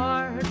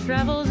star,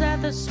 travels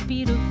at the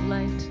speed of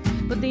light.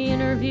 But the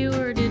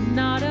interviewer did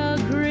not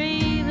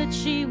agree that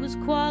she was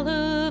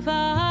qualified.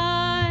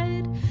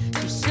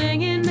 She's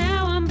singing,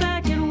 now I'm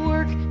back at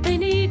work, they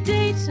need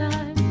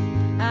daytime.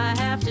 I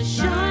have to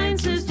shine,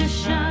 sister,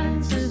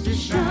 shine, sister,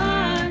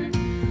 shine.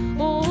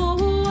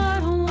 Oh, I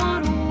don't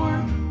wanna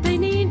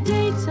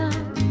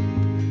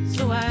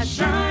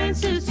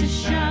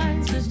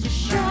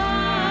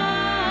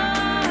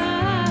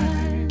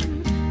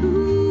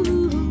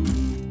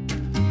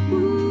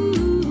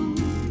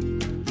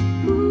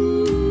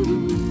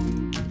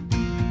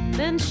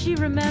she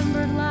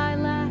remembered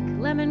lilac,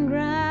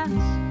 lemongrass,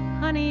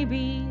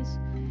 honeybees,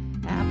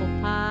 apple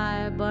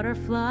pie,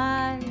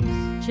 butterflies,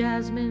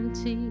 jasmine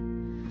tea,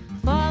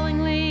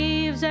 falling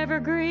leaves,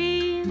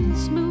 evergreen,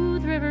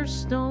 smooth river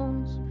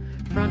stones,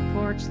 front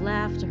porch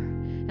laughter,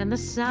 and the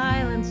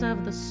silence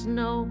of the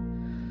snow.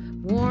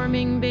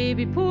 Warming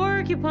baby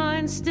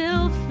porcupines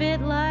still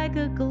fit like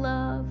a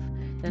glove.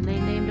 Then they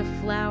named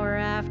a flower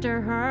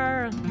after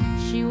her.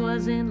 She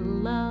was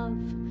in love.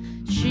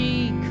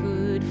 She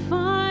could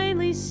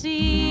finally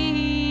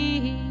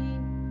see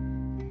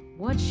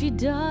what she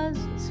does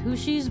is who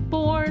she's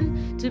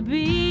born to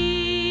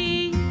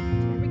be.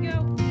 Here we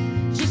go.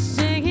 Just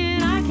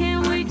singing, I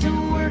can't wait to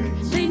work.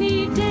 They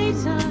need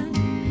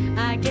daytime.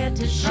 I get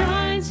to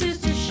shine,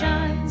 sister,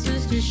 shine,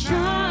 sister,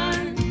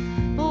 shine.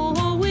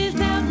 Oh,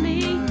 without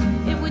me,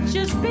 it would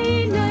just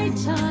be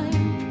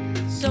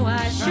nighttime. So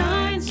I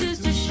shine,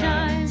 sister,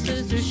 shine,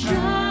 sister,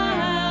 shine.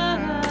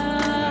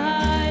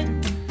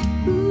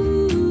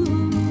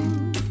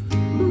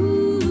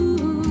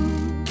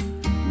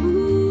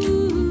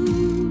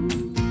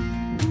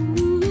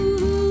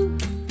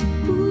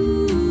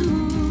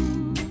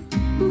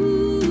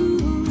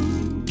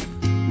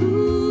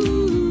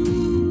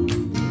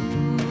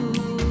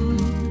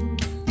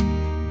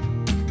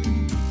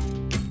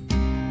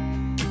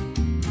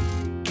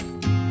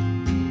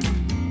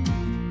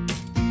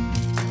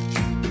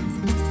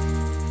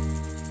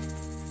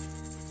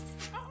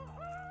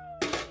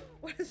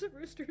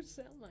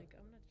 Sound like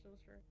I'm not so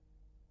sure.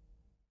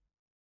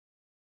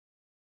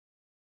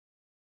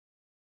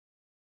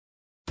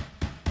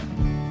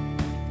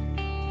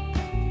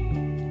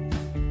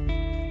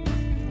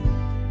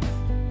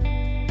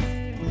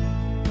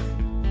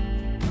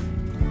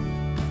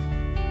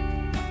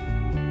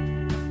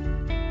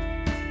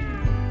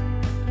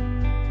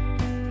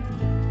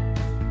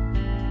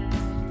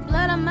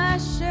 Blood on my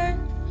shirt,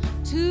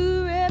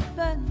 2 red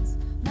buttons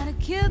might have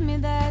killed me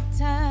that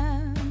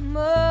time.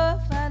 Oh,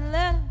 if I'd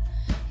let him.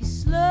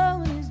 He's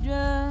slow and he's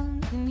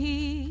drunk and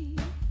he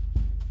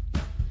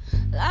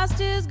lost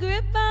his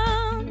grip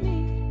on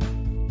me.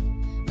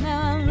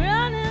 Now I'm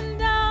running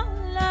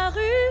down La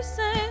Rue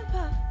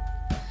Saint-Paul,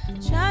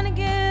 trying to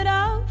get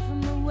out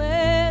from the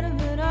weight of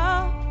it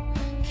all.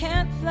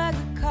 Can't flag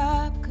the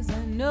cop cause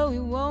I know he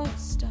won't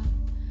stop.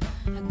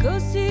 I go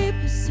see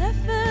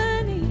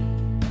Persephone.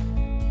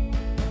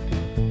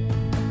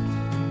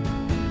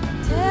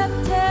 Tap,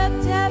 tap,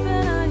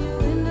 tapping on your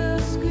window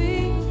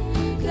screen.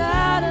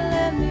 Gotta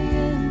let me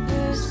in,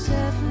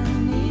 Persephone.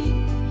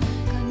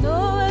 Got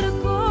nowhere to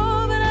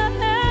go, but I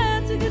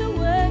had to get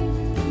away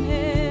from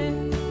here.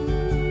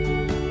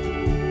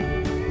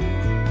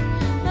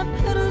 My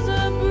petals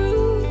are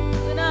bruised,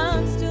 but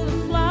I'm still a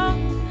flower.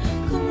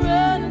 Come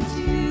running to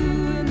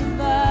you in the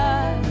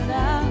violet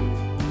hour.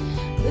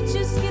 Put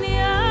your skinny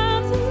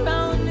arms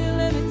around me,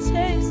 let me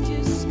taste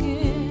your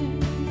skin.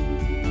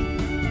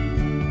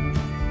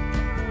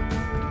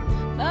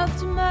 Mouth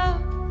to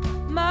mouth,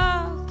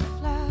 mouth to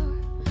flower,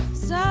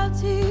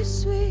 salty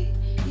sweet,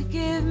 you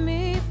give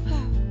me power.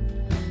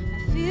 I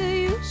feel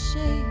you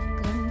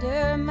shake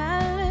under my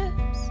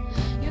lips,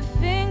 your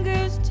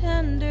fingers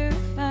tender,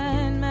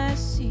 find my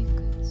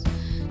secrets.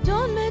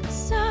 Don't make a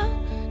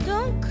sound,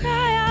 don't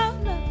cry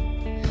out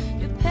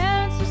loud. Your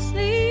parents are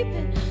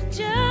sleeping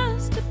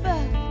just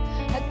above.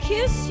 I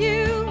kiss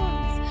you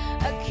once,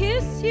 I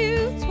kiss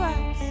you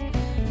twice.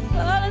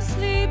 Fall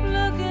asleep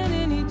looking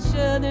in each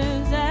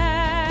other's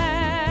eyes.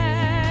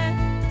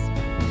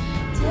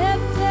 Tap,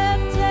 tap,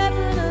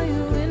 tapping on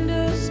your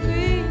window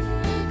screen.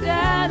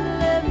 Gotta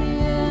let me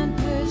in,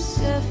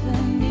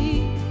 Persephone.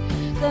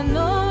 Got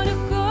nowhere to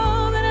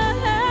go, but I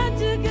had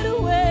to get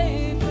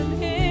away from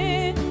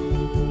here.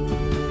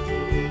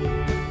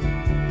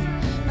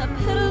 My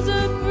petals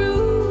are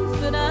bruised,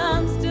 but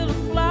I'm still a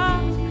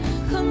flower.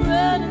 Come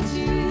running to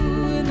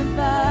you in the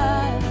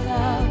violet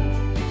hour.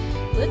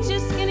 Put your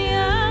skinny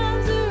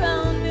arms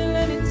around me,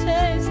 let me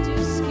taste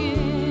your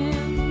skin.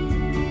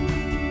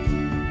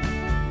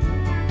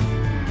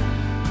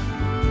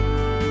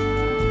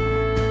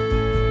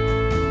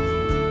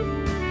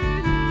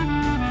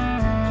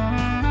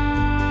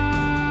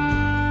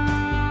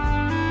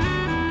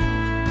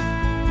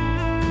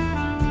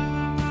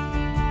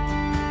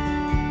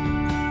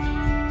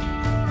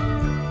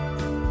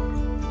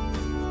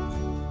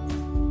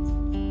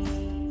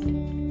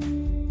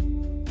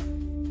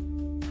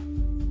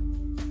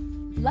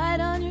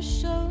 Light on your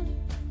shoulder,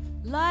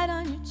 light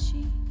on your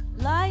cheek,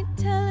 light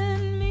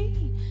telling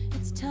me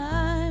it's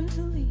time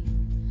to leave.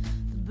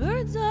 The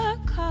birds are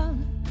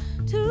calling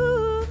to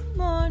the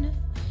morning,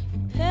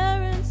 your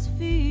parents'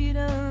 feet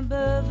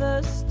above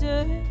us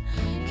stirring.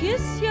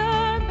 Kiss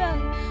your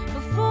belly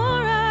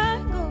before I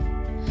go,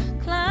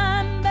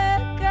 climb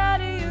back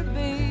out of your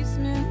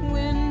basement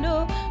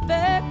window,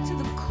 back to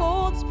the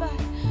cold spot,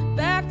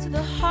 back to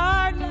the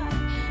hard light,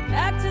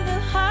 back to the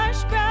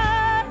harsh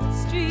bright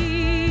street.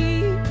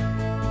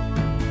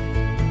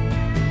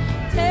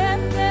 Tap,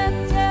 tap,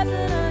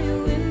 tapping on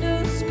your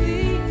window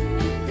screen.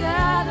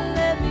 Gotta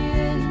let me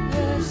in,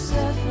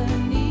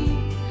 Persephone.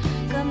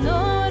 Got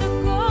nowhere to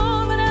go,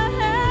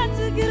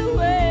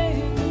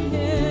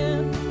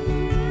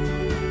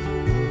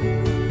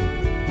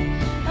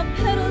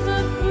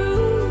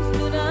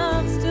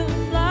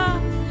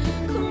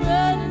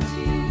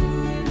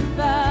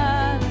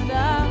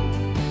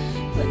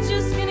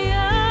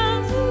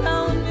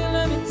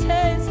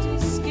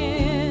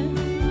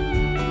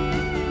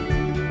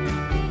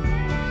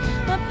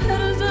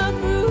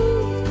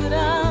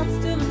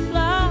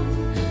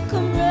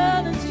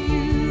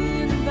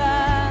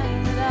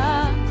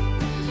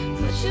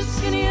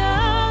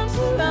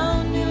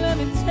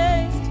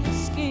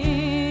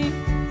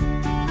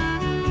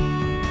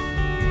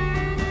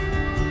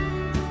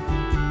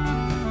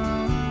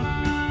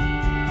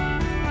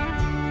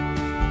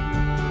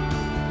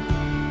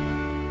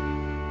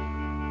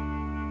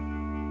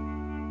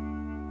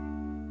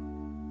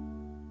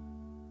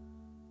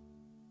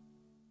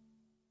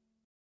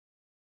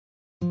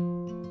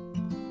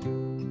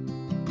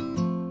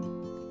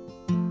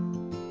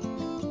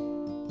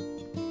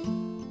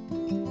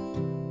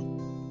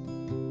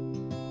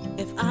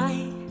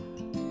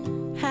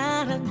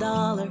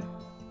 $1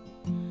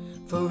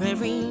 for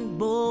every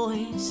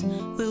boys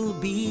will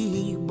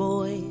be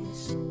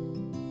boys.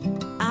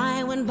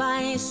 I went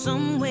by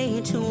some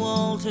way to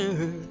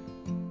alter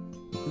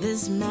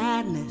this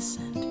madness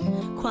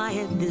and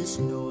quiet this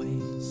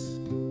noise.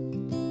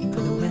 For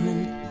the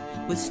women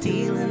with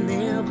steel in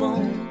their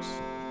bones,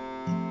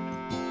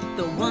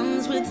 the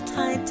ones with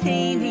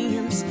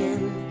titanium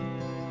skin,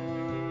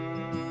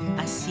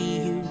 I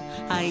see you,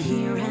 I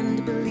hear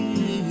and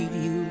believe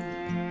you.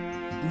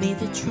 May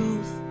the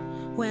truth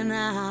win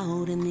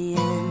out in the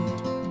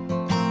end.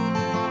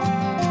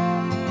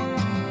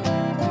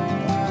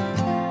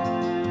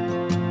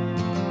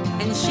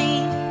 And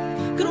she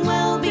could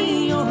well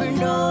be your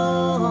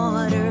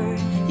daughter,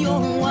 your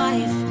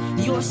wife,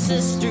 your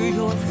sister,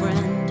 your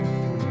friend.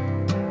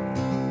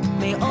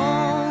 May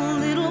all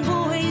little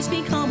boys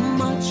become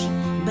much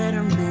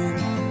better men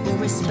who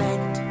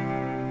respect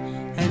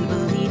and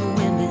believe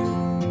women.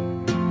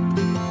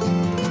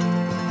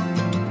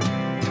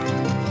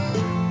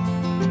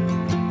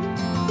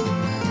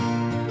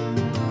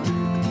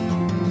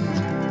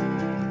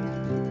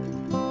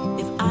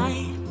 If I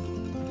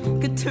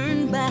could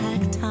turn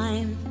back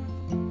time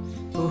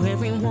for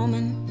every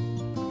woman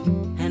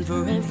and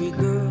for every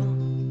girl,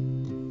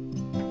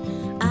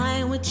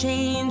 I would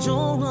change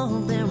all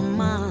of their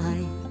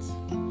minds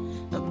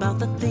about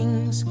the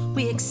things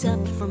we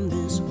accept from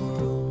this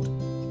world.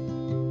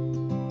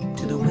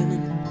 To the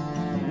women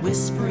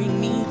whispering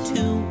me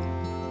too,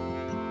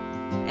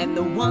 and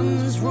the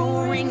ones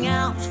roaring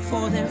out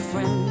for their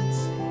friends,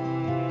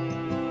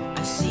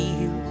 I see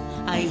you,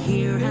 I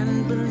hear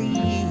and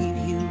believe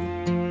you.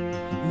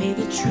 May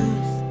the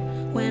truth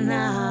win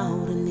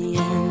out in the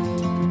end.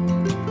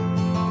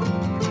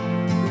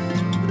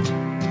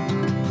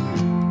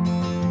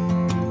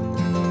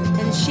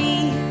 And she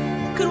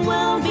could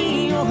well be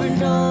your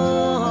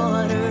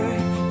daughter,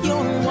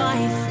 your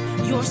wife,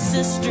 your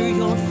sister,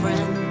 your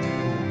friend.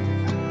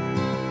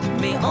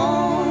 May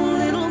all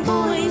little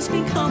boys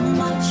become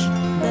much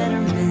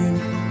better men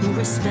who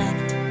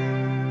respect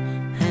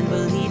and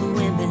believe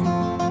women.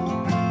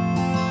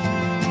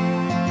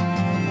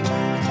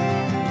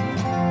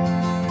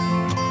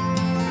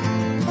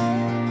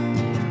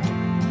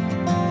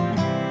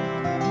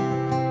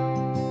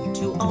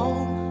 To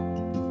all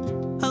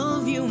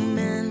of you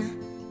men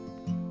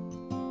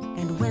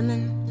and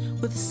women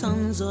with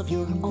sons of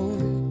your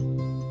own,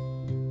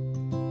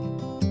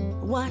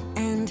 what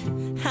and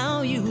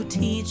how you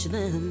teach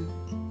them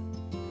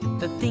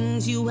the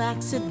things you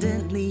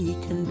accidentally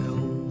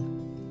condone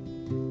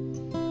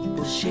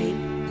will shape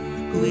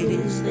who it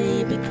is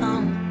they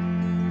become.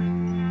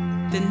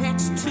 The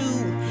next 2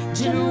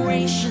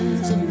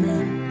 generations of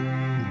men,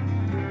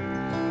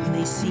 when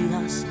they see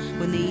us,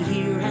 when they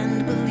hear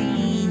and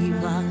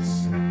believe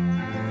us,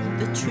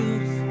 the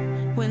truth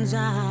wins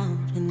out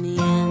in the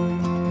end.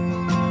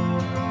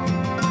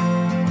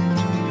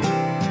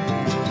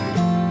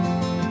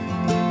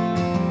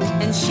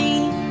 And she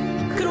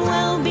could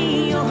well be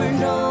your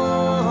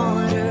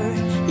daughter,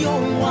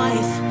 your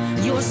wife,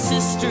 your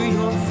sister,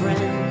 your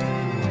friend.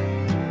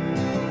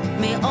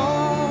 May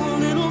all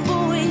little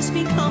boys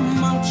become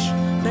much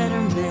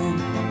better men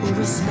who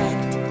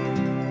respect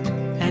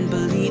and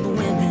believe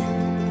women.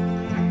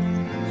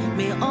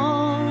 May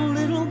all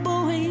little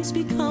boys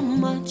become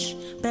much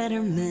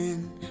better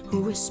men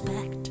who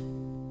respect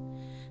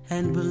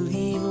and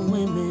believe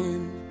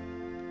women.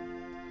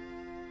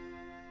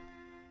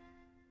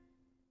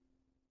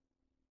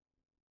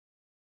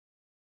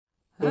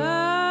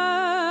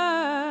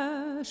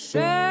 I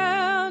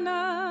shall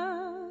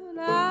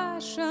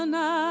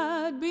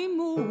not be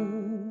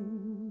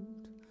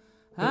moved.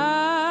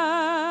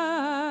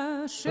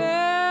 I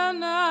shall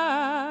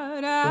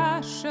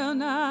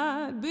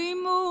not be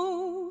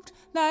moved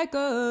like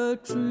a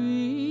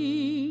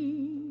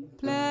tree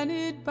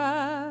planted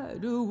by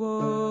the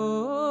water.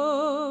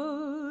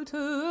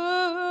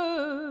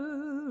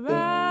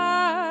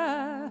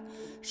 I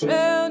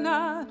shall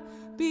not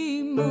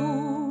be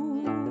moved.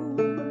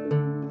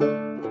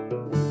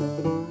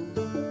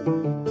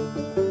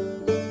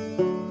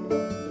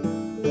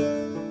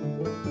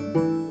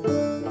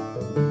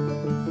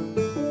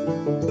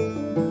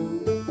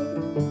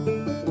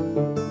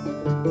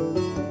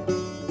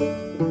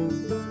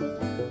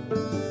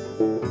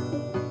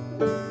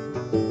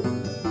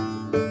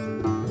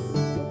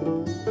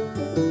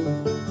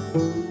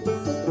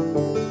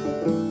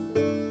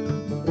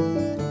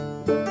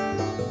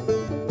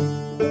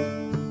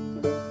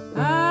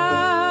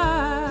 I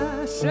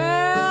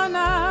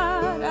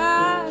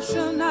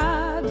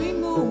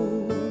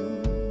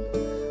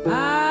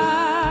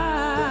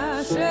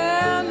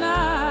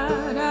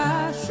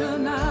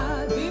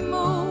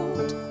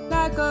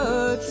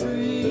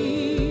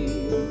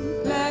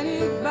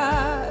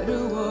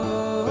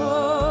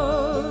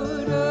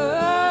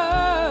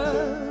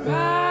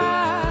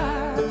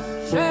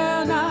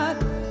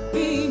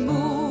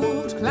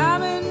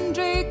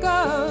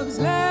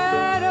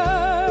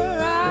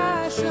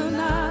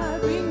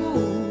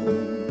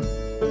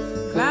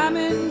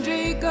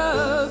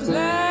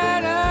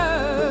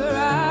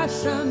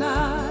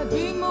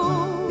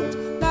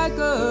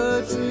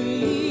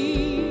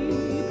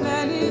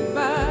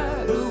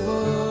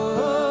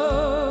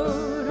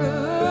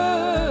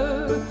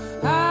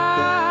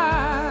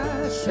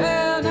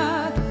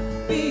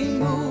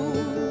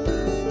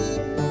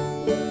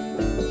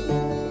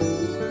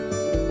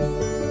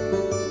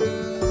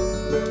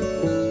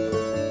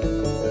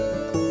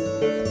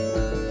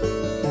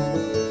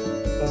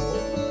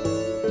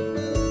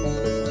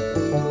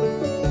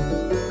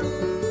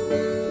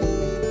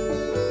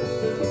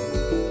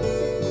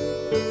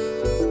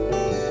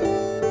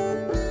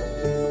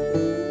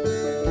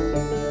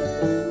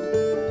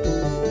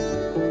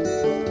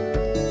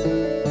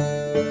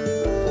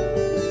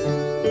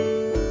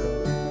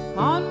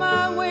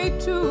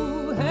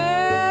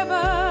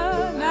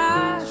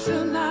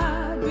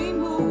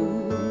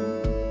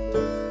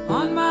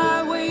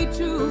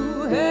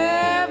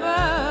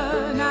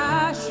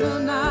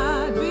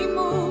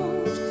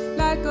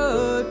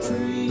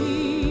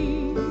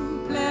tree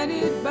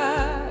planted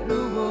by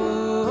the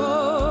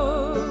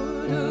water.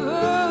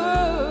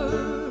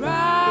 I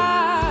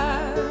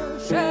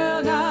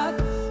shall not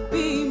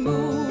be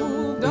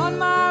moved on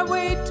my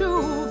way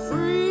to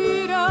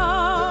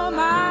freedom.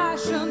 I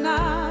shall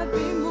not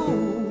be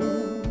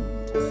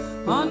moved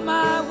on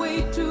my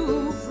way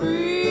to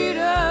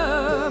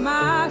freedom.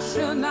 I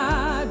shall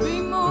not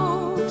be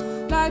moved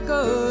like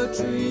a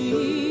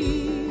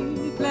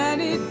tree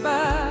planted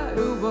by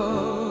the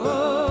water.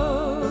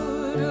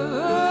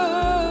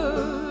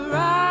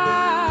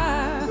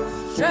 I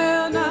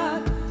shall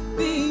not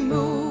be moved.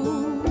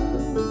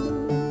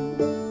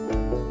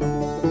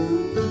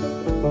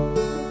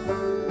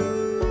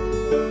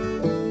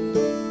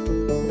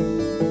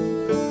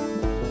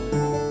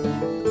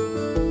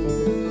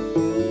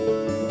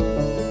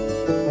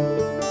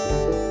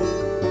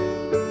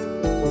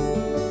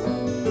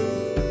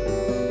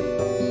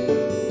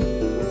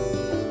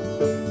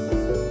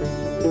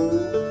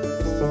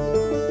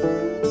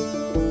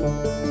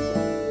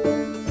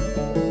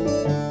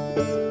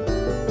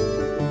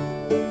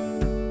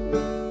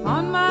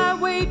 On my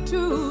way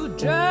to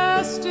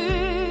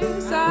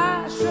justice,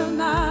 I shall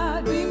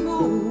not be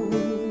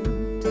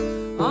moved.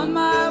 On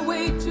my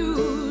way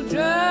to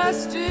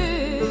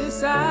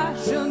justice, I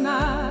shall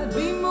not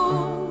be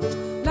moved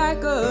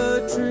like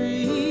a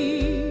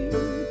tree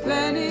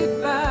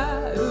planted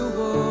by the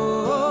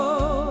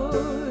water.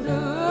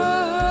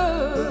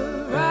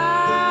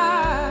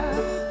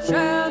 I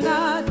shall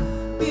not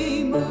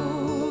be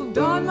moved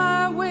on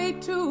my way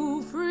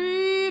to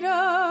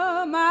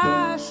freedom.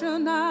 I shall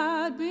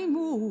not be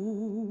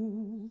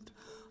moved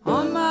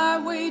on my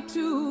way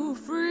to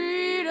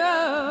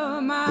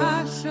freedom.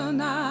 I shall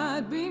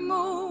not be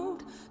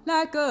moved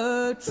like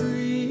a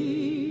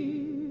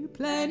tree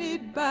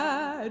planted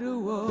by the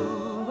water.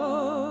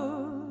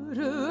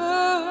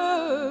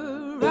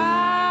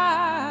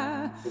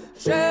 I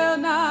shall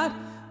not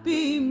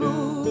be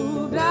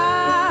moved.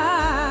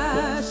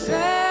 I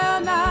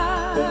shall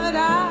not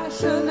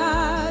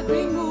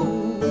be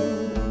moved.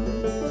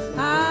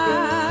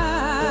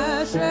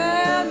 I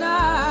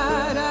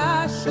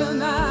shall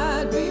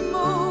not be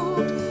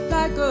moved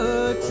like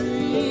a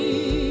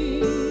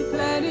tree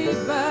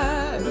planted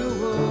by the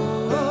water.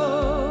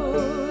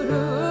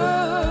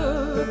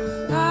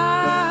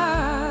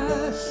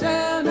 I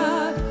shall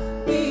not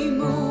be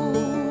moved.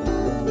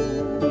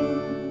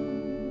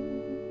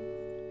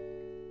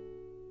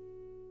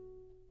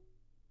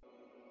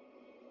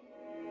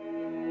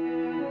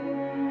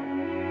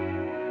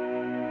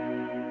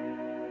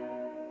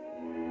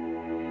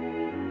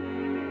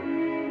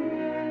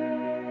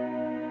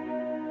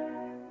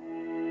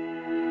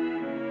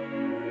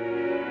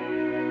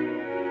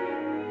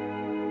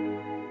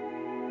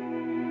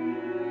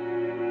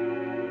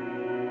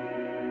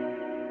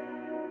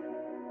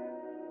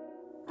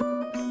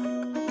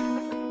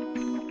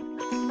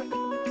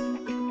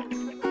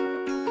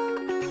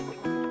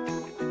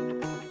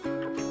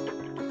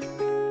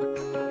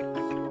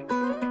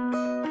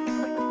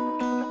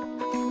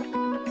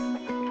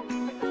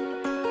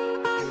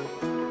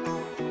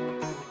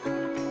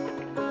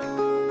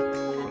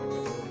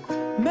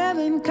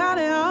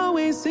 Melancholy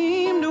always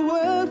seemed a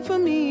word for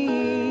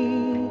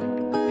me.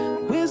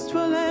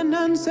 Wistful and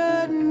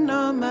uncertain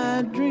are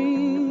my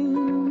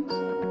dreams.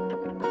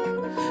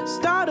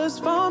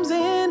 Stardust forms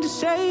into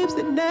shapes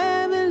that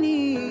never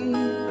leave.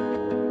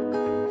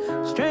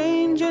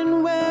 Strange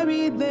and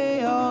wary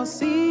they all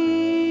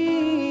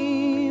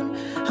seem.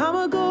 I'm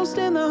a ghost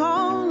in the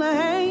hall, a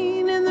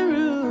hanging in the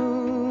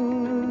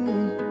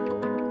room.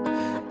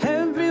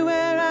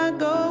 Everywhere I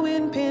go,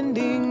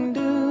 impending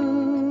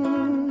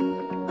doom.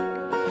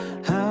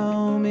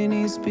 How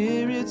many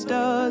spirits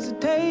does it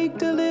take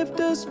to lift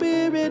a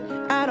spirit?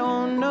 I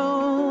don't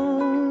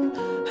know,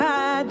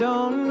 I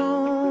don't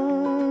know.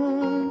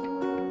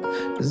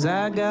 'Cause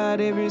I got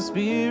every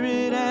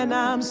spirit and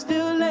I'm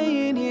still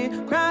laying here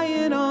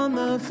crying on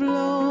the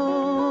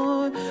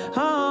floor,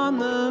 on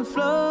the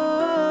floor.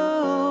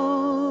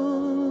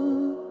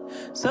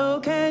 So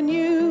can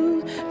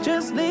you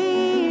just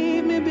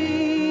leave me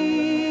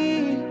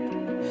be?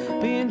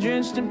 Being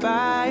drenched in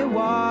fire,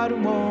 water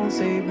won't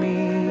save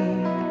me.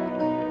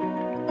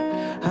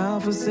 I'll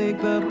forsake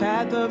the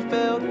path of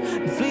filth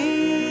and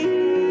fleas.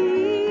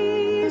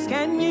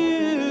 Can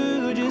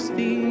you just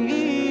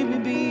leave me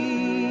be?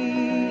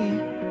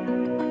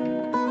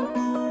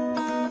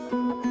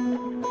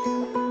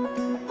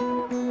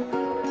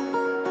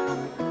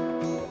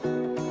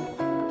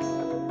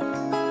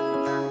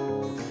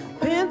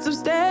 Pensive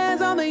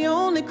stares are the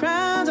only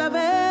crowns I've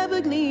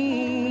ever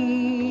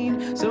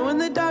gleaned. So in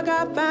the dark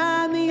I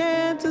find the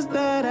answers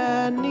that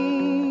I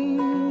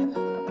need.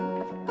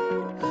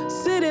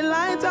 City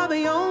lights are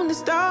the only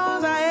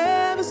stars I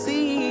ever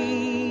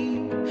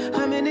see.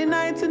 How many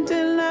nights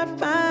until I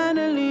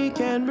finally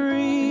can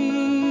breathe?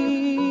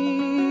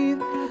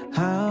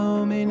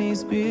 How many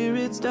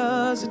spirits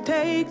does it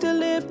take to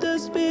lift a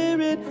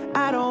spirit?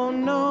 I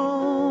don't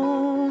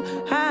know,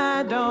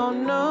 I don't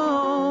know.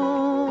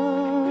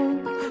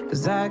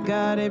 'Cause I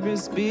got out every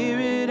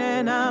spirit,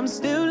 and I'm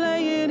still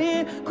laying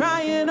here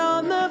crying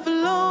on the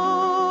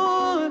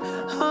floor,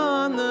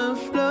 on the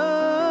floor.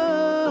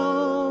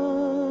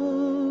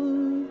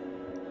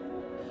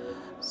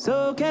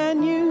 So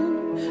can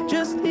you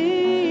just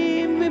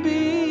leave me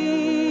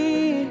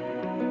be?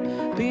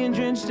 Being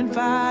drenched in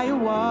fire,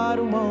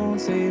 water won't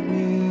save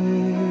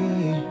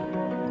me.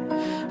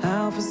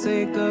 I'll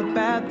forsake the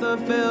path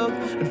of filth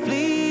and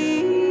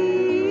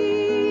fleas.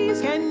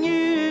 Can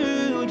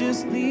you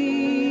just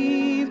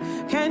leave?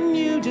 Can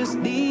you just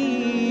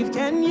leave?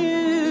 Can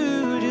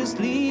you just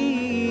leave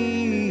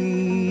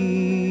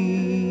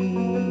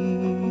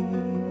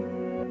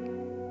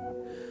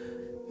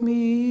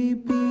me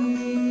be?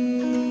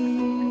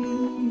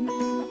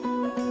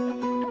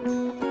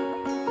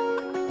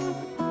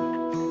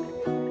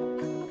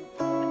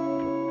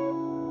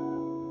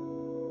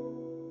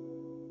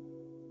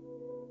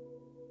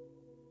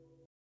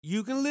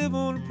 You can live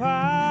on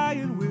pie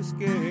and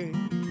whiskey,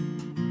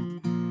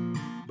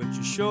 but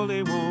you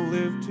surely won't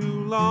live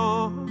too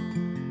long.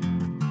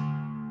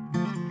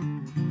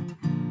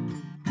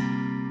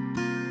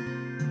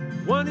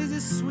 One is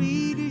as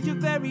sweet as your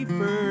very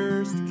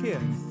first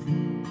kiss,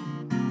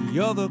 the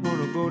other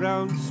gonna go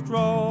down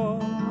strong.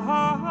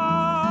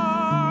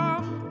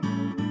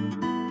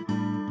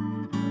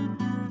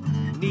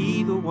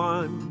 Neither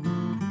one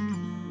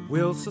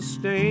will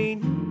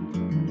sustain you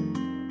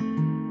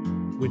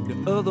when the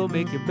other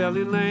make your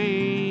belly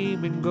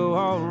lame and go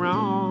all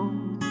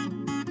wrong.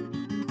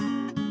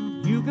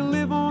 You can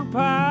live on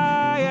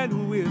pie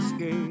and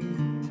whiskey,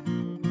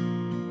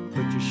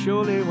 but you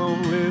surely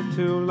won't live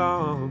too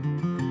long.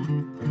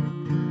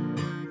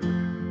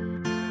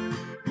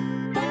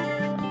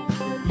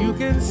 You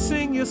can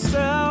sing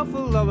yourself a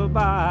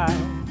lullaby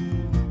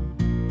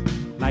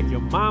like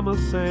your mama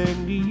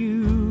sang to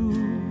you.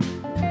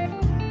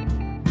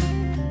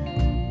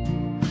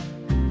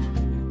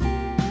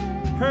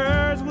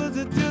 Hers was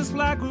just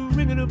like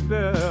ringing a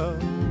bell.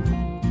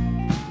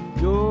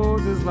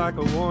 Yours is like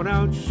a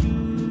worn-out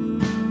shoe.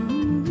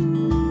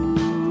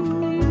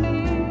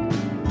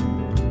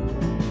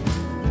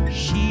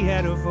 She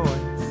had a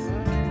voice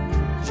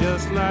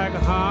just like a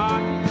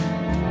heart.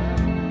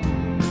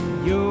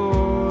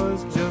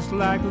 Yours just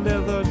like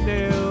leather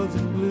nails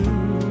and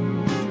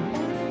blue.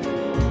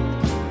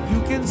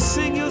 You can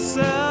sing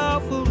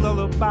yourself a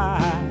lullaby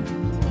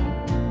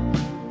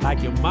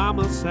like your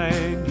mama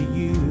sang to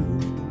you.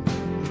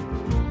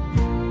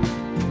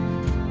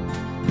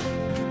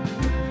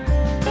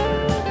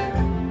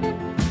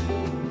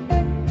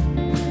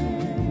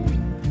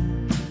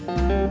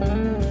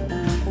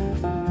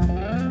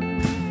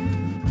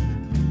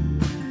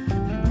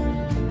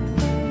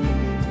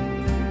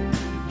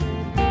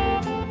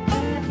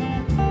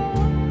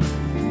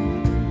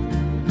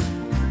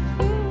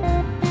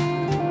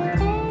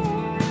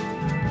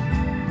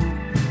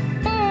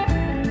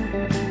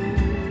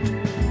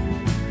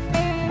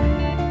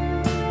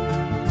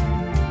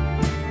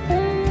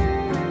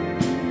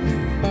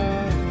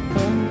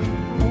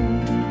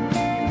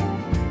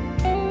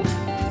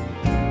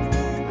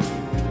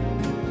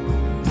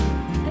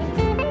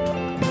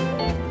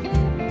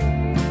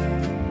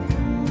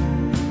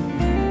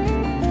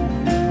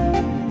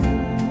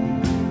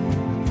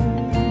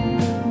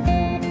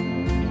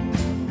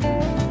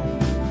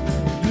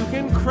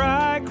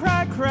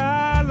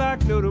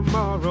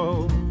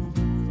 Tomorrow,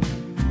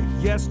 but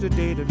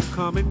yesterday done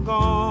come and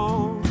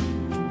gone.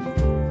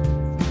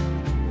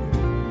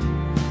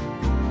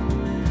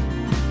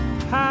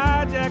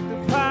 Hijack the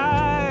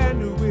pie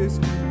and the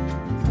whiskey,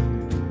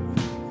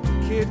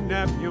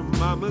 kidnap your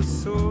mama's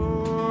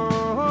soul.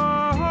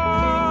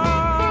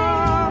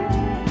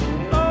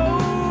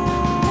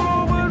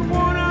 Oh, but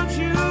worn out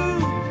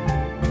shoes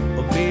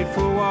are made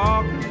for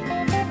walking.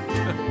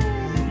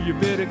 You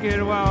better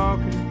get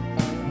walking,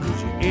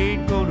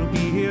 ain't gonna be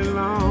here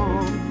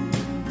long.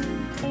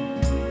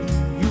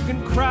 You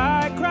can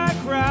cry, cry,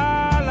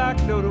 cry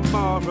like no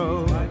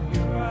tomorrow.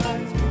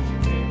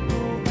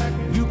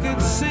 You can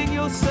sing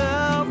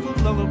yourself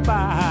a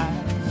lullaby.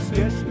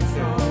 Yes, you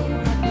can.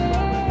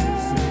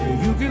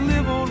 You can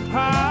live on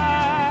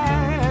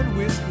pie and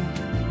whiskey,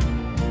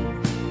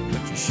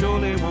 but you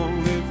surely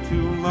won't live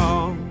too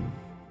long.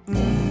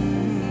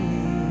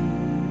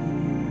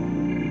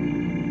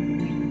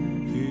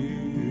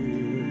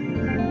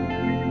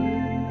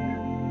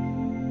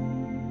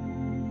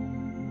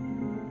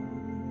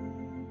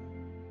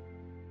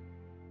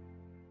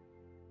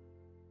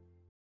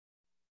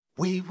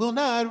 We will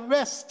not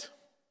rest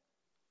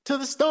till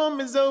the storm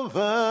is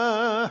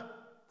over.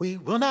 We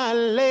will not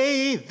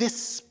lay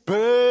this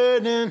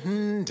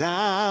burden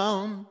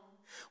down.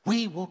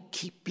 We will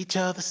keep each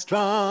other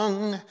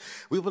strong.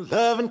 We will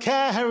love and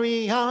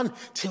carry on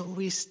till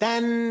we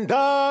stand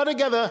all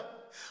together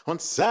on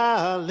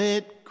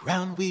solid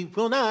ground. We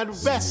will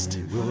not rest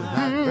till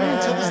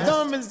the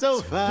storm is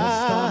over.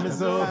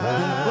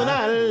 We will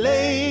not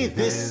lay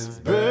this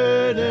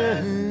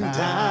burden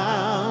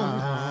down.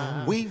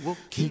 We will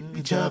keep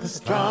each each other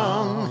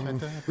strong.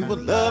 We will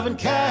love and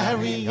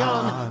carry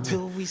on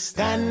till we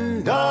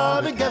stand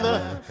all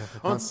together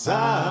on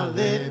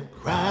solid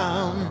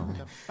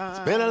ground. It's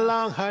been a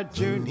long, hard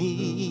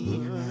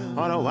journey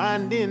on a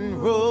winding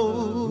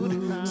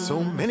road.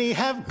 So many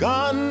have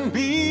gone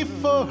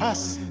before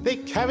us. They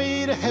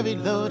carried a heavy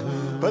load,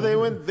 but they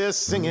went there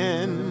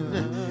singing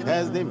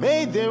as they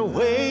made their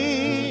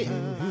way.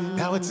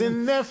 Now it's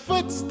in their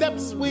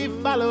footsteps we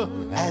follow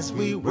as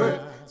we work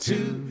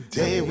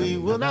today. We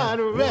will not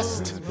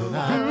rest till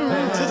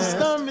the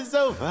storm is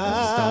over.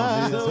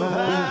 We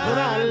will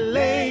not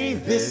lay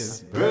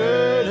this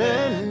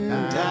burden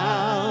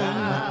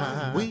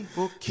down. We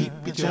will keep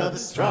each other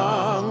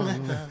strong.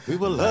 We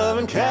will love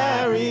and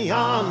carry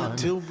on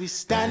till we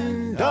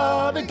stand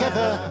all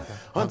together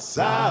on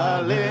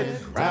solid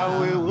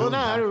ground. We will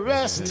not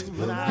rest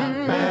till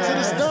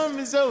the storm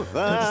is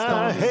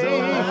over.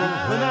 Hey,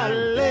 we will not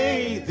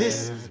lay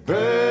this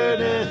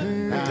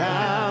burden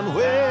down.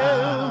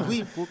 Well,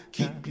 we will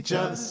keep each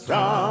other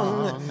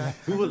strong.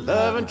 We will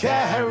love and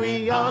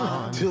carry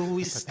on till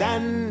we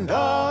stand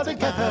all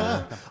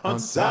together on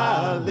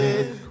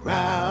solid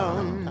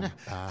ground.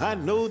 I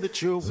know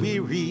that you're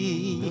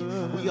weary.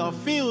 We all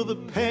feel the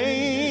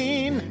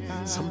pain.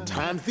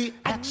 Sometimes the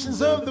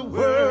actions of the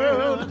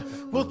world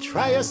will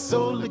try us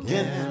soul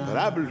again, but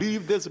I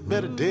believe there's a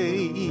better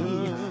day,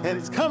 and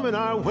it's coming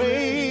our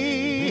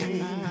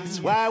way. That's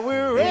why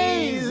we're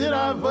raising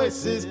our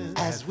voices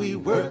as we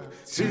work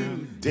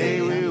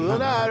today. We will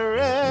not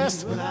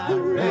rest till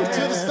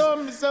the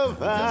storm is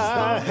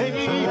over. Hey,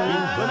 we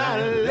will not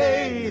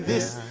lay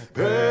this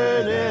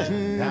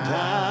burden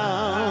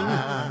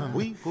down.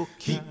 We will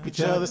keep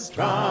each other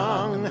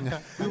strong.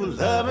 We will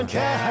love and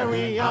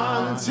carry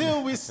on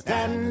till we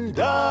stand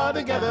all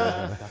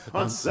together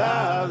on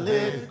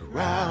solid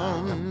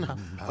ground.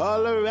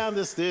 All around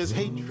us there's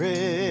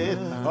hatred.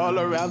 All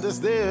around us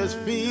there's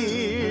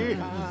fear.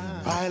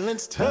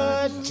 Violence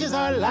touches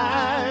our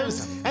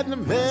lives, and the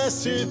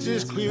message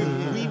is clear.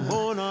 We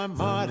mourn our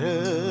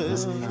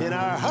martyrs, in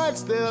our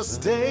hearts they'll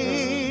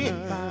stay.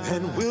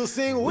 And we'll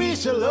sing, we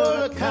shall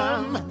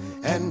overcome,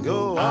 and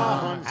go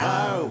on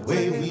our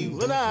way. We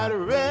will not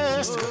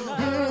rest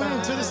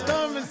till the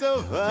storm is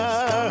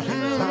over. We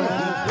will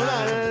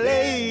not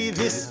lay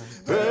this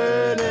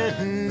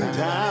burden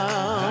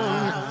down.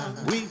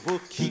 We will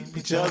keep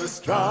each other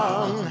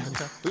strong.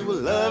 We will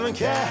love and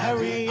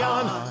carry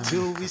on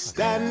till we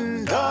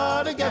stand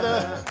all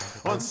together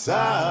on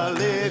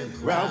solid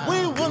ground.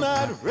 We will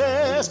not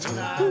rest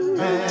till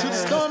the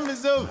storm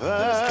is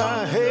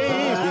over.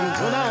 Hey, we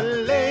will not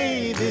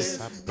lay this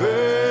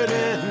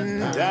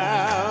burden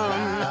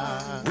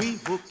down. We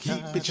will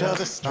keep each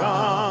other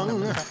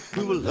strong.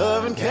 We will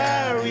love and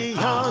carry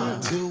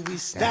on till we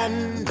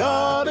stand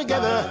all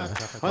together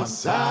on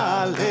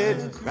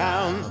solid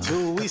ground.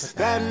 Till we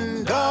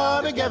stand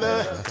all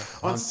together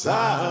on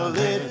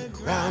solid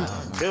ground.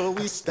 Till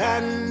we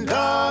stand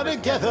all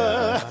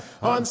together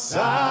on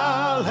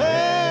solid